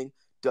Mining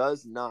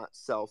does not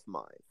self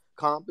mine.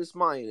 Compass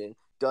Mining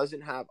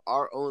doesn't have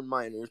our own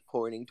miners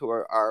pointing to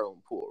our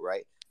own pool,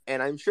 right?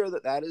 And I'm sure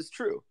that is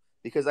true,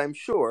 because I'm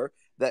sure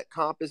that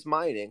Compass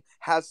Mining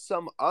has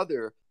some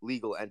other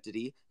legal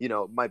entity, you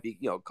know, might be,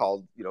 you know,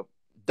 called, you know,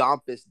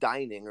 Dompus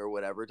Dining or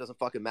whatever. It doesn't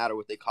fucking matter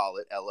what they call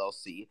it,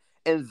 LLC.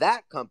 And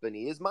that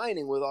company is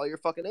mining with all your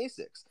fucking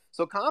ASICs.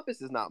 So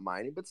Compass is not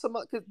mining, but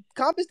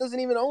Compass doesn't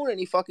even own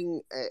any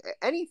fucking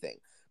anything.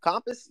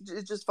 Compass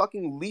just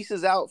fucking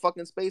leases out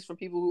fucking space from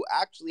people who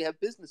actually have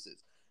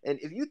businesses. And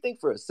if you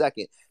think for a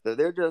second that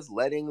they're just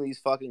letting these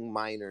fucking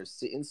miners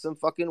sit in some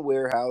fucking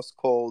warehouse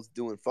cold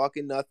doing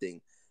fucking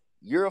nothing,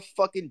 You're a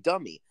fucking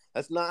dummy.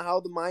 That's not how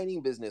the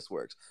mining business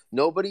works.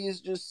 Nobody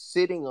is just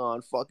sitting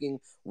on fucking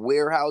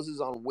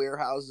warehouses on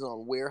warehouses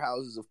on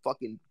warehouses of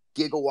fucking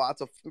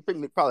gigawatts of,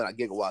 probably not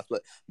gigawatts,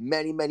 but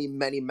many, many,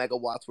 many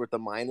megawatts worth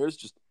of miners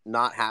just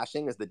not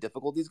hashing as the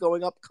difficulty's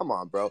going up. Come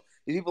on, bro.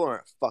 These people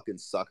aren't fucking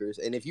suckers.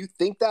 And if you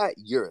think that,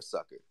 you're a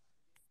sucker.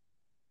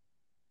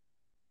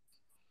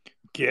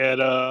 Get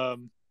Yeah,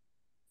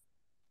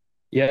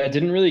 I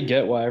didn't really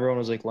get why everyone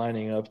was like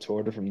lining up to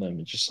order from them.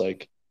 It's just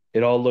like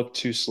it all looked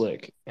too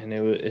slick, and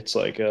it's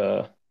like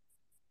the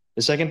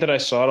second that I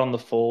saw it on the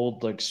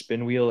Fold like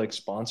spin wheel like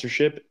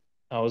sponsorship,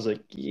 I was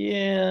like,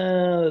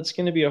 yeah, that's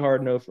gonna be a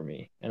hard no for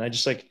me. And I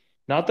just like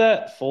not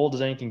that Fold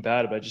is anything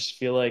bad, but I just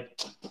feel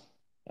like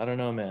I don't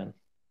know, man.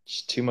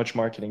 Just too much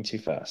marketing too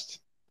fast.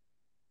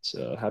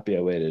 So happy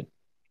I waited.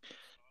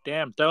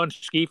 Damn, throwing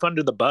Skeef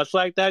under the bus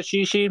like that,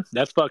 Shishi?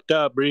 That's fucked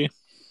up, Bree.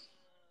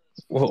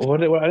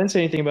 What I didn't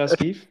say anything about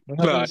Skeef. What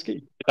happened No, to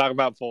Skeef? talking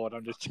about Ford.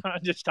 I'm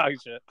just talking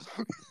shit.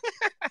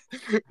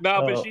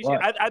 No, but Shishi,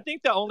 What? I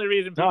think the only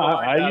reason No, people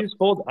I use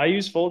Fold. I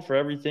use Fold for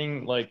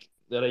everything like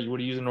that I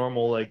would use a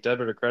normal like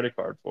debit or credit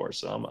card for.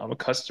 So I'm a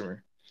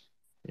customer.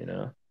 You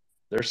know,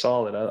 they're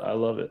solid. I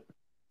love it.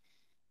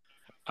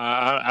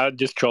 I'm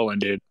just trolling,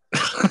 dude.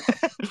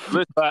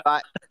 Listen,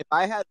 if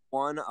I had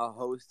won a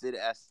hosted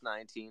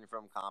S19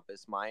 from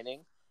Compass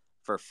Mining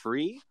for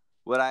free,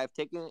 would I have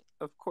taken it?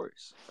 Of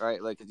course,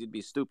 right? Like, you'd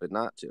be stupid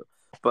not to.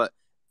 But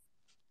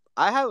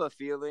I have a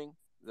feeling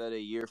that a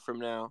year from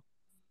now,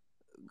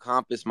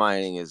 Compass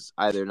Mining is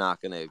either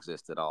not going to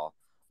exist at all,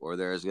 or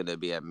there's going to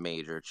be a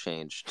major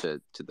change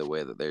to the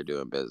way that they're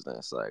doing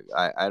business. Like,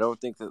 I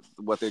don't think that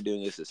what they're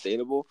doing is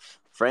sustainable.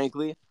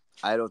 Frankly,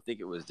 I don't think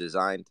it was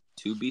designed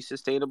to be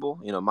sustainable.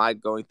 You know, my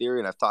going theory,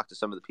 and I've talked to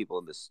some of the people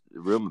in this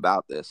room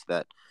about this,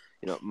 that,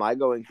 you know, my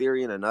going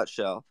theory in a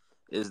nutshell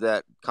is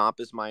that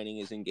Compass Mining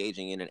is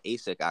engaging in an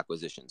ASIC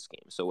acquisition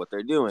scheme. So what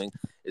they're doing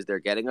is they're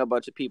getting a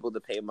bunch of people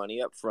to pay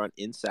money up front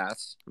in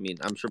sats. I mean,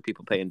 I'm sure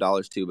people pay in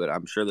dollars too, but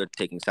I'm sure they're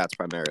taking sats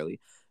primarily.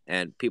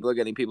 And people are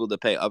getting people to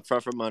pay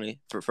upfront for money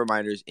for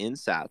miners in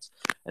sats,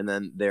 and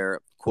then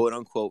they're quote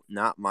unquote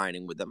not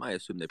mining with them. I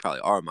assume they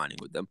probably are mining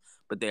with them,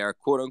 but they are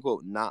quote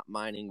unquote not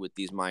mining with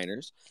these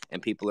miners,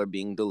 and people are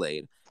being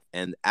delayed.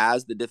 And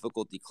as the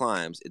difficulty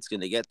climbs, it's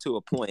going to get to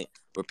a point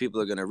where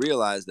people are going to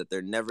realize that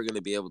they're never going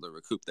to be able to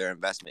recoup their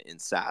investment in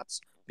sats,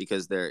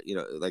 because they're, you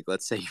know, like,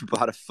 let's say you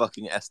bought a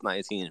fucking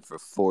S19 for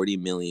 40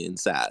 million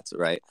sats,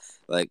 right?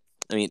 Like,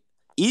 I mean,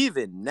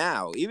 even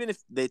now, even if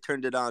they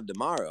turned it on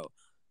tomorrow,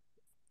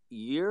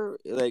 you're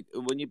like,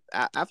 when you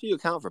after you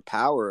account for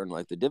power and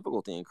like the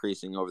difficulty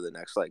increasing over the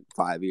next like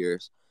 5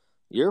 years,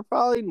 you're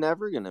probably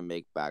never gonna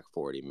make back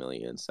 40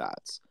 million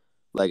sats,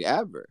 like,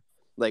 ever.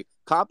 Like,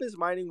 Compass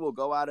Mining will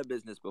go out of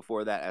business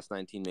before that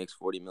S19 makes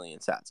 40 million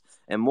sats,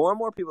 and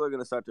more people are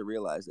gonna start to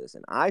realize this.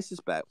 And I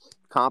suspect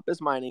Compass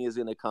Mining is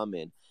gonna come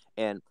in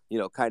and, you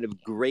know, kind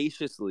of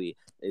graciously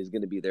is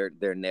gonna be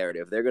their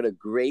narrative. They're gonna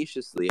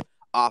graciously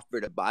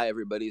offer to buy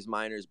everybody's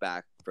miners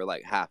back for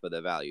like half of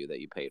the value that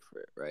you paid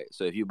for it, right?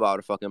 So if you bought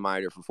a fucking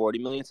miner for 40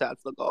 million sats,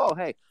 they'll go, oh,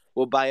 hey,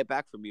 we'll buy it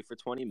back from you for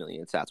 20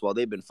 million sats. While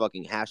they've been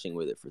fucking hashing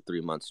with it for 3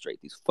 months straight,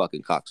 these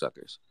fucking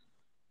cocksuckers.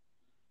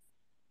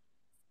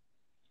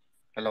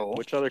 Hello.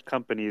 Which other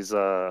companies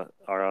are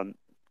on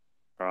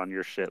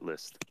your shit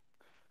list?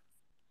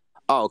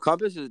 Oh,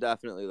 Compass is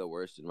definitely the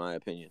worst in my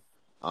opinion.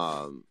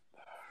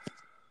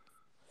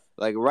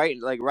 Like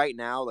right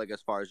now, like,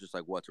 as far as just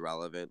like what's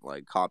relevant,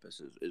 like,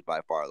 Compass is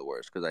by far the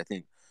worst, because I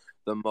think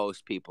the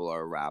most people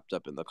are wrapped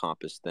up in the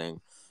Compass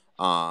thing.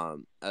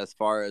 As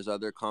far as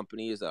other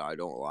companies that I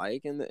don't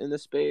like in the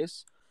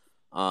space,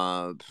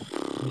 Did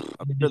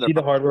you see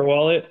the hardware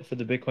wallet for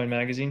the Bitcoin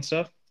magazine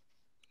stuff?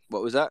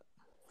 What was that?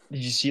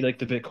 Did you see like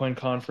the Bitcoin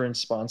conference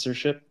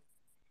sponsorship?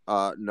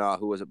 No,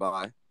 who was it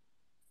by?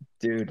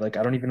 Dude, like,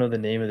 I don't even know the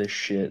name of this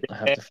shit. I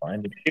have to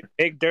find it.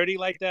 Nick dirty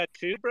like that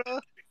too, bro?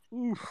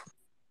 Oof.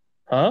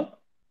 Huh?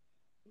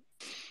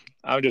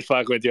 I'm just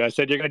fucking with you. I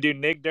said you're gonna do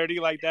Nick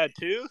dirty like that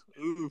too?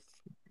 Oof.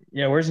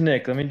 Yeah, where's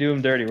Nick? Let me do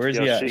him dirty. Where's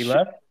he at? He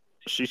left?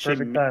 She should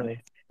Perfect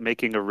timing.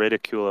 making a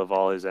ridicule of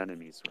all his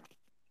enemies.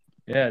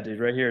 Yeah, dude,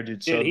 right here, dude.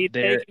 Dude, So he's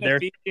they're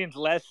taking Ephesians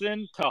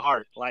lesson to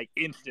heart, like,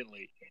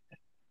 instantly.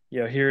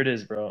 Yo, here it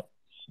is, bro.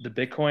 The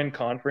Bitcoin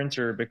conference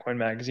or Bitcoin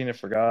magazine, I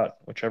forgot,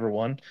 whichever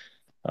one.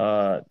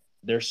 They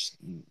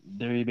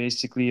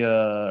basically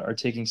are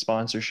taking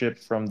sponsorship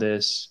from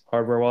this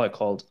hardware wallet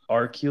called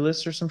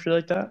Arculus or some shit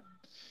like that,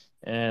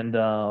 and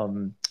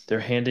they're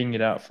handing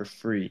it out for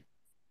free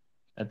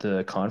at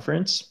the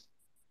conference.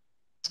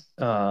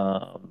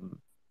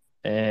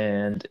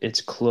 And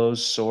it's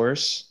closed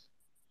source,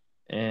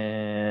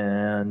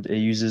 and it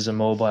uses a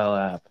mobile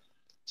app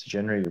to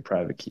generate your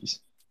private keys.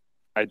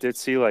 I did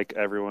see like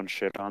everyone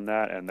shit on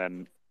that, and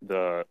then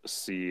the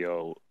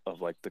CEO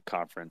of like the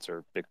conference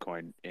or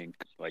Bitcoin Inc.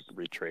 like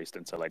retraced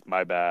and said like,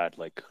 my bad,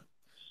 like,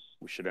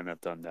 we shouldn't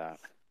have done that.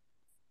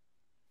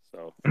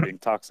 So being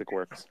toxic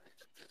works.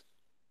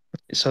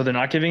 So they're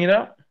not giving it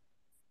out?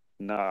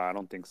 No, I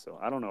don't think so.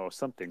 I don't know,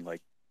 something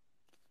like,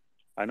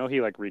 I know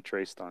he like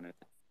retraced on it.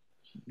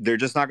 They're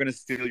just not going to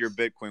steal your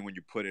Bitcoin when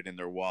you put it in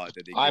their wallet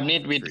that they I give you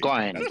need for free.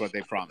 Bitcoin. That's what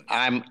they promise.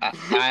 I'm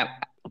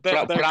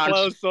They're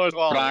closed source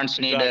wallet. France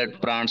needed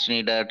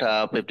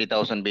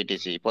 50,000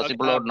 BTC.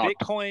 Possible or not?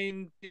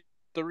 Bitcoin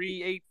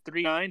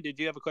 3839. Did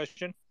you have a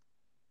question?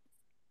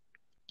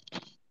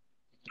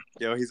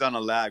 Yo, he's on a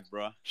lag,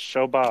 bro.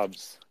 Show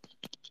Bob's.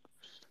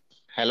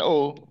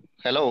 Hello.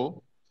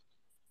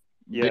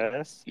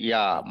 Yes.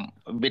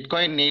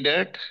 Bitcoin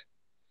needed.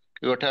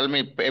 You tell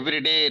me every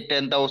day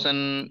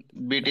 10,000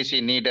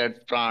 BTC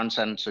needed France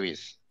and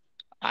Swiss.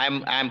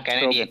 I'm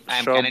Canadian.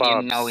 I'm show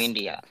Canadian Bob's. now.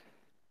 India.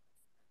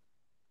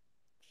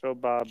 Show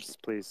Bob's,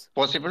 please.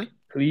 Possible?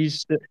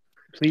 Please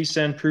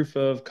send proof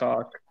of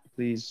cock,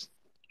 please.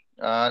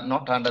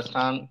 Not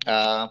understand.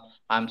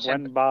 I'm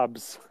When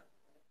Bob's.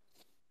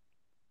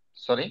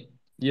 Sorry.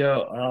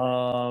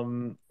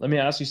 Yo, let me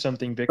ask you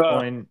something.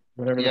 Bitcoin,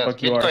 whatever the Yes,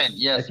 fuck you are. Bitcoin.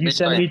 Yes, If you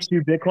send Bitcoin. me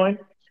 2 Bitcoin,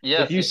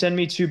 Yes. if you send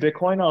me 2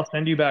 Bitcoin, I'll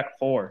send you back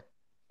 4.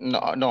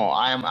 No.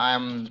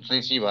 I'm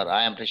receiver.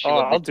 I am receiver. Oh,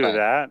 I'll Bitcoin. do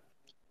that.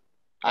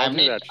 I I'll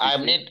do that,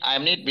 Chichi.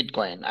 need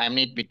Bitcoin. I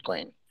need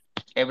Bitcoin.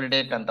 Every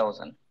day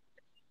 10,000.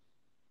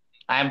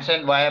 I am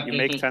sent via You PT.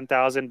 make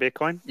 10,000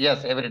 Bitcoin?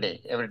 Yes, every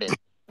day.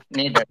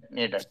 Needed.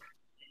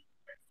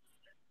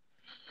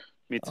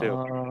 Me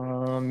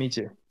too. Me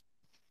too.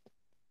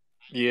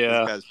 Yeah.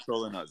 This guy's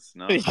trolling us.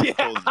 No, Yeah,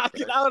 trolling us, right?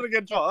 that was a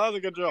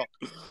good troll.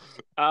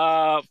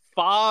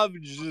 Fob,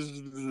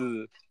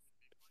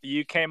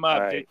 you came up.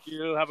 All right. Did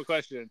you have a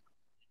question?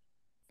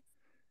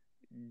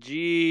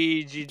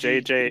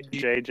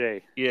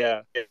 JJ.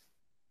 Yeah.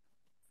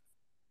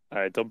 All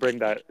right, don't bring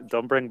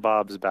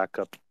Bob's back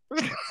up.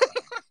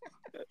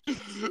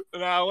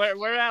 No,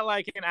 we're at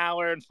like an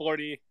hour and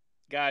 40,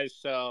 guys.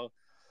 So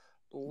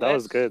That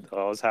was good.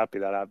 I was happy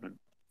that happened.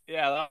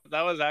 Yeah,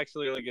 that was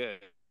actually really good.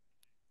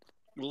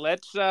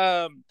 Let's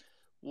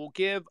we'll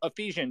give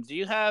Ephesians. Do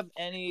you have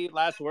any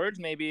last words?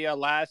 Maybe a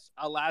last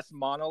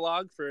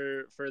monologue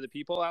for the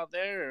people out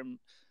there,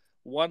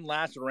 one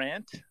last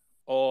rant,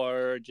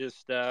 or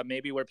just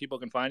maybe where people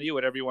can find you,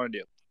 whatever you want to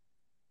do.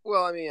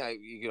 Well, I mean,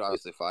 you could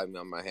obviously find me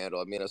on my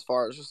handle. I mean, as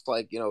far as just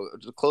like,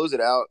 to close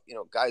it out,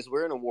 guys,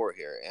 we're in a war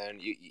here, and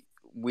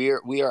we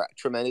are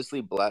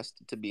tremendously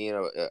blessed to be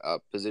in a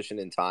position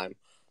in time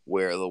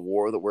where the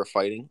war that we're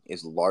fighting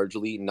is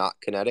largely not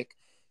kinetic.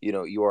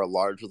 You are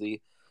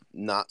largely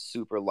not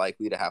super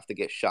likely to have to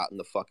get shot in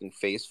the fucking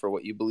face for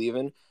what you believe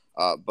in.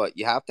 But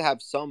you have to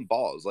have some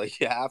balls. Like,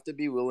 you have to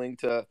be willing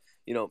to,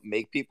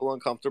 make people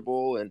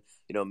uncomfortable and,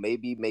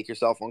 maybe make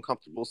yourself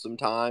uncomfortable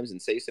sometimes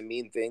and say some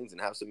mean things and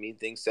have some mean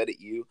things said at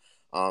you.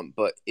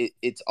 But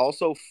it's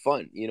also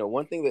fun.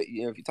 One thing that,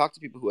 if you talk to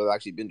people who have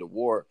actually been to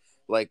war,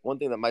 like, one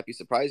thing that might be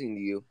surprising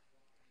to you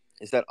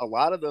is that a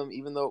lot of them,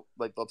 even though,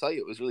 like, they'll tell you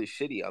it was really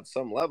shitty on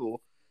some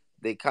level,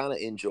 they kind of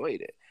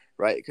enjoyed it.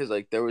 Right. Because,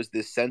 like, there was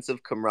this sense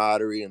of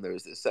camaraderie and there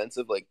was this sense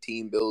of, like,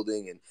 team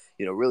building and,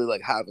 really,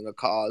 like, having a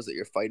cause that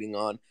you're fighting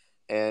on.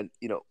 And,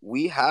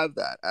 we have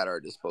that at our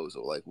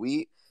disposal. Like,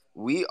 we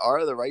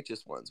are the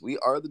righteous ones. We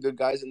are the good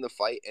guys in the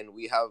fight. And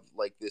we have,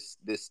 like,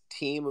 this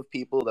team of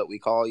people that we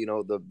call,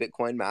 the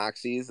Bitcoin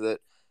maxis that,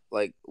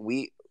 like,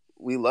 we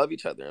love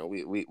each other. And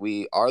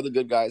we are the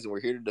good guys and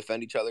we're here to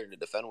defend each other and to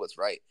defend what's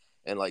right.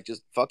 And, like,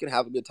 just fucking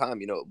have a good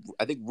time.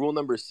 I think rule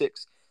number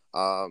 6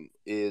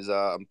 is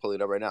I'm pulling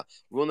it up right now.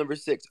 Rule number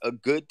 6: a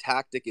good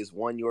tactic is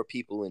one your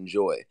people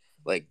enjoy.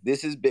 Like,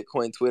 this is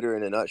Bitcoin Twitter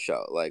in a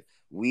nutshell. Like,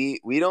 we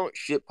don't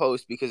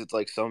shitpost because it's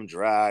like some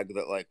drag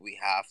that, like, we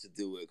have to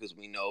do it because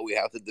we know we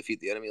have to defeat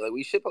the enemy. Like,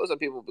 we shitpost on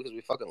people because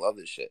we fucking love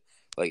this shit.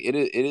 Like, it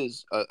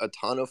is a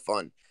ton of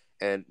fun.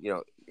 And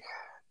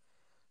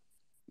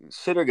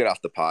shit or get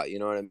off the pot, you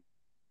know what I mean?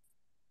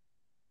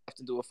 Have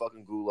to do a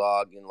fucking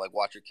gulag and, like,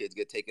 watch your kids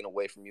get taken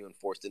away from you and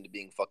forced into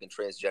being fucking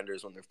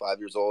transgenders when they're 5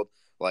 years old,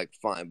 like,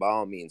 fine, by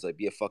all means, like,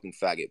 be a fucking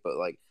faggot. But,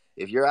 like,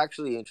 if you're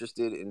actually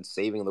interested in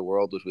saving the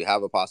world, which we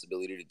have a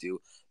possibility to do,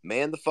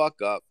 man the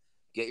fuck up,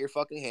 get your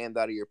fucking hand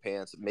out of your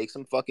pants, make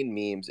some fucking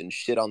memes and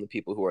shit on the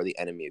people who are the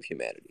enemy of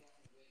humanity.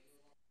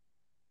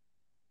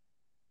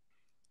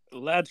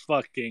 Let's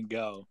fucking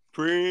go.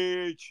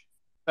 Preach.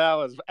 That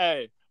was,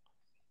 hey,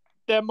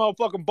 that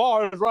motherfucking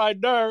bars right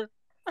there.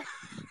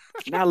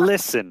 Now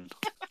listen.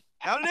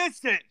 Now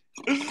listen.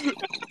 Yeah,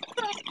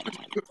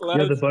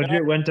 the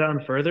budget went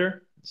down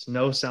further. It's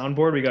no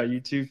soundboard. We got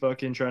you two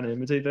fucking trying to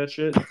imitate that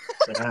shit.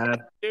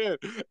 Sad. Dude,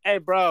 hey,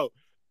 bro.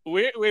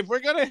 If we're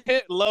gonna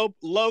hit low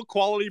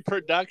quality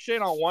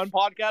production on one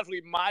podcast,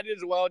 we might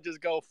as well just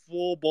go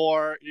full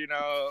bore,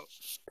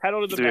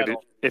 pedal to the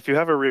metal. If you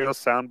have a real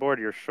soundboard,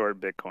 you're short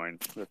Bitcoin.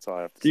 That's all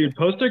I have to Dude, say.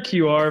 post their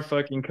QR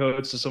fucking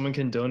code so someone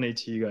can donate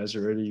to you guys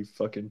already, you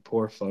fucking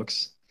poor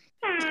fucks.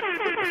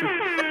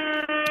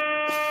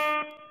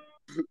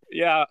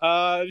 Yeah,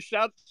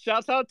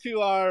 shouts out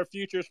to our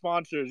future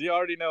sponsors. You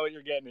already know what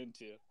you're getting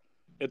into.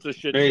 It's a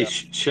shit Hey,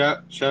 show.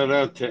 shout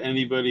out to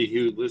anybody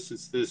who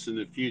listens to this in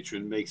the future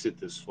and makes it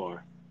this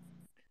far.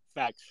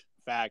 Facts.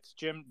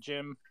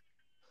 Jim.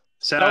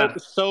 Sad.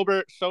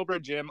 Sober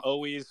Jim,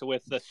 always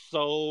with the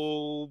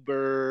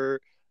sober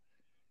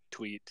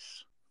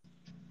tweets.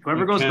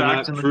 Whoever You goes back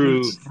cannot and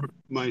prove listens,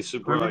 my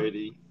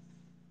sobriety.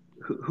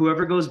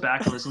 whoever goes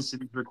back and listens to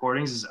these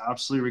recordings is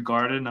absolutely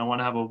regarded, and I want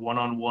to have a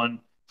one-on-one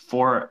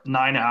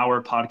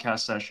 9-hour podcast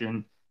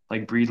session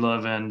like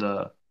Breedlove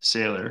and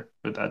Sailor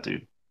with that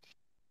dude.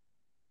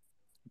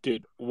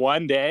 Dude,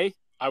 one day,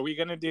 are we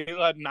going to do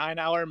a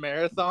 9-hour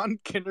marathon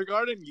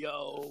kindergarten?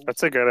 Yo.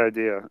 That's a good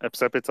idea,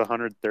 except it's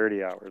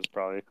 130 hours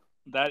probably.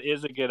 That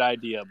is a good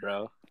idea,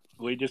 bro.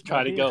 We just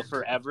try to go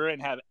forever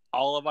and have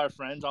all of our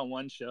friends on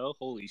one show.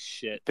 Holy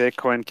shit.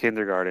 Bitcoin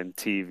Kindergarten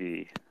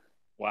TV.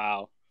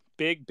 Wow.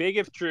 Big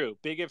if true.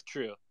 Big if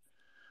true.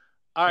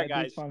 All right,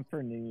 That'd be guys. fun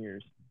for New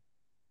Year's.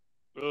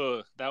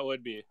 Ugh, that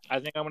would be. I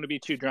think I'm going to be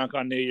too drunk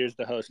on New Year's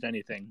to host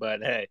anything,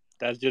 but hey,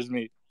 that's just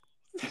me.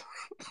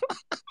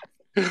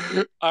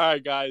 All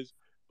right, guys.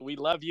 We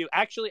love you.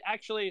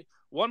 Actually,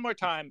 one more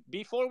time.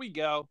 Before we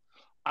go,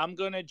 I'm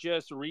going to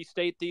just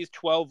restate these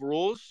 12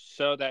 rules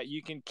so that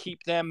you can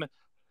keep them,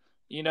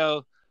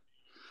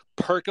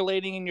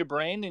 percolating in your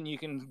brain and you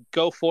can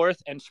go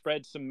forth and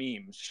spread some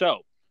memes. So,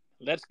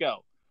 let's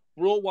go.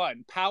 Rule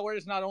 1, power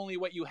is not only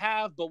what you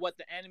have, but what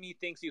the enemy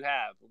thinks you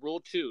have.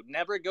 Rule 2,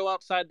 never go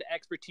outside the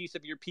expertise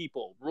of your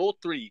people. Rule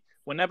 3,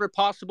 whenever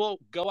possible,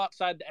 go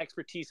outside the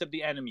expertise of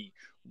the enemy.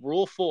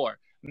 Rule 4,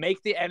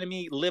 make the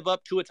enemy live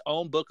up to its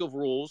own book of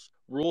rules.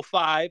 Rule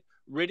 5,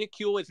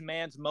 ridicule is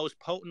man's most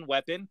potent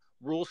weapon.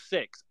 Rule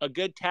 6, a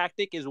good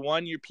tactic is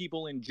one your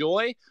people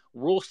enjoy.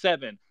 Rule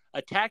 7,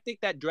 a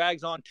tactic that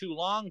drags on too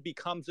long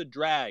becomes a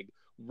drag.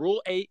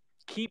 Rule 8,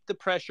 keep the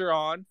pressure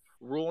on.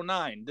 Rule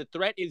 9, the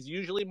threat is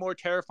usually more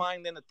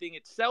terrifying than the thing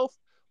itself.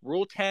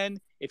 Rule 10,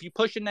 if you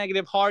push a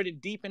negative hard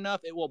and deep enough,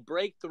 it will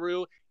break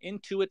through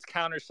into its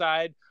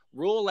counterside.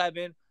 Rule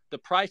 11, the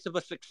price of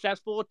a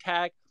successful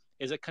attack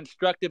is a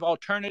constructive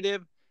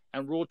alternative.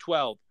 And Rule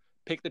 12,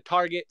 pick the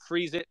target,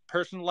 freeze it,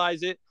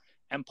 personalize it,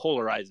 and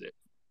polarize it.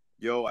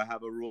 Yo, I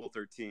have a Rule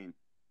 13.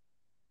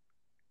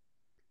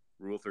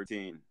 Rule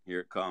 13, here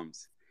it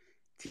comes.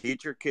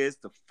 Teach your kids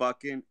to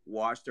fucking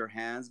wash their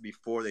hands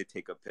before they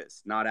take a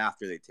piss, not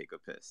after they take a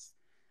piss.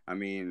 I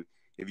mean,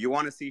 if you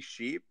want to see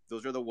sheep,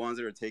 those are the ones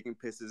that are taking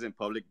pisses in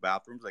public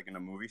bathrooms, like in a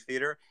movie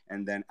theater,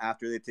 and then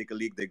after they take a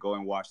leak, they go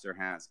and wash their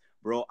hands.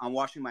 Bro, I'm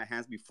washing my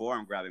hands before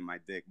I'm grabbing my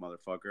dick,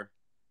 motherfucker.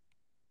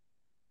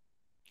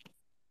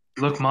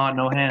 Look, Ma,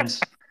 no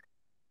hands.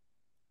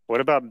 What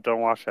about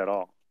don't wash at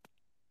all?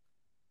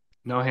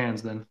 No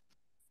hands, then.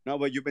 No,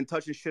 but you've been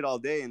touching shit all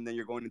day, and then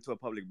you're going into a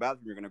public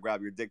bathroom. You're gonna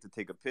grab your dick to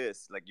take a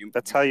piss.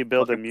 That's how you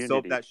build fucking immunity.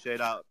 Soap that shit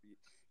out.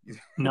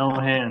 No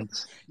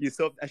hands. You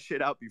soap that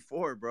shit out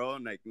before, bro,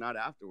 and not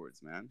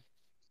afterwards, man.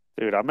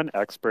 Dude, I'm an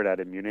expert at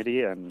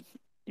immunity, and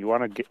you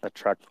want to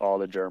attract all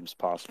the germs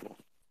possible.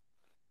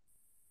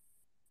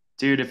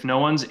 Dude, if no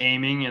one's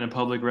aiming in a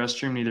public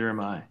restroom, neither am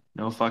I.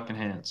 No fucking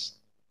hands.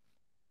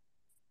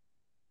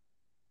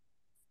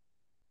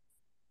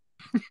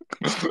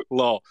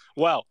 Lol.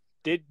 Well,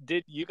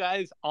 did you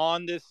guys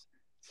on this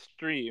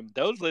stream,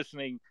 those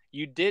listening,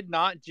 you did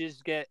not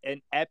just get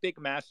an epic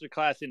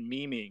masterclass in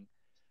memeing,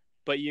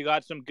 but you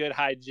got some good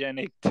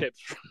hygienic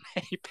tips from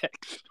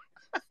Apex.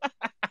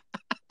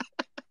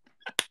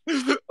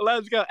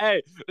 Let's go.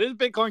 Hey, this is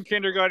Bitcoin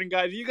Kindergarten,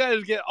 guys. You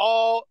guys get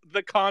all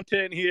the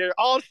content here.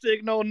 All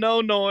signal,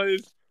 no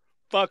noise.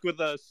 Fuck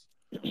with us.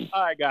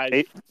 All right, guys.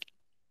 Hey.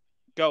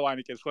 Go,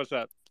 Heinekiss. What's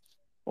up?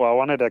 Well, I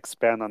wanted to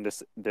expand on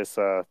this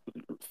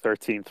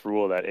 13th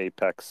rule that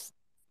Apex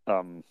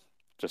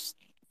just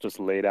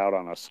laid out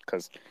on us,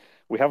 because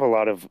we have a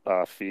lot of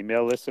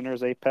female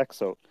listeners, Apex.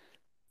 So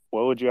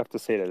what would you have to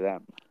say to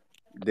them?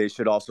 They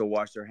should also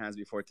wash their hands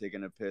before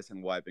taking a piss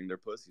and wiping their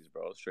pussies,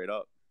 bro. Straight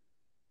up.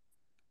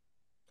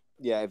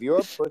 Yeah, if you're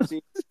a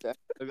pussy,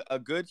 a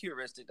good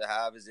heuristic to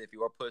have is if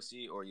your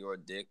pussy or your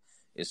dick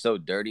is so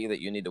dirty that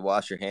you need to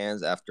wash your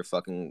hands after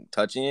fucking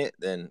touching it,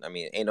 then, I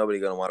mean, ain't nobody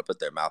going to want to put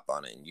their mouth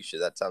on it. And you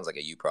should, that sounds like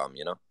a you problem,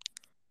 you know?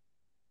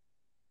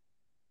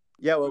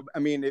 Yeah, well, I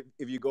mean,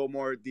 if you go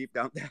more deep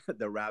down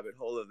the rabbit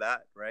hole of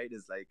that, right,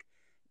 is like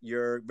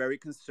you're very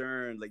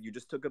concerned, like you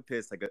just took a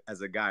piss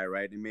as a guy,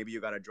 right? And maybe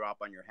you got a drop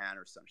on your hand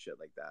or some shit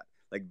like that.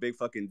 Like, big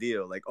fucking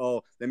deal. Like,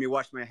 oh, let me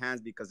wash my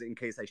hands because in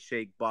case I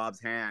shake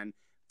Bob's hand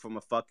from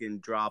a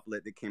fucking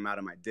droplet that came out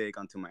of my dick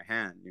onto my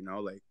hand, you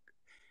know? Like,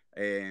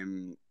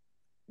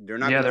 they're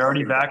not. Yeah, they're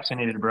already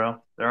vaccinated,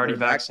 bro. They're already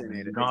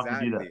vaccinated. You don't exactly, have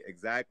to do that.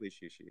 Exactly,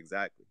 Shishi.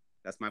 Exactly.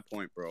 That's my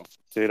point, bro.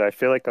 Dude, I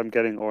feel like I'm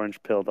getting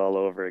orange pilled all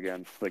over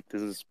again. Like,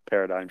 this is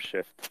paradigm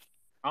shift.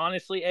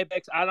 Honestly,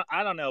 Apex,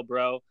 I don't know,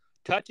 bro.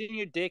 Touching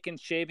your dick and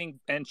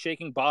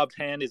shaking Bob's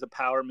hand is a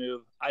power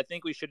move. I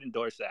think we should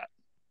endorse that.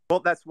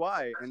 Well, that's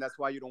why, and that's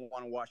why you don't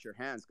want to wash your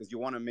hands, because you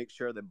want to make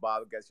sure that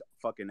Bob gets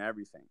fucking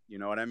everything. You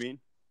know what I mean?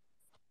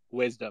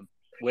 Wisdom.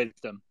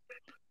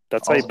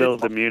 That's how you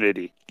build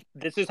immunity.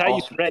 This is how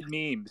you spread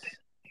memes.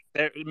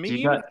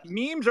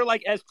 Memes are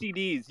like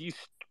STDs. You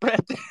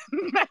spread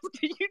them after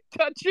you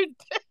touch your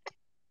dick.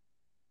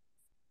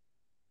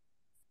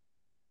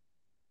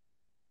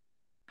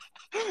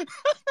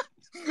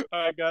 All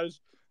right, guys.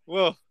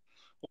 Well,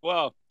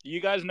 Well,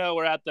 you guys know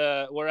we're at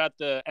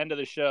the end of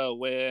the show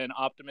when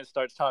Optimus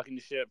starts talking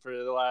shit for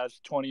the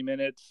last 20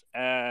 minutes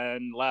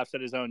and laughs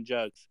at his own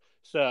jokes.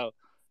 So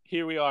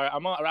here we are.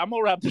 I'm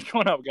gonna wrap this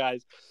one up,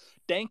 guys.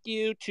 Thank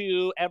you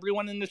to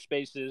everyone in the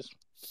spaces.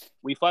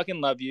 We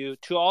fucking love you.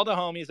 To all the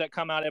homies that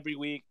come out every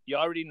week, you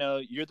already know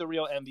you're the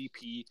real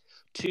MVP.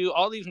 To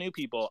all these new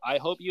people, I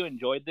hope you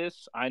enjoyed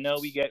this. I know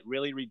we get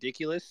really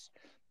ridiculous,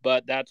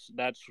 but that's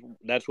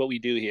what we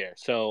do here.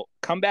 So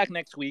come back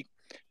next week.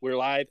 We're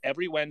live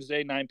every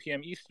Wednesday, 9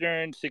 p.m.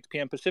 Eastern, 6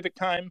 p.m. Pacific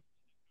time.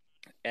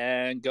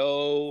 And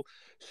go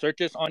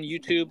search us on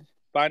YouTube.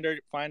 Find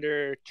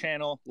our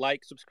channel,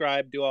 like,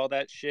 subscribe, do all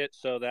that shit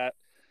so that,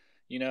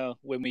 you know,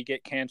 when we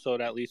get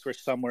canceled, at least we're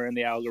somewhere in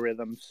the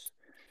algorithms.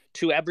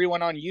 To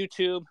everyone on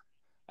YouTube,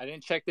 I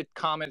didn't check the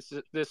comments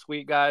this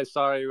week, guys.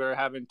 Sorry, we're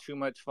having too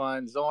much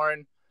fun.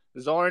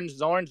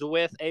 Zorn's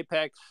with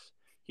Apex.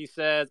 He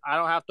says, I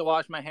don't have to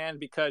wash my hands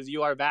because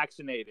you are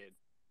vaccinated.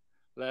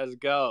 Let's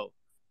go.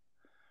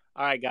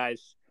 All right,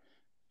 guys.